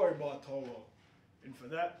naughty boy, Bartolo. And for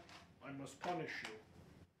that, I must punish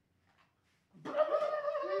you.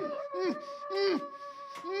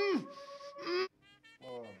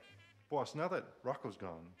 Boss, now that Rocco's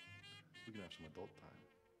gone, we can have some adult time.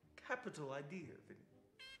 Capital idea, Vinny.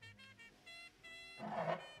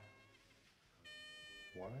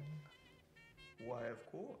 Wine? Why, of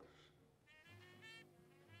course.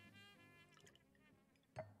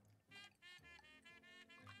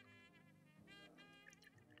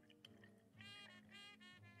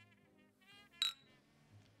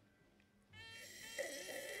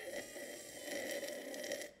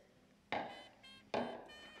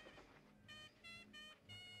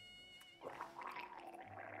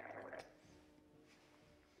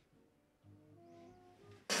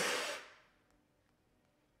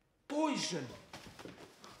 Poison!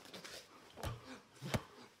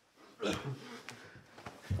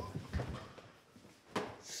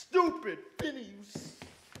 Stupid Vinny, you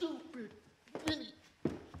stupid Vinny.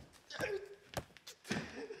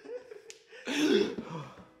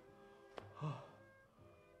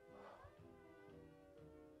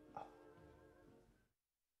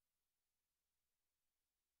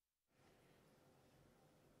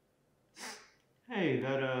 Hey,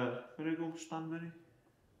 that egg almost done, Vinny?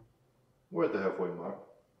 We're at the halfway mark.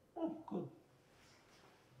 Oh, good.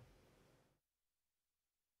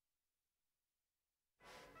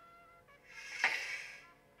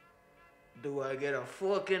 Do I get a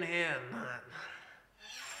fucking hand, man?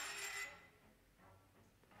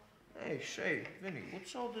 Hey, say, Vinny,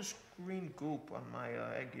 what's all this green goop on my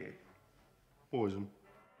egg here? Poison.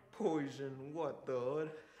 Poison what, the hood?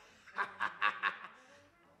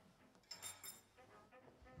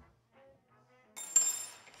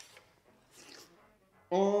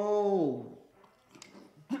 Oh,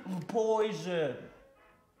 poison.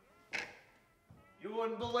 You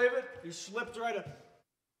wouldn't believe it. He slipped right up.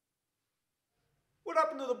 What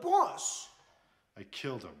happened to the boss? I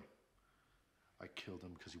killed him. I killed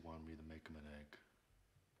him because he wanted me to make him an egg.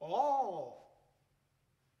 Oh.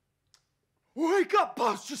 Wake up,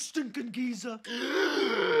 boss, you stinking geezer.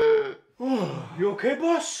 Oh, you okay,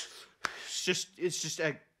 boss? It's just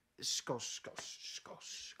egg. Scos.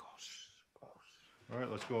 All right,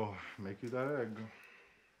 let's go make you that egg.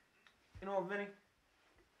 You know what, Vinny?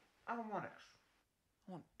 I don't want eggs.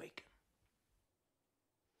 I want bacon.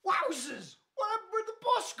 Wowzers! Where'd the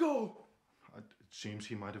boss go? It seems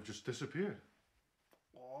he might have just disappeared.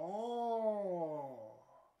 Oh.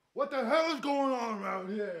 What the hell is going on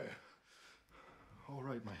around here? All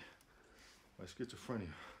right, my schizophrenia.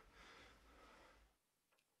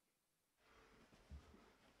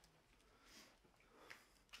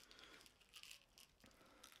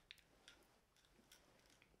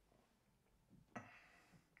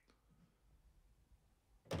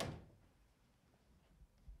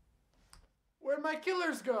 Where'd my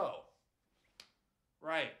killers go?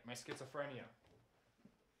 Right, my schizophrenia.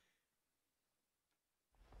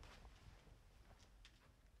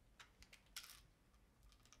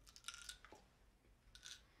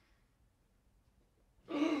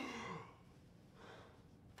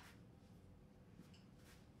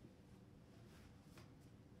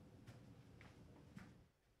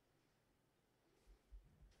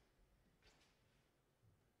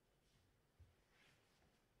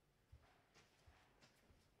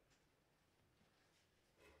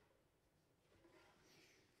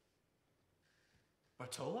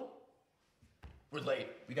 Bartolo? We're late.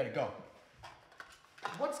 We gotta go.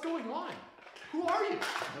 What's going on? Who are you?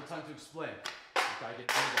 No time to explain. We gotta get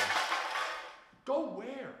in there. Go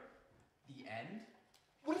where? The end?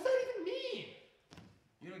 What does that even mean?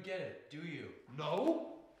 You don't get it, do you?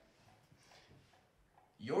 No?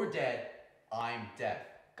 You're dead. I'm dead.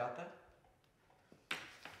 Got that?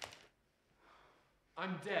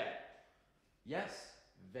 I'm dead. Yes,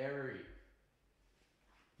 very.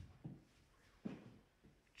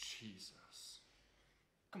 Jesus.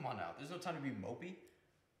 Come on now. There's no time to be mopey.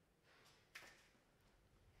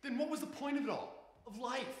 Then what was the point of it all? Of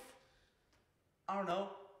life? I don't know.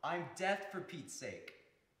 I'm death for Pete's sake.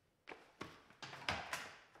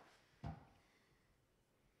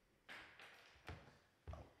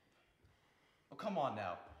 Oh, come on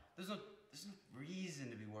now. There's no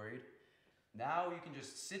reason to be worried. Now you can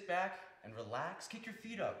just sit back and relax, kick your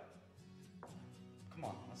feet up. Come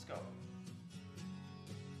on, let's go.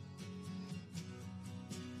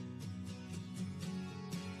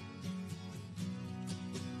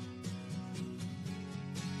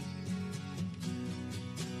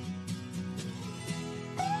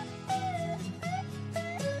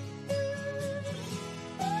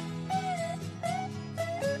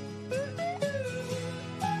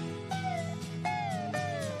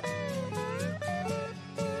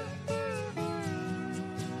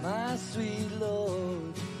 My sweet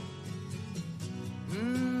Lord,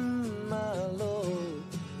 my Lord,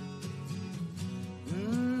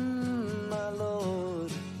 my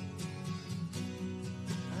Lord,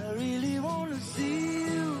 I really want to see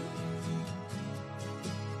you,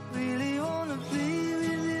 really want to be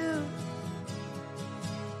with you,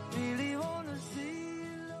 really want to see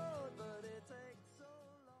you, Lord, but it takes so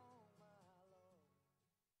long,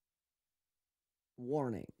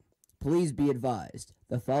 Warning. Please be advised,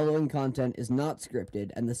 the following content is not scripted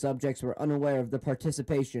and the subjects were unaware of the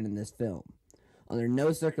participation in this film. Under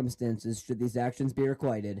no circumstances should these actions be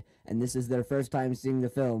requited, and this is their first time seeing the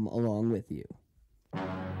film along with you.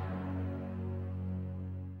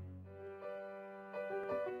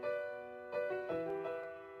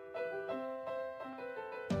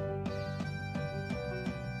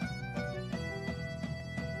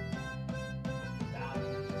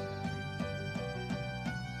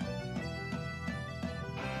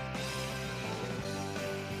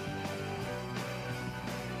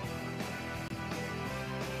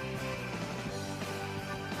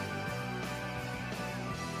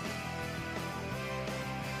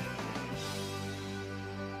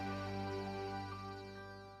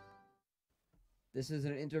 This is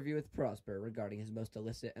an interview with Prosper regarding his most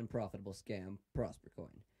illicit and profitable scam,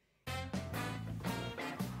 ProsperCoin.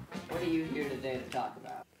 What are you here today to talk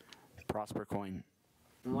about? ProsperCoin.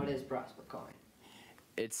 And what is ProsperCoin?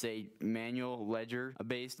 It's a manual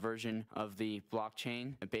ledger-based version of the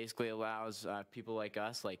blockchain. It basically allows people like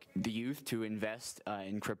us, like the youth, to invest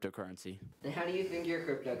in cryptocurrency. And how do you think your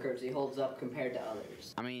cryptocurrency holds up compared to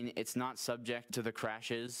others? I mean, it's not subject to the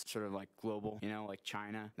crashes, sort of like global, you know, like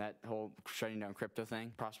China, that whole shutting down crypto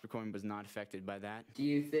thing. Prosper Coin was not affected by that. Do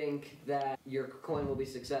you think that your coin will be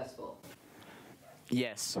successful?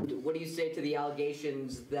 Yes. What do you say to the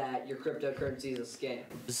allegations that your cryptocurrency is a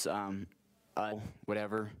scam?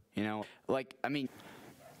 Whatever, you know, like, I mean,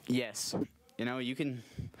 yes, you know, you can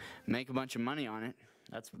make a bunch of money on it.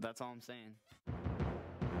 That's all I'm saying.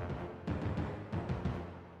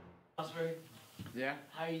 Oscar, Yeah?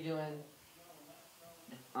 how are you doing?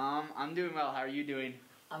 I'm doing well. How are you doing?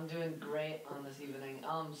 I'm doing great on this evening.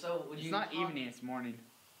 So would you It's not talk... evening, it's morning.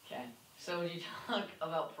 Okay. So would you talk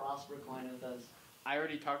about Prosper Coin with us? I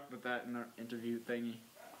already talked about that in the interview thingy.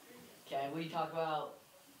 Okay, will you talk about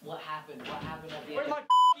what happened? What happened at the Where's end? my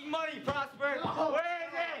f***ing money, Prosper? No. Where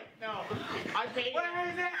is it? No. I paid Where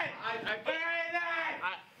is it? Where is it?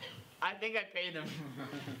 I think I paid them.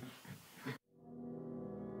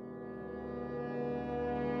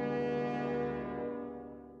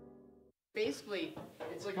 Basically,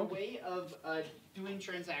 it's like a way of doing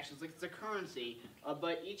transactions. Like it's a currency,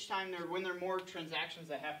 but each time when there are more transactions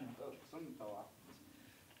that happen, oh, something fell off.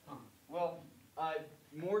 Well,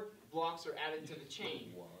 more blocks are added to the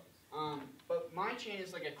chain. But my chain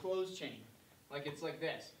is like a closed chain. Like it's like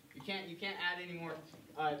this. You can't add any more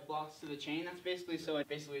blocks to the chain. That's basically so I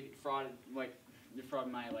basically defraud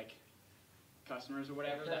my customers or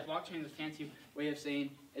whatever. That blockchain is a fancy way of saying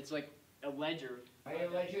it's like a ledger. Are your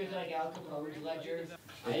ledgers like Al Capone's ledgers?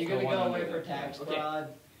 Are you gonna go away for tax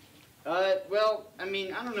fraud? Well, I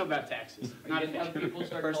mean, I don't know about taxes. Are you gonna have people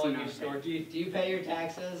start calling you Storky? Do you pay your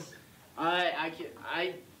taxes? No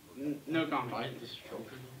comment.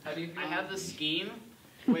 How do you I have the scheme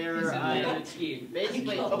where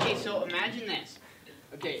basically, okay, so imagine this.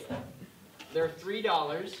 Okay, there are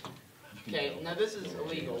 $3. Okay, now this is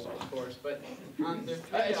illegal, of course, but there's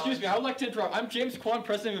 $3. Excuse me, I would like to interrupt. I'm James Kwan,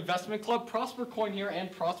 president of Investment Club. Prosper Coin here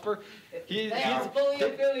and Prosper. They are fully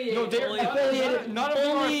affiliated. No, they're affiliated. None of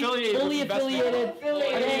them are affiliated. Fully affiliated.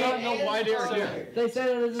 I do not know why they are here. They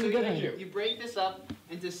said this is a good thing. You break this up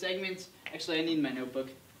into segments. Actually, I need my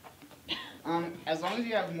notebook. As long as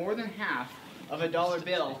you have more than half of a dollar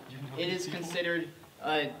bill, it is considered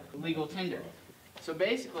a legal tender. So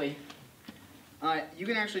basically, you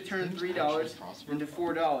can actually turn $3 into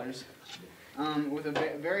 $4 with a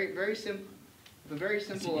very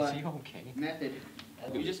simple method.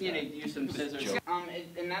 You just need to use some scissors,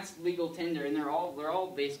 and that's legal tender, and they're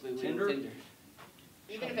all basically legal tender.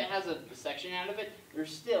 Even if it has a section out of it,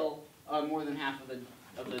 there's still more than half of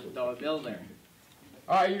the dollar bill there.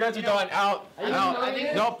 All right, you guys are done. Out.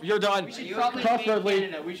 Nope, you're done. We should probably invade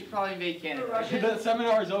Canada. We should probably invade Canada. The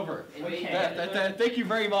seminar is over. Thank you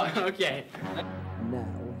very much. Okay. Now,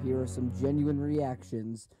 here are some genuine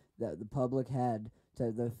reactions that the public had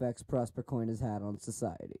to the effects Prosper Coin has had on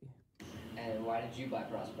society. And why did you buy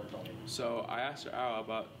Prosper Coin? So I asked her out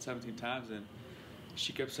about 17 times, and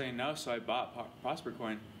she kept saying no, so I bought Prosper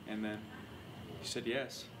Coin, and then she said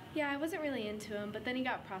yes. Yeah, I wasn't really into him, but then he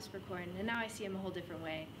got Prosper Coin, and now I see him a whole different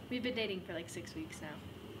way. We've been dating for like 6 weeks now.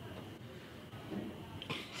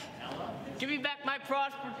 Give me back my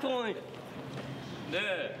Prosper Coin.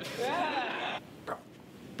 Yeah.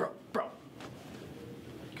 Bro.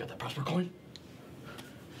 You got that Prosper Coin?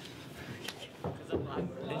 Because I'm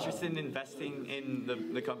interested in investing in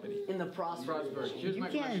the company. In the Prosper. Here's my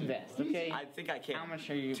question. invest, okay? I think I can. How much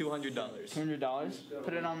are you? $200. $200?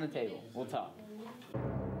 Put it on the table. We'll talk.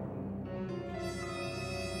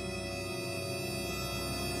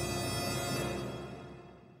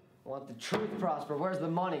 I want the truth, Prosper. Where's the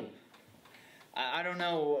money? I don't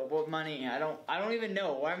know what money. I don't even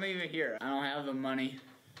know. Why am I even here? I don't have the money.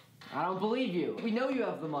 I don't believe you. We know you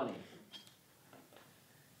have the money.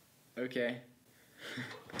 Okay.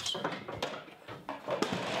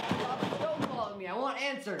 Don't call me. I want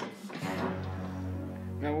answers.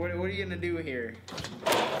 Now what are you gonna do here?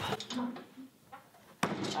 That's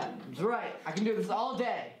right. I can do this all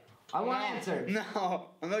day. I want answers.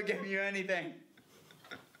 No, I'm not giving you anything.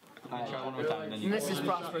 Try one more time, then you This is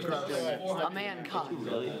Prosper Coin. A man cut.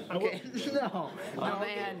 Okay. No. A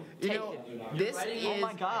man taken. This is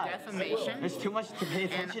defamation. There's too much to pay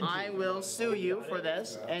And attention to. I will sue you for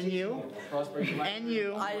this, and you, and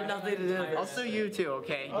you. I had nothing to do with this. I'll sue you too,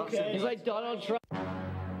 okay? He's like Donald Trump.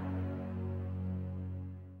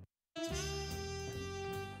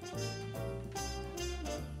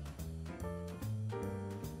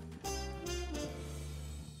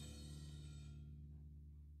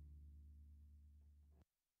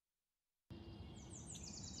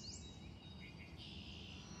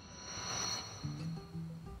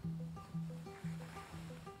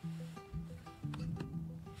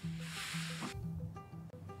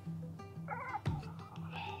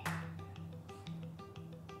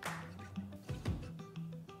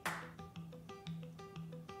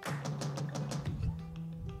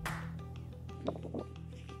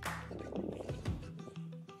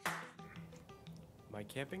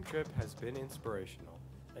 camping trip has been inspirational.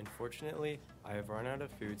 Unfortunately, I have run out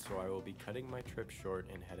of food, so I will be cutting my trip short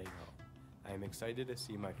and heading home. I am excited to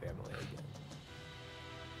see my family again.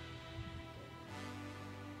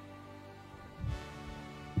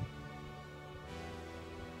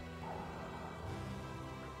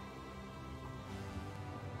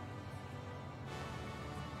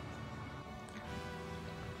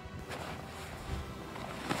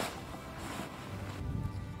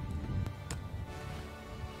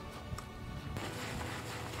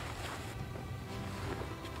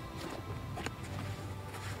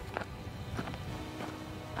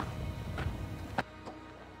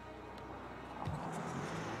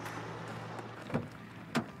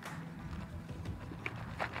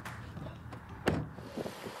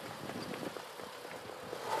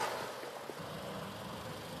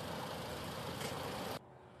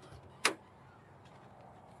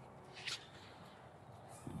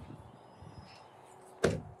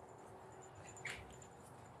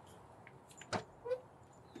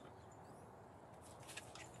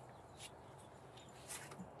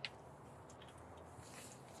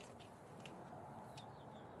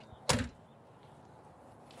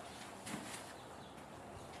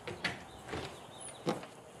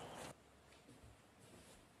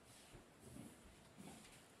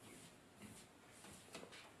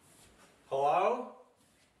 Hello?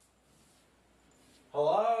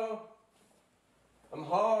 Hello? I'm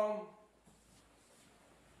home.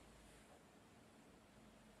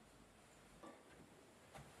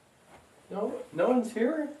 No one's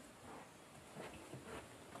here?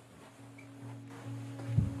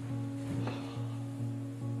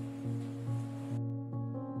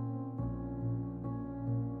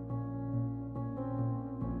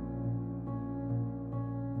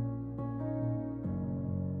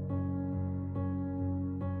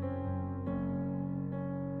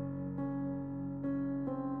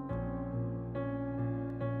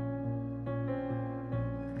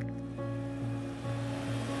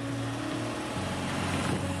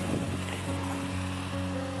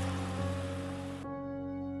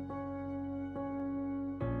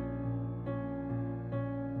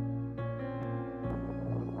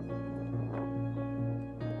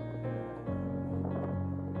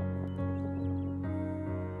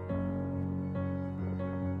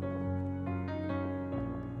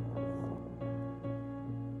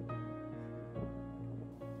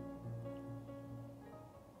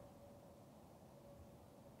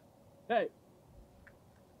 Hey.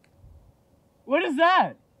 What is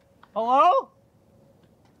that? Hello?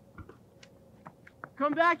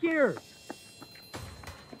 Come back here.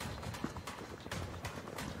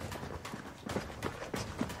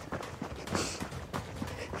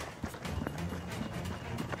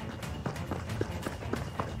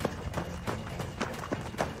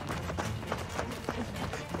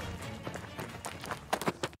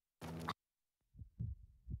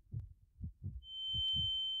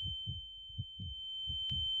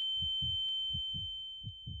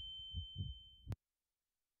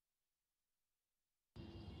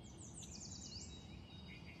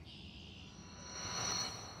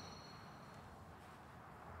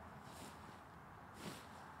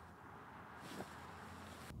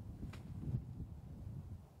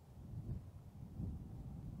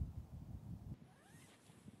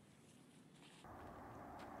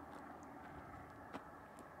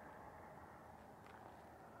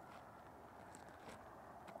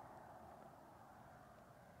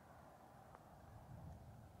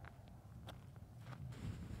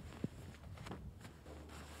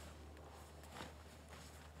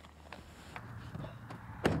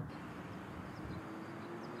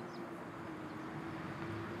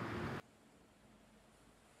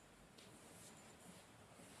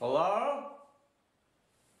 Hello?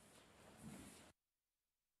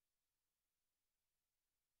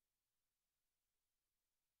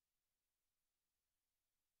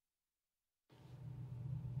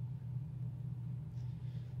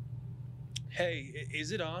 Hey,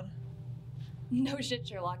 is it on? No shit,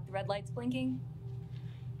 Sherlock. The red light's blinking.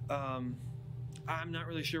 I'm not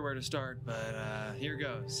really sure where to start, but here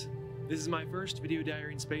goes. This is my first video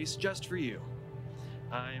diary in space just for you.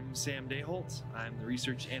 I'm Sam Dayholt. I'm the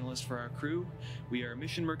research analyst for our crew. We are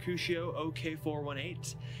Mission Mercutio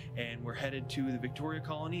OK418, and we're headed to the Victoria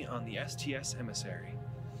colony on the STS Emissary.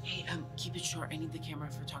 Hey, keep it short. I need the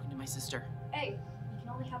camera for talking to my sister. Hey, you can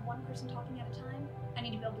only have one person talking at a time. I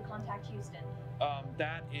need to be able to contact Houston.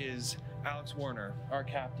 That is Alex Warner, our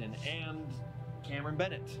captain, and Cameron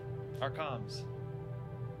Bennett, our comms.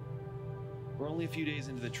 We're only a few days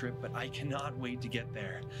into the trip, but I cannot wait to get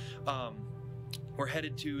there. We're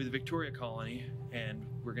headed to the Victoria colony, and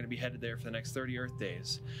we're going to be headed there for the next 30 Earth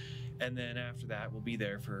days. And then after that, we'll be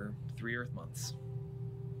there for 3 Earth months.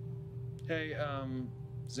 Hey,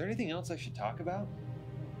 is there anything else I should talk about?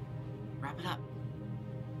 Wrap it up.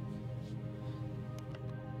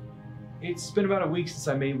 It's been about a week since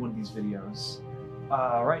I made one of these videos.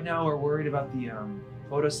 Right now we're worried about the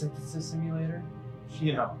photosynthesis simulator.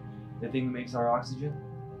 You know, the thing that makes our oxygen.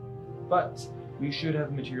 But we should have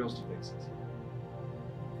the materials to fix it.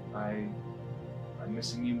 I'm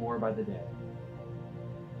missing you more by the day.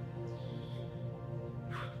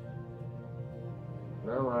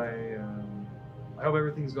 Well, I hope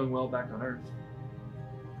everything's going well back on Earth.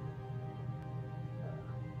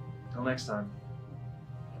 Till next time.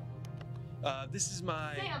 This is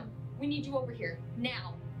my... Sam, we need you over here,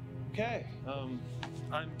 now. Okay,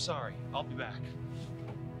 I'm sorry. I'll be back.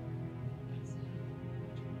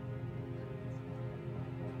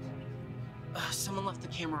 Someone left the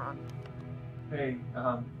camera on. Hey,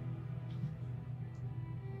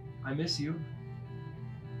 I miss you.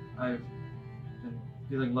 I've been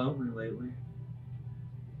feeling lonely lately.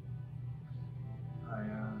 I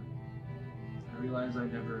realized I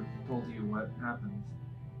never told you what happened.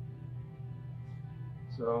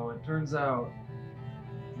 So it turns out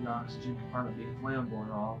the oxygen compartment being flammable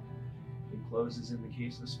and all, it closes in the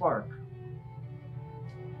case of a spark.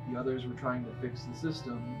 The others were trying to fix the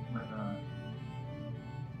system when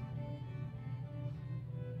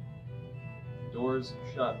the doors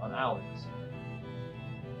shut on Alex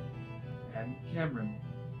and Cameron.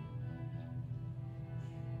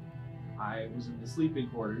 I was in the sleeping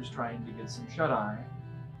quarters trying to get some shut-eye.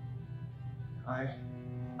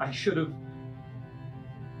 I should have...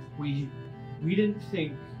 We didn't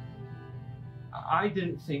think... I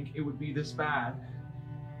didn't think it would be this bad.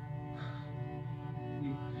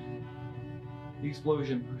 The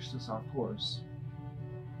explosion pushed us off course.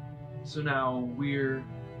 So now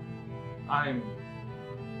I'm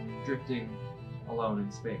drifting alone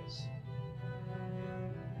in space.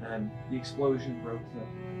 And the explosion broke the...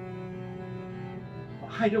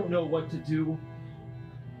 I don't know what to do.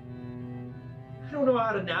 I don't know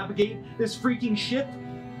how to navigate this freaking ship.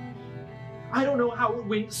 I don't know how it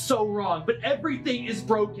went so wrong, but everything is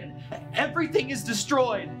broken. Everything is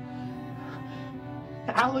destroyed.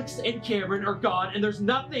 Alex and Cameron are gone, and there's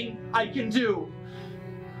nothing I can do.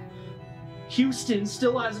 Houston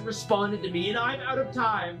still hasn't responded to me, and I'm out of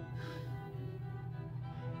time.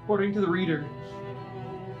 According to the reader,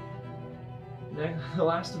 the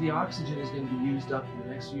last of the oxygen is going to be used up in the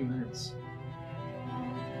next few minutes.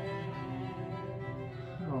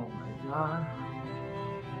 Oh my god.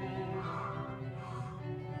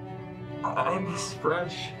 I miss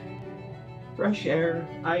fresh air.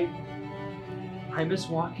 I miss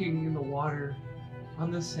walking in the water,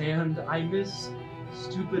 on the sand. I miss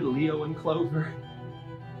stupid Leo and Clover.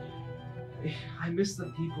 I miss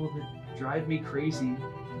the people that drive me crazy.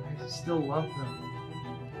 I still love them.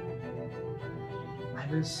 I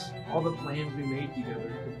miss all the plans we made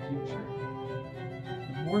together for the future.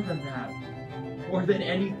 And more than that, more than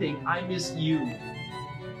anything, I miss you.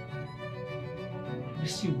 I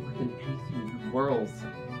miss you more than anything in the world.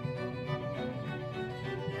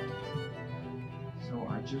 So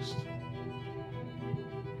I just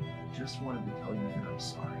wanted to tell you that I'm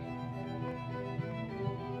sorry.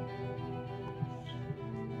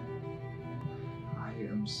 I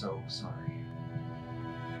am so sorry.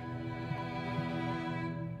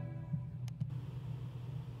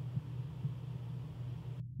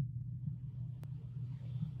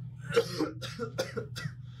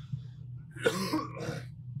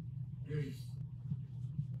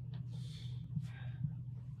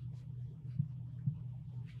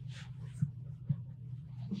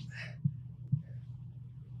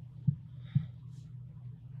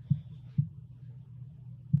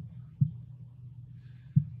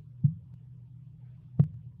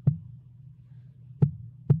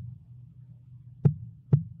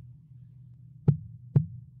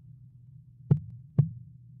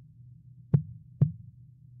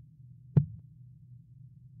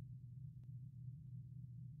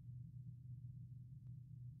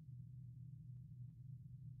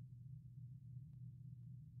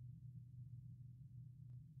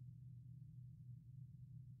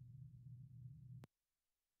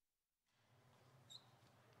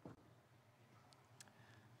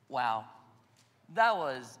 Wow, that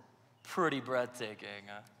was pretty breathtaking.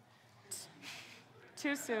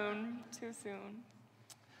 Too soon, too soon.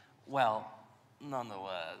 Well,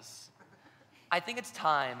 nonetheless, I think it's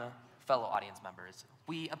time, fellow audience members,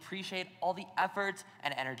 we appreciate all the effort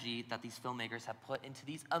and energy that these filmmakers have put into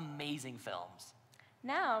these amazing films.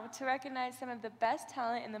 Now, to recognize some of the best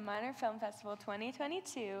talent in the Minor Film Festival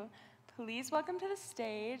 2022, please welcome to the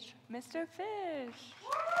stage, Mr. Fish.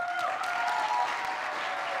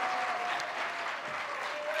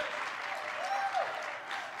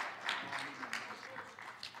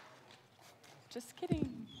 Just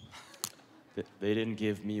kidding. They didn't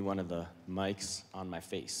give me one of the mics on my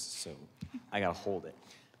face, so I gotta hold it.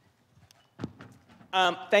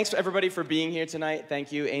 Thanks for everybody for being here tonight.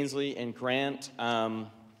 Thank you, Ainsley and Grant.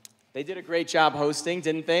 They did a great job hosting,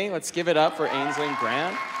 didn't they? Let's give it up for Ainsley and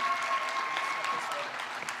Grant.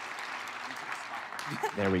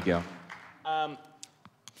 There we go.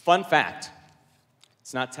 Fun fact,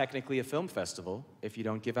 it's not technically a film festival if you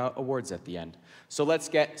don't give out awards at the end. So let's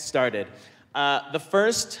get started. The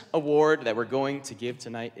first award that we're going to give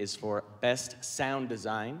tonight is for Best Sound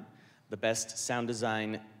Design. The Best Sound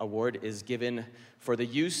Design Award is given for the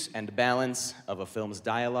use and balance of a film's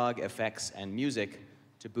dialogue, effects, and music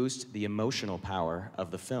to boost the emotional power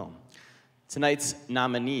of the film. Tonight's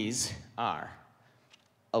nominees are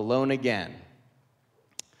Alone Again,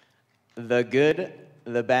 The Good,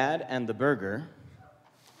 the Bad, and the Burger,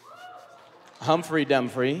 Humphrey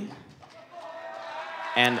Dumphrey,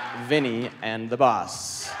 and Vinny and the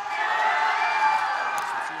Boss.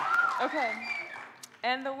 Okay,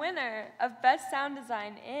 and the winner of Best Sound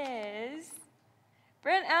Design is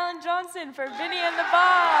Brent Allen Johnson for Vinny and the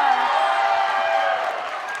Boss.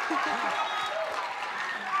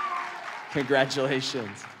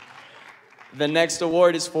 Congratulations. The next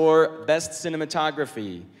award is for Best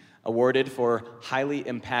Cinematography, awarded for highly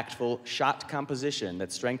impactful shot composition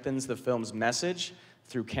that strengthens the film's message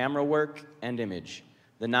through camera work and image.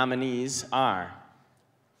 The nominees are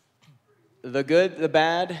The Good, the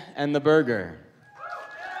Bad, and the Burger,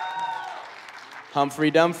 Humphrey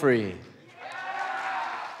Dumphrey,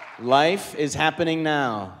 Life is Happening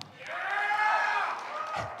Now,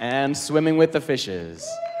 and Swimming with the Fishes.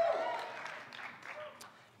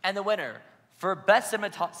 And the winner for Best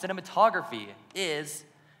Cinematography is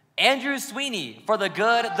Andrew Sweeney for The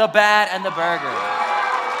Good, the Bad, and the Burger.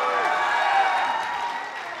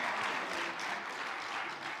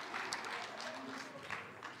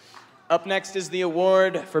 Up next is the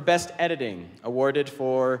award for Best Editing, awarded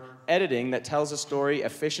for editing that tells a story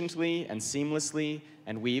efficiently and seamlessly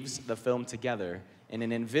and weaves the film together in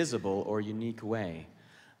an invisible or unique way.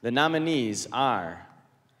 The nominees are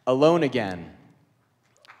Alone Again,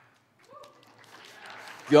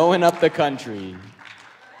 Going Up the Country,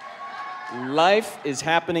 Life is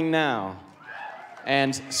Happening Now,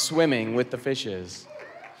 and Swimming with the Fishes.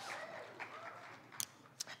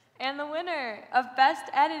 And the winner of Best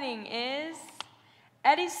Editing is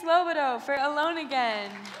Eddie Slobodo for Alone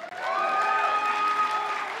Again.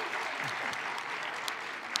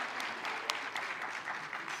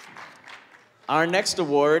 Our next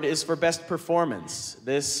award is for Best Performance.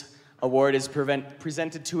 This award is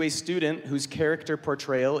presented to a student whose character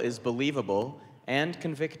portrayal is believable and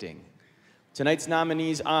convicting. Tonight's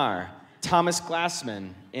nominees are Thomas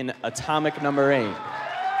Glassman in Atomic Number 8,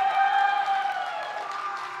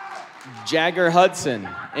 Jagger Hudson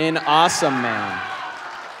in Awesome Man,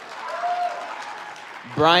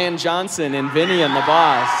 Brian Johnson in Vinny and the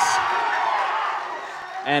Boss,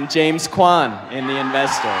 and James Kwan in The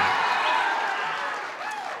Investor.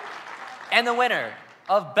 And the winner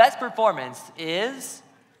of Best Performance is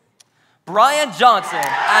Brian Johnson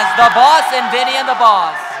as the Boss in Vinny and the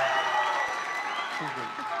Boss.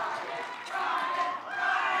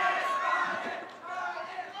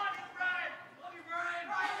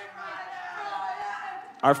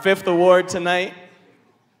 Our fifth award tonight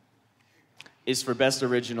is for Best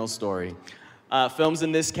Original Story. Films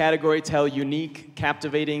in this category tell unique,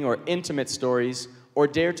 captivating, or intimate stories, or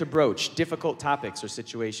dare to broach difficult topics or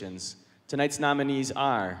situations. Tonight's nominees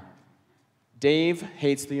are Dave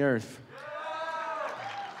Hates the Earth,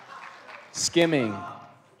 Skimming,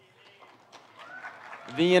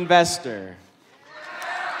 The Investor,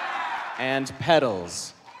 and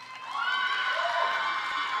Petals.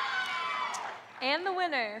 And the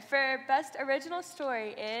winner for Best Original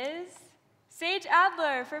Story is Sage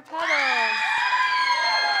Adler for Petals.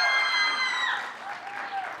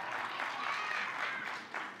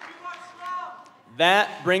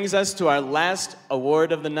 That brings us to our last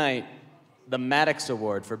award of the night, the Maddox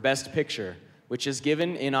Award for Best Picture, which is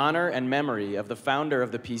given in honor and memory of the founder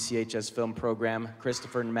of the PCHS film program,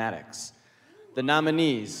 Christopher Maddox. The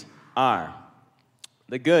nominees are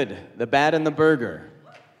The Good, the Bad, and the Burger,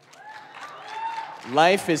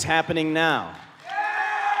 Life is Happening Now,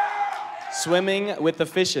 Swimming with the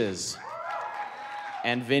Fishes,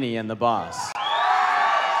 and Vinny and the Boss.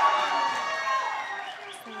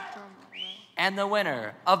 And the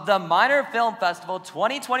winner of the Minor Film Festival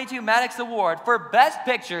 2022 Maddox Award for Best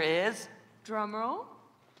Picture is... Drumroll.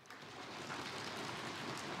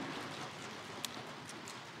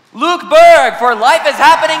 Luke Berg for Life is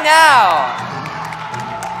Happening Now.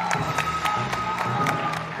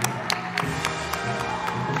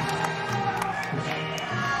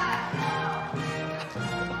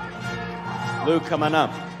 Luke, come on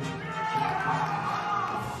up.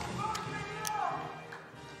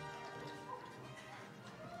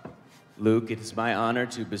 Luke, it is my honor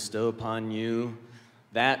to bestow upon you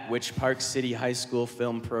that which Park City High School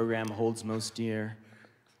film program holds most dear,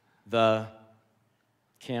 the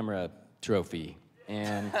camera trophy.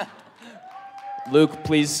 And Luke,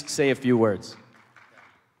 please say a few words.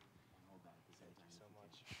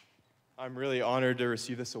 I'm really honored to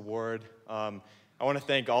receive this award. I want to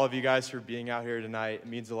thank all of you guys for being out here tonight. It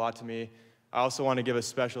means a lot to me. I also want to give a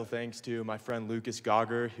special thanks to my friend Lucas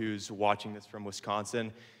Gauger, who's watching this from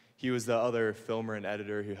Wisconsin. He was the other filmer and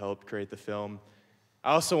editor who helped create the film.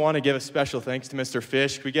 I also want to give a special thanks to Mr.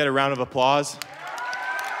 Fish. Can we get a round of applause?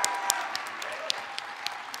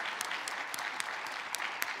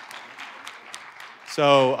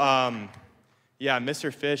 So, yeah,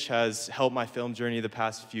 Mr. Fish has helped my film journey the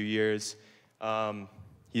past few years.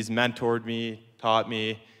 He's mentored me, taught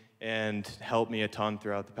me, and helped me a ton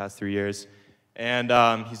throughout the past 3 years. And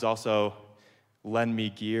he's also lend me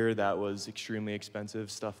gear that was extremely expensive,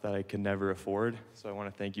 stuff that I could never afford. So I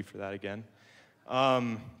want to thank you for that again.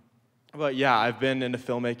 But yeah, I've been into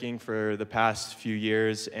filmmaking for the past few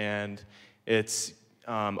years, and it's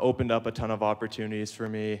opened up a ton of opportunities for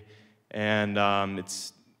me, and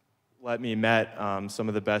it's let me met some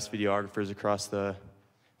of the best videographers across the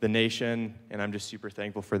nation, and I'm just super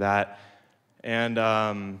thankful for that.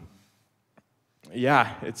 And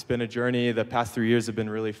yeah, it's been a journey. The past 3 years have been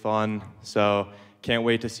really fun, so can't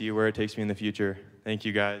wait to see where it takes me in the future. Thank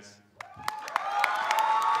you, guys.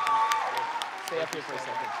 Stay up here for a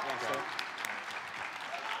second.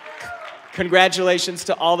 Congratulations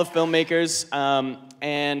to all the filmmakers,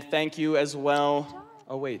 and thank you as well.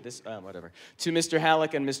 Oh wait, whatever. To Mr.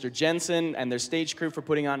 Halleck and Mr. Jensen and their stage crew for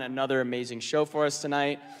putting on another amazing show for us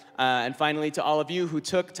tonight. And finally, to all of you who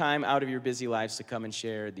took time out of your busy lives to come and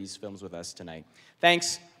share these films with us tonight.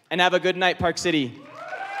 Thanks, and have a good night, Park City.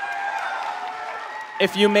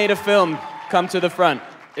 If you made a film, come to the front.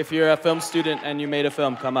 If you're a film student and you made a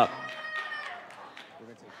film, come up.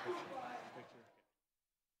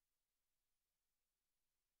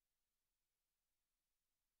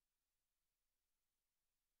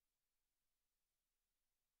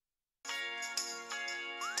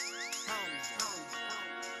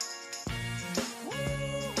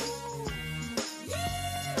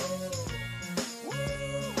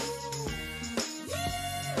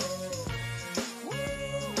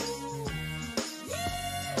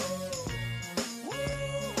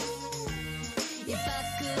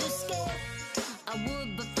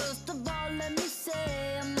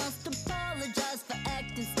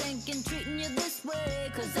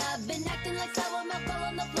 Cause I've been acting like sour milk all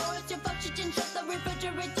on the floor. It's your fault, you didn't shut the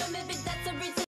refrigerator.